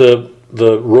the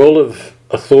role of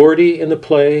authority in the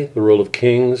play, the role of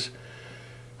kings,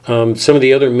 some of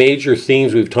the other major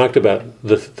themes we've talked about,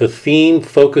 the theme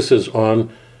focuses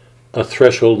on a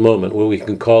threshold moment, what we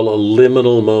can call a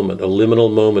liminal moment. A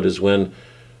liminal moment is when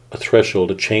a threshold,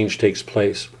 a change takes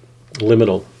place.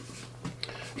 Liminal.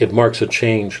 It marks a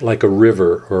change, like a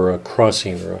river or a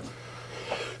crossing or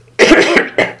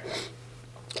a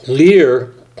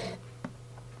Lear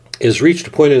has reached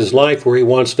a point in his life where he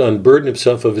wants to unburden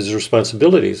himself of his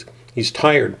responsibilities. He's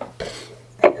tired.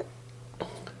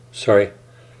 Sorry.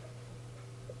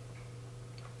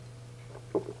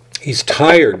 He's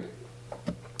tired.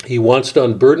 He wants to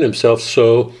unburden himself,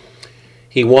 so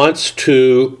he wants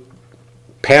to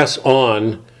pass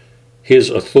on his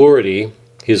authority,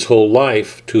 his whole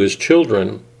life, to his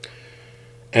children.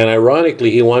 And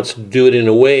ironically, he wants to do it in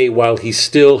a way while he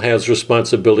still has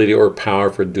responsibility or power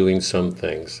for doing some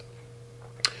things.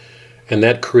 And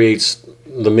that creates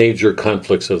the major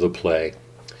conflicts of the play.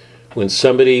 When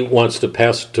somebody wants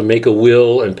to make a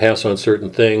will and pass on certain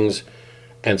things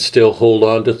and still hold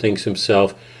on to things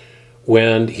himself,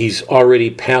 when he's already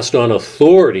passed on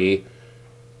authority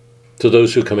to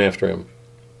those who come after him.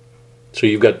 So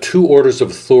you've got two orders of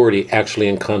authority actually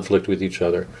in conflict with each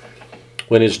other.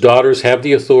 When his daughters have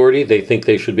the authority, they think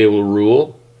they should be able to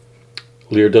rule.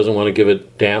 Lear doesn't want to give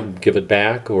it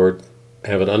back or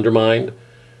have it undermined.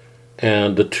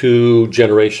 And the two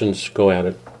generations go at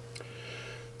it.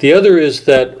 The other is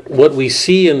that what we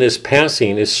see in this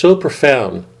passing is so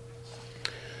profound.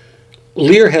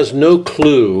 Lear has no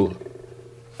clue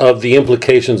of the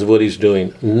implications of what he's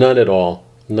doing. None at all.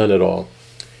 None at all.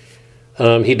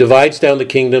 He divides down the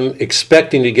kingdom,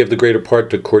 expecting to give the greater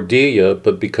part to Cordelia,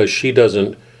 but because she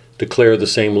doesn't declare the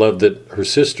same love that her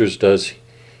sisters does,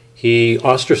 he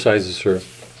ostracizes her.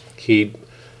 He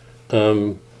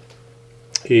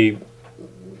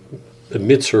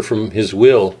omits her from his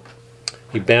will.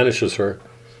 He banishes her.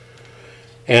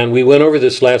 And we went over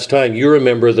this last time. You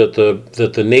remember that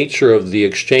the nature of the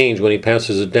exchange, when he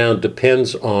passes it down,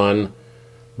 depends on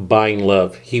buying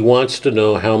love. He wants to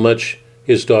know how much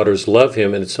his daughters love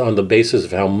him, and it's on the basis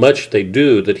of how much they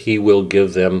do that he will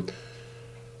give them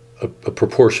a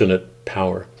proportionate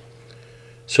power.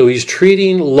 So he's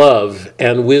treating love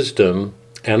and wisdom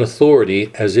and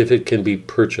authority as if it can be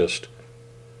purchased.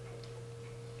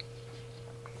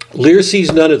 Lear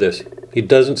sees none of this. He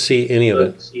doesn't see any of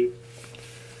it.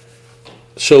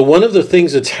 So one of the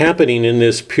things that's happening in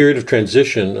this period of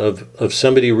transition of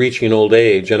somebody reaching old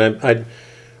age, and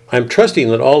I'm trusting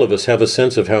that all of us have a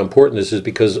sense of how important this is,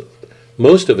 because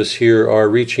most of us here are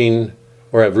reaching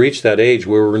or have reached that age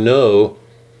where we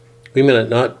may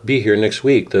not be here next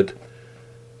week, that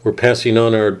we're passing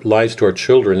on our lives to our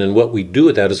children, and what we do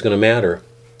with that is going to matter.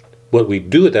 What we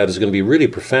do with that is going to be really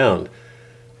profound.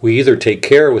 We either take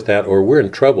care with that or we're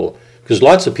in trouble, because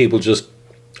lots of people just,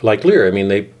 like Lear,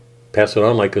 they pass it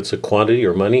on like it's a quantity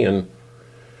or money,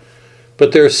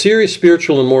 but there are serious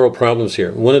spiritual and moral problems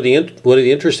here. One of the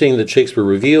interesting that Shakespeare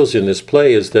reveals in this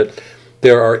play is that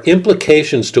there are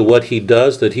implications to what he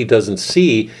does that he doesn't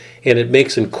see, and it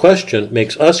makes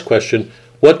us question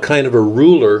what kind of a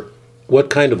ruler, what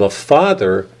kind of a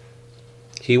father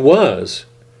he was.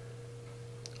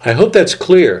 I hope that's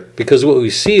clear, because what we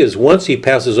see is once he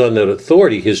passes on that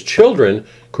authority, his children,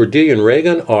 Cordelia and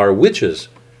Regan, are witches.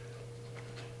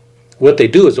 What they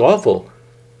do is awful.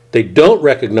 They don't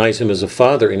recognize him as a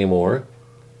father anymore.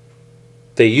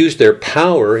 They use their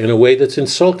power in a way that's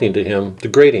insulting to him,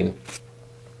 degrading.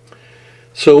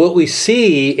 So what we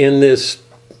see in this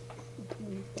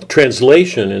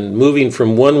translation and moving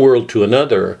from one world to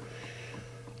another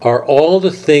are all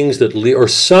the things that Lear, or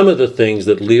some of the things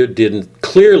that Lear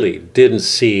clearly didn't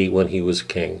see when he was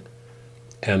king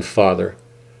and father.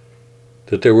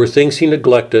 That there were things he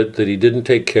neglected, that he didn't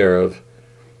take care of.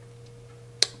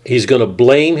 He's going to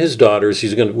blame his daughters.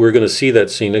 We're going to see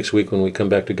that scene next week when we come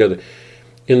back together.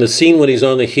 In the scene when he's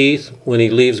on the heath, when he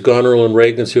leaves Goneril and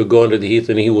Regnus, he'll go onto the heath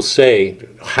and he will say,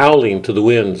 howling to the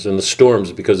winds and the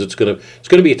storms, because it's going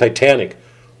to be Titanic.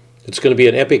 It's going to be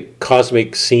an epic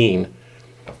cosmic scene.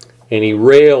 And he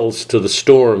rails to the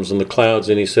storms and the clouds,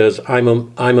 and he says, I'm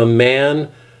a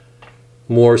man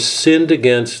more sinned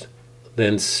against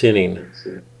than sinning.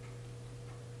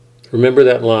 Remember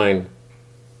that line,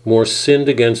 more sinned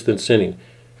against than sinning.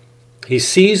 He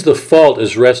sees the fault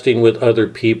as resting with other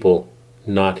people,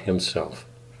 not himself.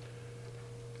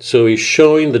 So he's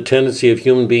showing the tendency of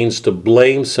human beings to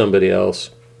blame somebody else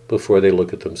before they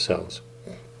look at themselves.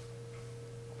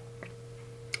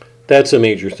 That's a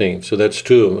major theme. So that's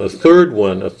two. A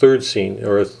third scene,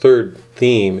 or a third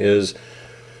theme is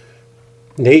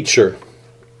nature.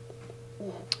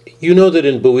 You know that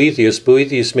in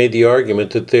Boethius made the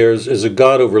argument that there is a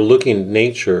God overlooking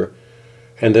nature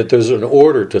and that there's an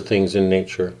order to things in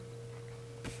nature.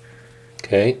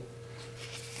 Okay?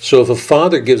 So if a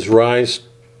father gives rise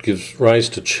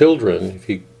to children, if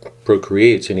he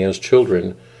procreates and he has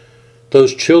children,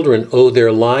 those children owe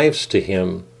their lives to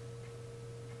him.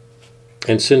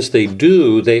 And since they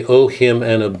do, they owe him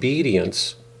an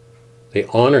obedience. They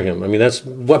honor him. I mean,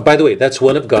 by the way, that's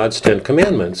one of God's 10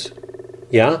 commandments.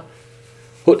 Yeah?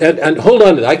 And hold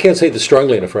on to that. I can't say this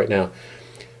strongly enough right now.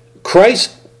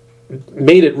 Christ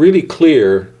made it really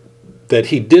clear that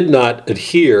he did not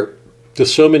adhere to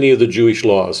so many of the Jewish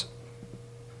laws.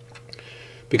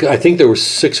 Because I think there were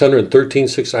 613,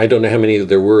 I don't know how many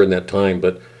there were in that time,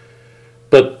 but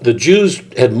the Jews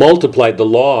had multiplied the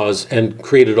laws and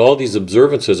created all these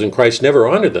observances, and Christ never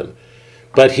honored them.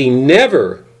 But he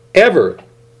never, ever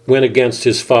went against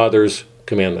his Father's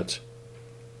commandments.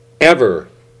 Ever.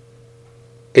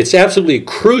 It's absolutely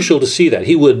crucial to see that.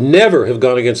 He would never have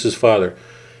gone against his Father.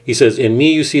 He says, in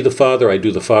me you see the Father, I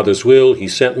do the Father's will, he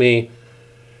sent me.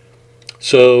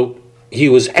 So he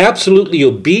was absolutely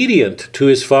obedient to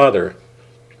his Father.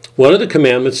 One of the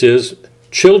commandments is,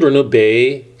 children,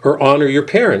 obey or honor your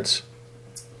parents.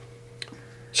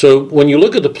 So when you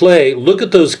look at the play, look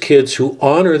at those kids who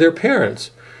honor their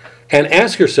parents. And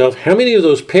ask yourself, how many of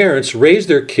those parents raise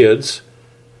their kids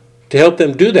to help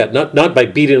them do that? Not by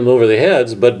beating them over the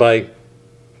heads, but by,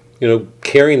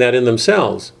 carrying that in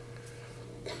themselves.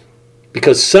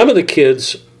 Because some of the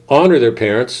kids honor their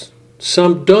parents,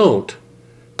 some don't.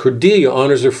 Cordelia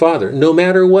honors her father. No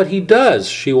matter what he does,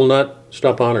 she will not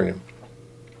stop honoring him.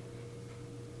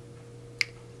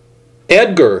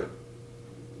 Edgar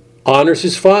honors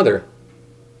his father.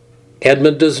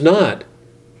 Edmund does not.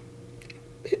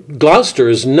 Gloucester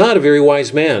is not a very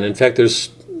wise man. In fact, there's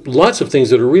lots of things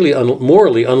that are really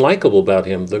morally unlikable about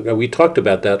him. We talked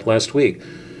about that last week.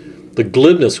 The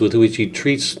glibness with which he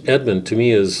treats Edmund, to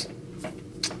me, it's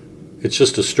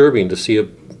just disturbing to see a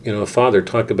father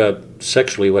talk about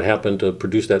sexually what happened to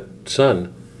produce that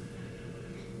son.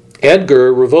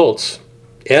 Edmund revolts.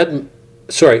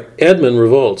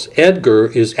 Edgar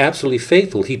is absolutely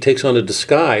faithful. He takes on a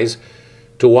disguise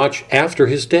to watch after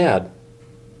his dad.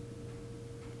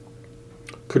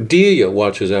 Cordelia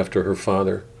watches after her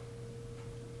father.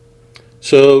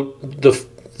 So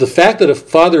the fact that a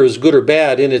father is good or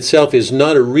bad in itself is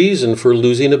not a reason for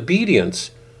losing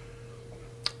obedience.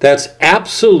 That's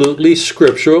absolutely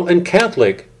scriptural and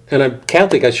Catholic. And I'm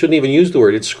Catholic, I shouldn't even use the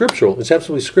word. It's scriptural. It's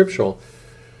absolutely scriptural.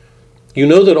 You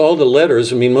know that all the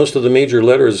letters, most of the major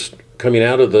letters coming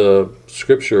out of the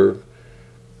scripture,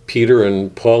 Peter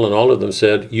and Paul and all of them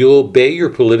said, you obey your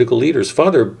political leaders.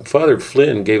 Father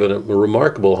Flynn gave a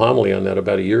remarkable homily on that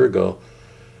about a year ago,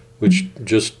 which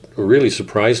just really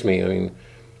surprised me.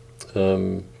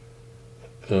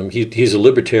 He's a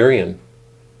libertarian,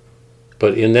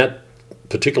 but in that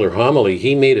particular homily,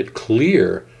 he made it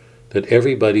clear that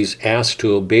everybody's asked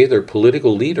to obey their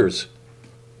political leaders.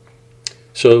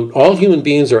 So all human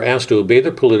beings are asked to obey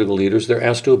their political leaders. They're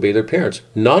asked to obey their parents,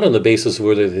 not on the basis of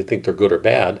whether they think they're good or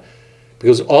bad,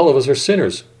 because all of us are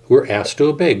sinners. We're asked to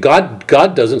obey. God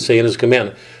doesn't say in his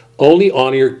commandment, only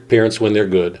honor your parents when they're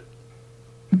good.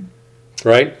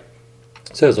 Right?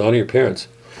 It says honor your parents.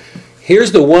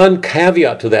 Here's the one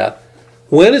caveat to that.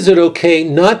 When is it okay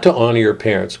not to honor your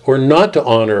parents or not to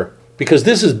honor? Because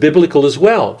this is biblical as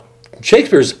well.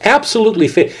 Shakespeare is absolutely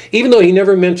even though he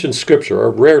never mentions Scripture, or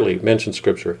rarely mentions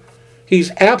Scripture, he's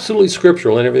absolutely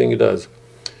scriptural in everything he does.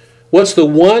 What's the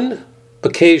one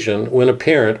occasion when a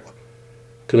parent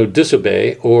can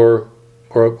disobey or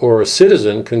a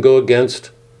citizen can go against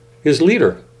his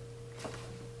leader?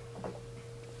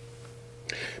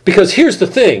 Because here's the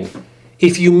thing.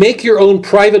 If you make your own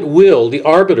private will the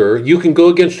arbiter, you can go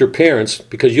against your parents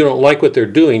because you don't like what they're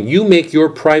doing. You make your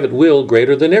private will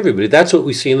greater than everybody. That's what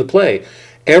we see in the play.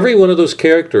 every one of those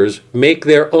characters make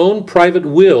their own private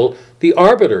will the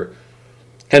arbiter.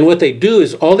 And what they do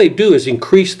is, all they do is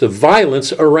increase the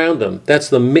violence around them.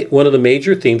 That's one of the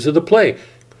major themes of the play.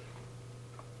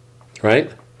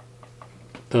 Right?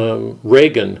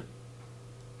 Reagan.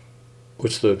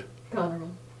 What's the...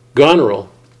 Goneril.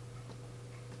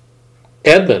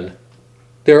 Edmund.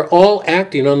 They're all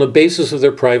acting on the basis of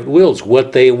their private wills,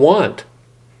 what they want,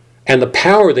 and the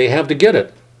power they have to get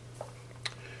it.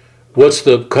 What's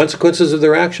the consequences of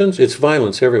their actions? It's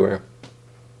violence everywhere.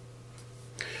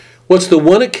 What's the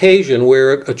one occasion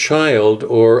where a child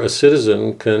or a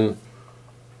citizen can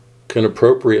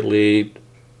appropriately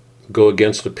go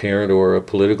against a parent or a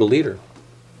political leader?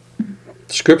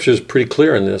 Scripture is pretty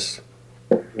clear on this.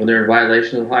 When they're in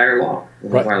violation of higher law, in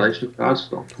violation of God's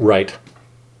law. Right.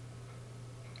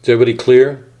 Is everybody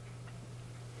clear?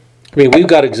 I mean, we've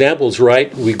got examples,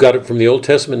 right? We've got it from the Old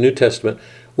Testament, New Testament.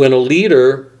 When a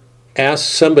leader asks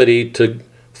somebody to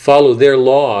follow their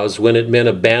laws when it meant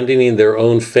abandoning their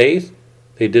own faith,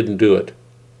 they didn't do it.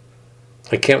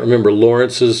 I can't remember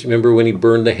remember when he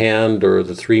burned the hand, or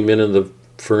the 3 men in the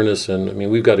furnace, and I mean,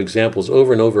 we've got examples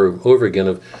over and over again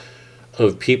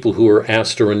of people who were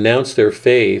asked to renounce their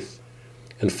faith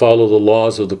and follow the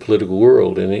laws of the political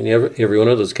world, and in every one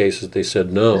of those cases they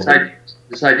said no.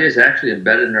 This idea is actually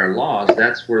embedded in our laws.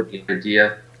 That's where the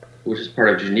idea, which is part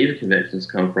of Geneva Conventions,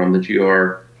 come from, that you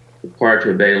are required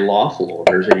to obey lawful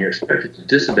orders, and you're expected to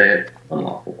disobey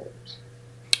unlawful orders.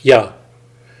 Yeah.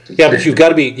 Yeah, but you've got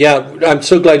to be, I'm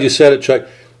so glad you said it, Chuck.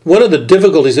 One of the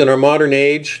difficulties in our modern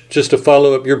age, just to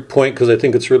follow up your point, because I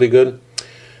think it's really good,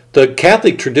 the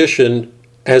Catholic tradition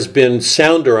has been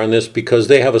sounder on this because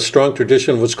they have a strong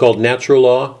tradition of what's called natural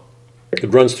law. It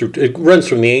runs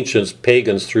from the ancients,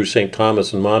 pagans, through St.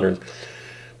 Thomas and moderns.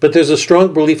 But there's a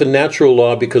strong belief in natural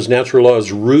law because natural law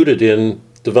is rooted in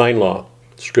divine law,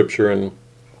 Scripture. And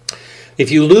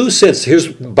if you lose sense,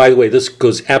 by the way, this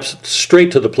goes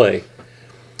straight to the play.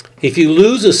 If you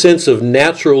lose a sense of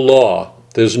natural law,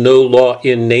 there's no law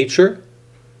in nature,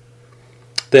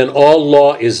 then all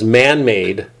law is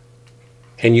man-made,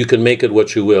 and you can make it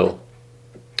what you will.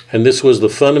 And this was the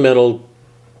fundamental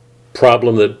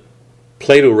problem that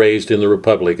Plato raised in the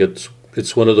Republic.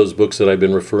 It's one of those books that I've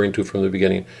been referring to from the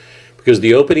beginning. Because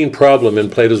the opening problem in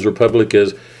Plato's Republic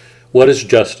is, what is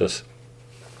justice?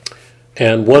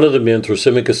 And one of the men,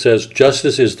 Thrasymachus, says,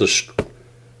 justice is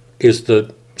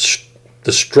the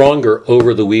stronger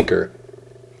over the weaker.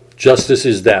 Justice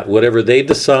is that. Whatever they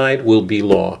decide will be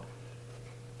law.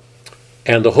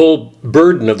 And the whole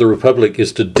burden of the Republic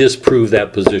is to disprove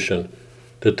that position,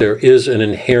 that there is an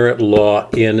inherent law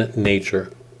in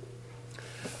nature.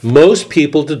 Most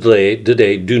people today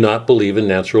do not believe in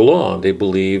natural law. They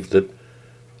believe that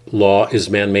law is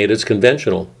man-made, it's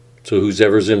conventional. So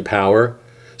whoever's in power.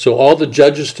 So all the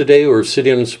judges today who are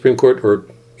sitting on the Supreme Court or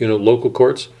local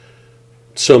courts,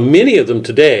 so many of them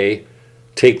today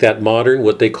take that modern,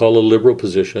 what they call a liberal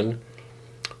position,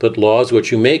 that law is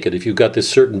what you make it. If you've got this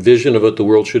certain vision of what the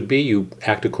world should be, you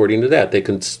act according to that. They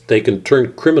can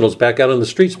turn criminals back out on the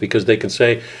streets because they can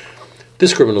say,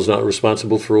 this criminal's not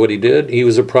responsible for what he did. He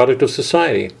was a product of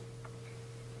society.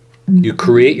 You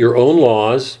create your own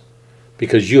laws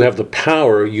because you have the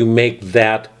power. You make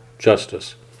that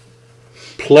justice.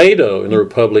 Plato in the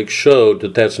Republic showed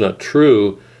that that's not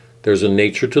true. There's a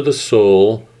nature to the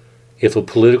soul. If a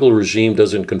political regime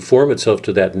doesn't conform itself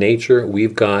to that nature,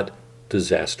 we've got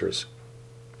disasters.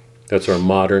 That's our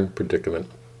modern predicament.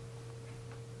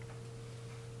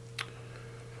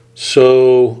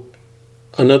 So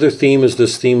another theme is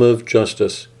this theme of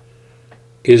justice.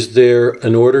 Is there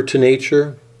an order to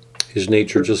nature? Is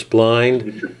nature just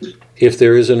blind? If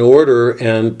there is an order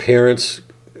and parents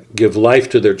give life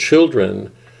to their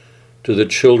children, do the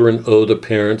children owe the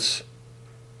parents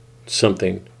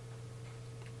something?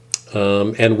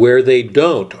 And where they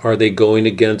don't, are they going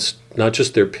against not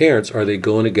just their parents, are they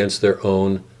going against their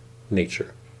own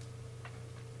nature?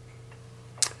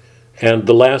 And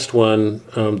the last one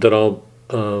that I'll,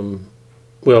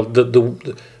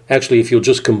 actually, if you'll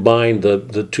just combine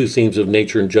the two themes of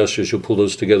nature and justice, you'll pull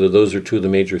those together. Those are two of the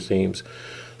major themes.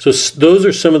 So those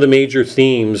are some of the major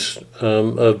themes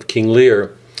of King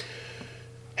Lear.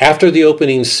 After the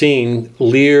opening scene,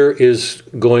 Lear is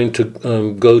going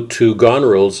to go to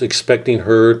Goneril's, expecting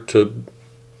her to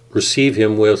receive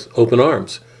him with open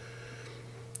arms.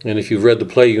 And if you've read the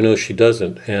play, you know she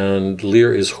doesn't. And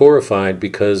Lear is horrified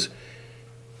because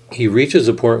he reaches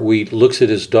a point where he looks at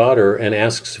his daughter and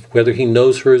asks whether he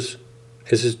knows her as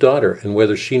his daughter and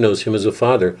whether she knows him as a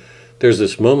father. There's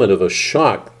this moment of a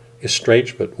shock,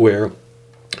 estrangement, where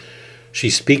She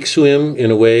speaks to him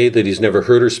in a way that he's never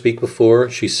heard her speak before.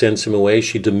 She sends him away.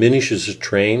 She diminishes his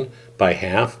train by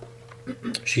half.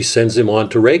 She sends him on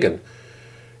to Reagan,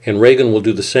 and Reagan will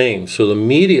do the same. So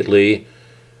immediately,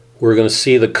 we're going to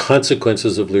see the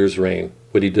consequences of Lear's reign,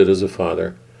 what he did as a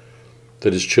father,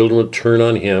 that his children would turn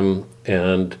on him,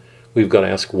 and we've got to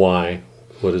ask why.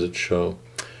 What does it show?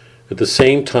 At the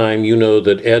same time, you know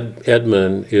that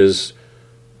Edmund is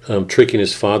tricking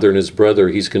his father and his brother.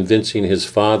 He's convincing his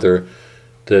father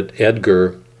that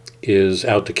Edgar is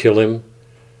out to kill him,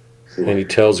 and he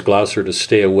tells Gloucester to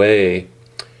stay away.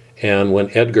 And when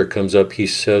Edgar comes up, he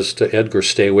says to Edgar,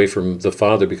 stay away from the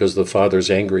father because the father's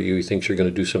angry at you. He thinks you're going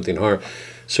to do something harm.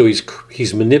 So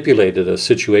he's manipulated a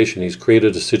situation. He's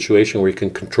created a situation where he can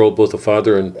control both the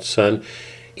father and son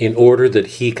in order that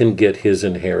he can get his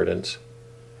inheritance.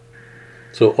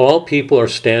 So all people are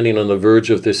standing on the verge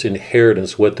of this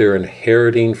inheritance, what they're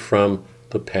inheriting from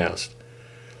the past.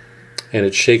 And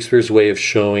it's Shakespeare's way of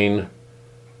showing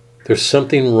there's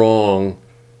something wrong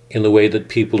in the way that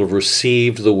people have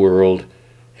received the world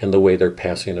and the way they're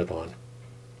passing it on.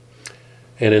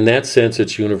 And in that sense,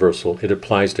 it's universal. It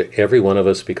applies to every one of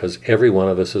us because every one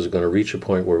of us is going to reach a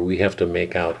point where we have to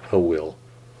make out a will.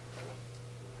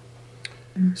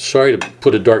 Sorry to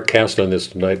put a dark cast on this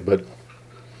tonight, but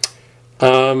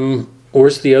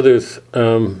where's the other...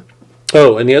 and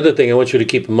the other thing I want you to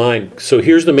keep in mind. So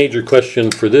here's the major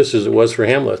question for this as it was for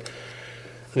Hamlet.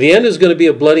 The end is going to be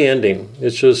a bloody ending.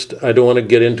 It's just, I don't want to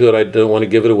get into it. I don't want to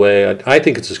give it away. I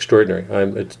think it's extraordinary.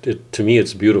 To me,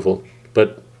 it's beautiful.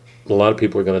 But a lot of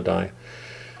people are going to die.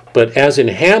 But as in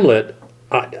Hamlet,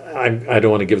 I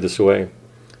don't want to give this away.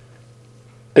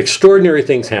 Extraordinary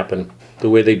things happen the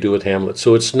way they do with Hamlet.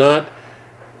 So it's not,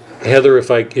 Heather,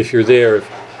 if you're there,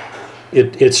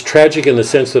 it's tragic in the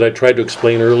sense that I tried to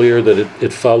explain earlier, that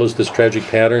it follows this tragic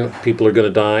pattern. People are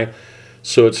going to die.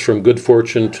 So it's from good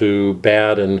fortune to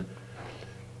bad,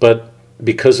 but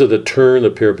because of the turn,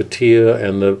 the peripeteia,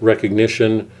 and the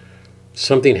recognition,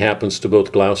 something happens to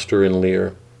both Gloucester and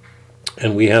Lear.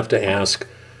 And we have to ask,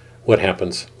 what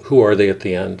happens? Who are they at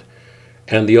the end?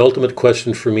 And the ultimate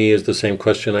question for me is the same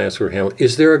question I asked for Hamlet.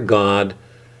 Is there a God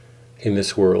in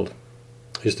this world?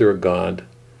 Is there a God?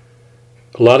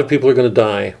 A lot of people are going to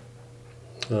die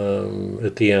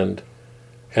at the end.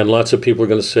 And lots of people are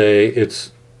going to say,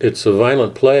 it's a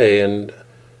violent play, and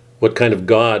what kind of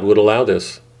God would allow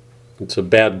this? It's a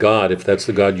bad God. If that's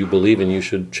the God you believe in, you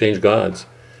should change gods.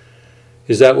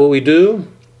 Is that what we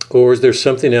do? Or is there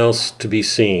something else to be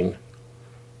seen?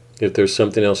 If there's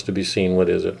something else to be seen, what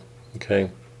is it? Okay.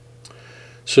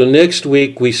 So next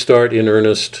week we start in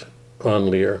earnest on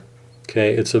Lear.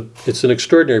 Okay. It's an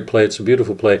extraordinary play. It's a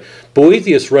beautiful play.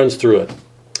 Boethius runs through it.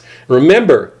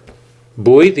 Remember,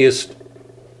 Boethius,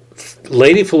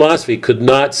 Lady Philosophy could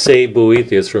not save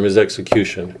Boethius from his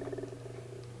execution.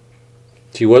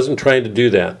 She wasn't trying to do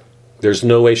that. There's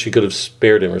no way she could have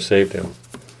spared him or saved him.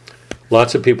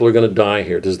 Lots of people are going to die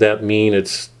here. Does that mean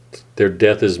their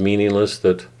death is meaningless,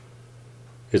 that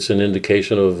it's an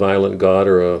indication of a violent God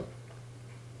or a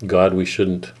God we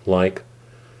shouldn't like?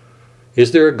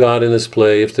 Is there a God in this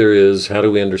play? If there is, how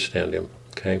do we understand him?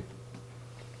 Okay.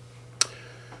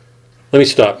 Let me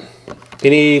stop.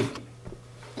 Any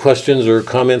questions or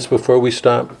comments before we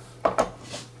stop?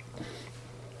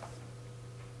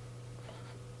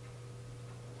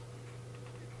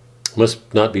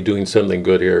 Must not be doing something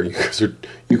good here.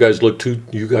 You guys look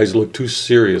too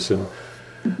serious and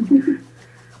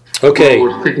okay.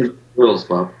 Well, we're thinking wills,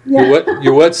 Bob. Yeah.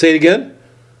 You're what? Say it again.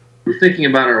 We're thinking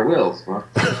about our wills, Bob.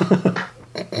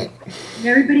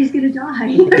 Everybody's going to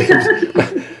die.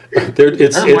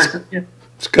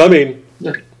 It's coming.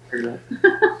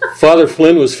 Father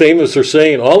Flynn was famous for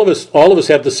saying, all of us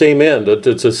have the same end.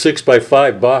 It's a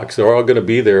 6x5 box. They're all going to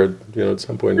be there, at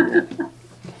some point.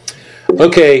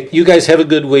 Okay, you guys have a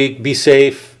good week. Be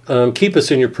safe. Keep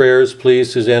us in your prayers,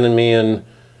 please, Suzanne and me,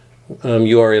 and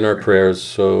you are in our prayers.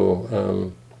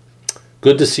 So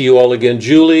good to see you all again.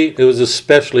 Julie, it was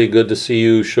especially good to see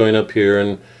you showing up here,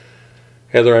 and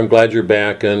Heather, I'm glad you're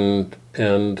back, and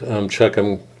Chuck,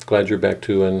 I'm glad you're back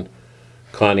too, and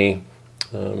Connie.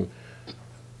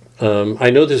 I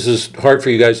know this is hard for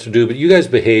you guys to do, but you guys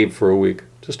behave for a week.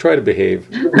 Just try to behave.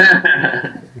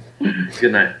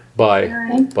 Good night. Bye.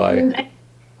 Thank Bye. you.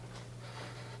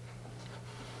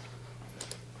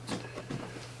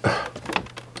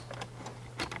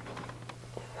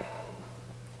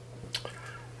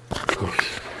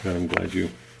 God, I'm glad you